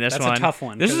find in this one. That's a tough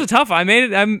one. This is a tough one. I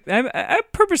made it. I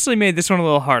purposely made this one a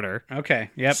little harder. Okay.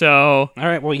 Yep. So. All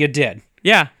right. Well, you did.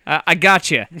 Yeah. I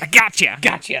got you. I got you.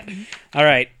 Gotcha. All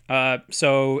right.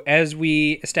 So as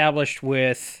we established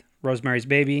with Rosemary's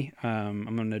Baby,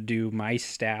 I'm going to do my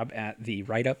stab at the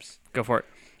write-ups. Go for it.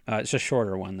 It's a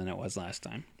shorter one than it was last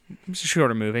time. It's a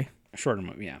shorter movie. A shorter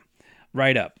movie, yeah.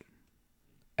 Write-up.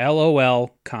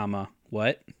 LOL, comma,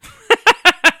 what?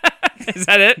 Is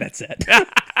that it? That's it.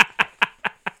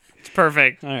 It's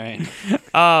perfect. All right.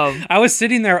 I was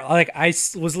sitting there, like,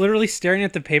 was literally staring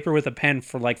at the paper with a pen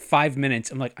for like 5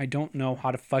 minutes. I'm like, I don't know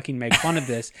how to fucking make fun of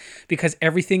this because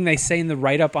everything they say in the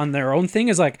write-up on their own thing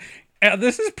is like,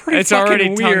 this is pretty It's fucking already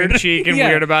weird. tongue-in-cheek and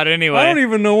weird about it anyway. I don't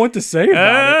even know what to say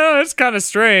about It's kind of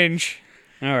strange.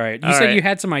 it. All right. You All said right. you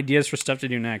had some ideas for stuff to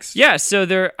do next. Yeah,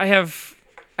 so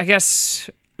I guess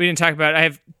we didn't talk about it. I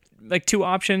have like two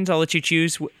options. I'll let you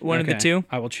choose one of the two.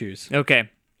 I will choose. Okay.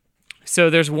 So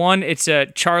there's one, it's a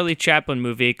Charlie Chaplin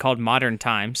movie called Modern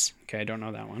Times. Okay, I don't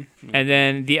know that one. And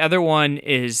then the other one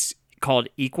is called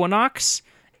Equinox,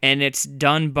 and it's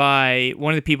done by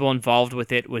one of the people involved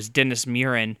with it was Dennis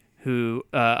Muren, who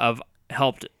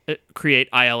helped create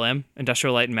ILM,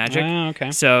 Industrial Light and Magic. Oh,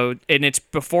 okay. So, and it's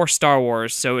before Star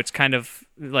Wars, so it's kind of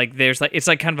like it's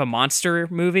like kind of a monster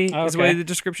movie, is the way the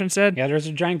description said. Yeah, there's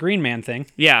a giant green man thing.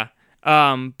 Yeah.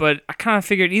 But I kind of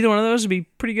figured either one of those would be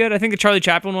pretty good. I think the Charlie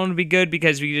Chaplin one would be good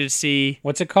because we get to see...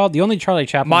 What's it called? The only Charlie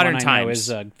Chaplin Modern one I know Times.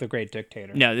 is The Great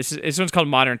Dictator. No, this one's called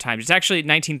Modern Times. It's actually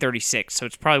 1936, so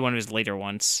it's probably one of his later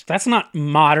ones. That's not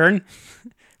modern.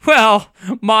 Well,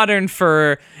 modern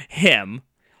for him.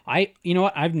 You know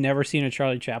what? I've never seen a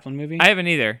Charlie Chaplin movie. I haven't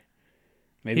either.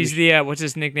 Maybe He's the what's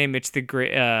his nickname? It's the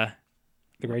Great. The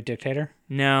Great Dictator.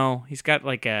 No, he's got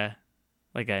like a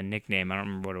nickname. I don't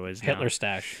remember what it was. Hitler now.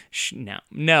 Stash.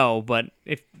 No, but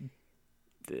if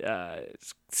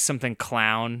something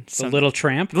clown. The Little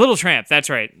Tramp. The Little Tramp. That's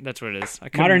right. That's what it is.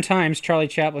 Modern Times. Charlie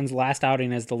Chaplin's last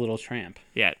outing as the Little Tramp.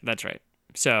 Yeah, that's right.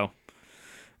 So,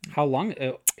 how long?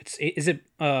 Is it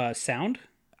sound?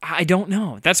 I don't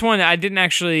know. That's one I didn't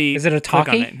actually. Is it a click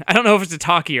on talkie? it. I don't know if it's a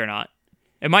talkie or not.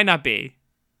 It might not be.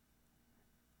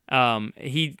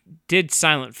 He did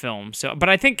silent film, but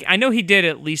I know he did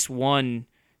at least one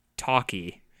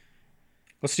talkie.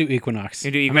 Let's do Equinox.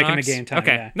 You do Equinox? I'm making a game time.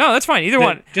 Okay, Yeah. no, that's fine. Either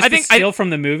one. Just I think steal from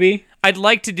the movie. I'd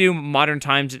like to do Modern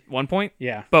Times at one point.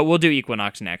 Yeah, but we'll do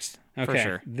Equinox next for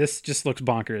sure. This just looks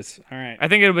bonkers. All right. I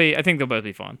think they'll both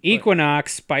be fun.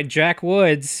 Equinox by Jack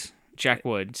Woods. Jack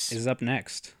Woods is up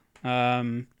next.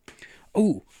 I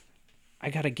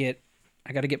gotta get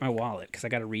my wallet because I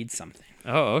gotta read something.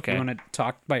 Oh, okay. You want to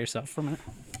talk by yourself for a minute?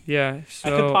 Yeah. So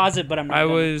I could pause it, but I'm not. I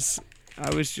was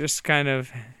just kind of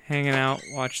hanging out,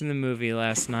 watching the movie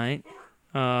last night,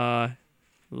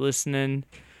 listening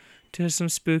to some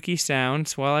spooky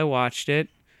sounds while I watched it.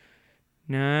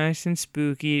 Nice and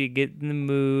spooky to get in the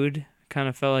mood. Kind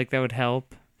of felt like that would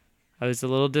help. I was a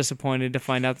little disappointed to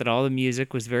find out that all the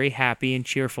music was very happy and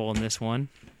cheerful in this one.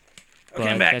 Okay,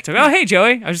 I'm back. Oh, hey,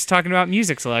 Joey. I was just talking about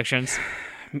music selections.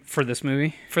 For this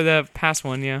movie? For the past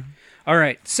one, yeah. All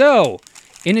right. So,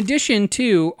 in addition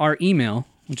to our email,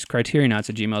 which is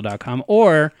criterionauts@gmail.com,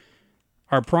 or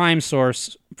our prime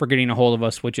source for getting a hold of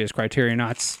us, which is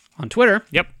Criterionauts on Twitter.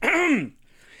 Yep.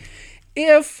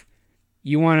 If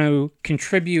you want to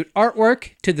contribute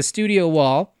artwork to the studio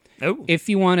wall, if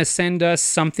you want to send us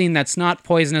something that's not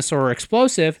poisonous or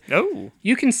explosive,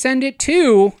 you can send it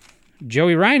to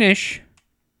Joey Reinish,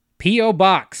 P.O.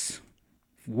 Box.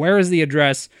 Where is the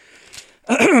address?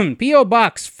 P.O.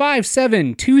 Box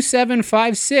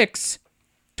 572756,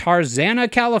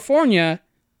 Tarzana, California,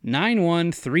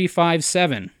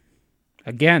 91357.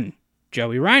 Again,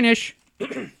 Joey Reinish.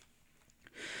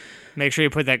 Make sure you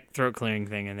put that throat clearing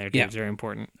thing in there, too. Yeah. It's very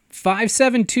important.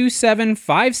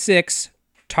 572756,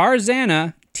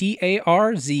 Tarzana,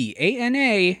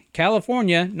 Tarzana,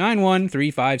 California,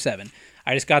 91357.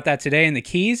 I just got that today in the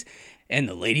keys, and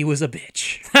the lady was a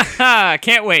bitch.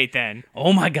 Can't wait then.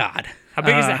 Oh my god. How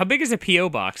big is a P.O.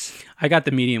 box? I got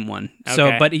the medium one. Okay.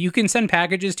 So, but you can send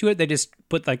packages to it. They just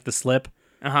put like the slip.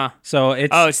 Uh-huh. So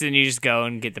it's so then you just go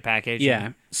and get the package.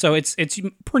 Yeah. So it's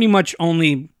pretty much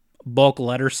only bulk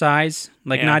letter size,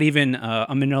 like not even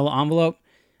a manila envelope.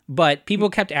 But people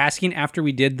kept asking after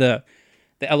we did the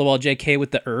LOLJK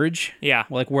with the urge. Yeah.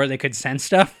 Like where they could send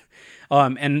stuff.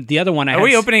 And the other one Are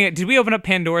we opening it? Did we open up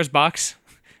Pandora's box?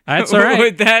 That's all right.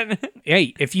 With that?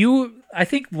 Hey, if you I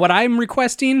think what I'm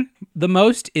requesting the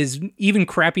most is even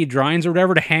crappy drawings or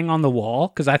whatever to hang on the wall,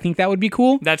 because I think that would be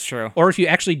cool. That's true. Or if you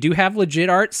actually do have legit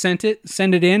art, send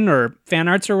it in, or fan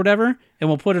arts or whatever, and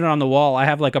we'll put it on the wall. I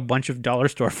have like a bunch of dollar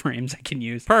store frames I can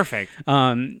use. Perfect.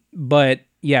 But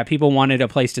yeah, people wanted a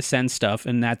place to send stuff,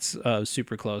 and that's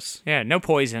super close. Yeah, no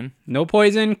poison. No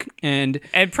poison, and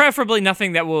preferably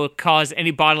nothing that will cause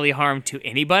any bodily harm to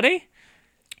anybody.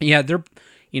 Yeah, they're,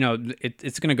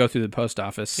 it's going to go through the post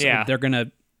office. So yeah. They're going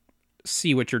to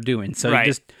see what you're doing. So right.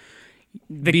 just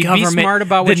be smart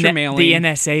about what you're mailing. The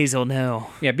NSAs will know.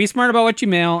 Yeah, be smart about what you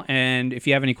mail, and if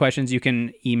you have any questions, you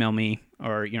can email me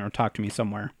or, talk to me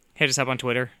somewhere. Hit us up on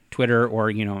Twitter.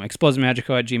 Or,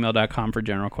 explosivemagico@gmail.com for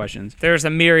general questions. There's a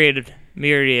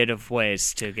myriad of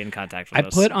ways to get in contact with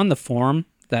us. I put on the form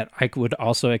that I would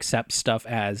also accept stuff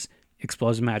as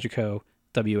Explosive Magico,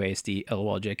 WASD,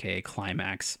 LOLJK,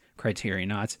 Climax,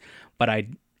 Criterionauts, but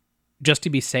just to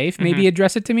be safe, maybe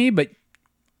address it to me, but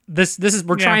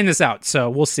we're trying this out, so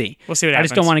we'll see. We'll see what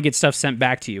happens. I just don't want to get stuff sent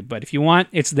back to you, but if you want,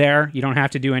 it's there. You don't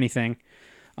have to do anything.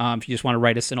 If you just want to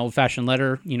write us an old-fashioned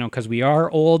letter, because we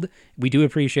are old, we do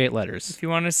appreciate letters. If you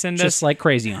want to send just us... like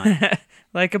crazy on.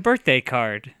 like a birthday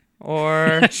card,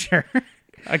 or... Sure.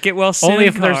 A get well soon Only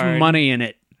if card. there's money in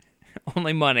it.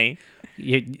 Only money.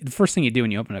 The first thing you do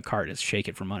when you open a card is shake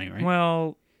it for money, right?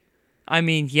 Well, I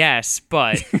mean, yes,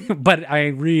 but... but I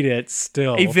read it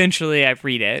still. Eventually, I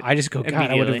read it. I just go,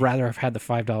 God, I would have rather have had the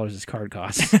 $5 this card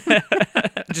costs.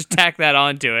 Just tack that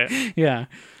onto it. Yeah.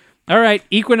 All right,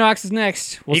 Equinox is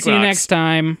next. We'll see you next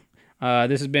time.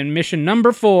 This has been mission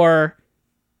number 4.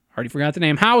 Already forgot the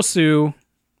name. Hausu.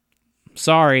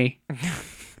 Sorry.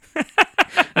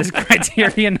 This is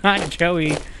Criterion, not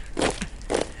Joey.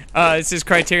 This is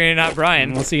Criterion, not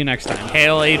Brian. We'll see you next time.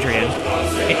 Hail Adrian.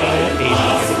 Hail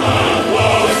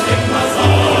Adrian.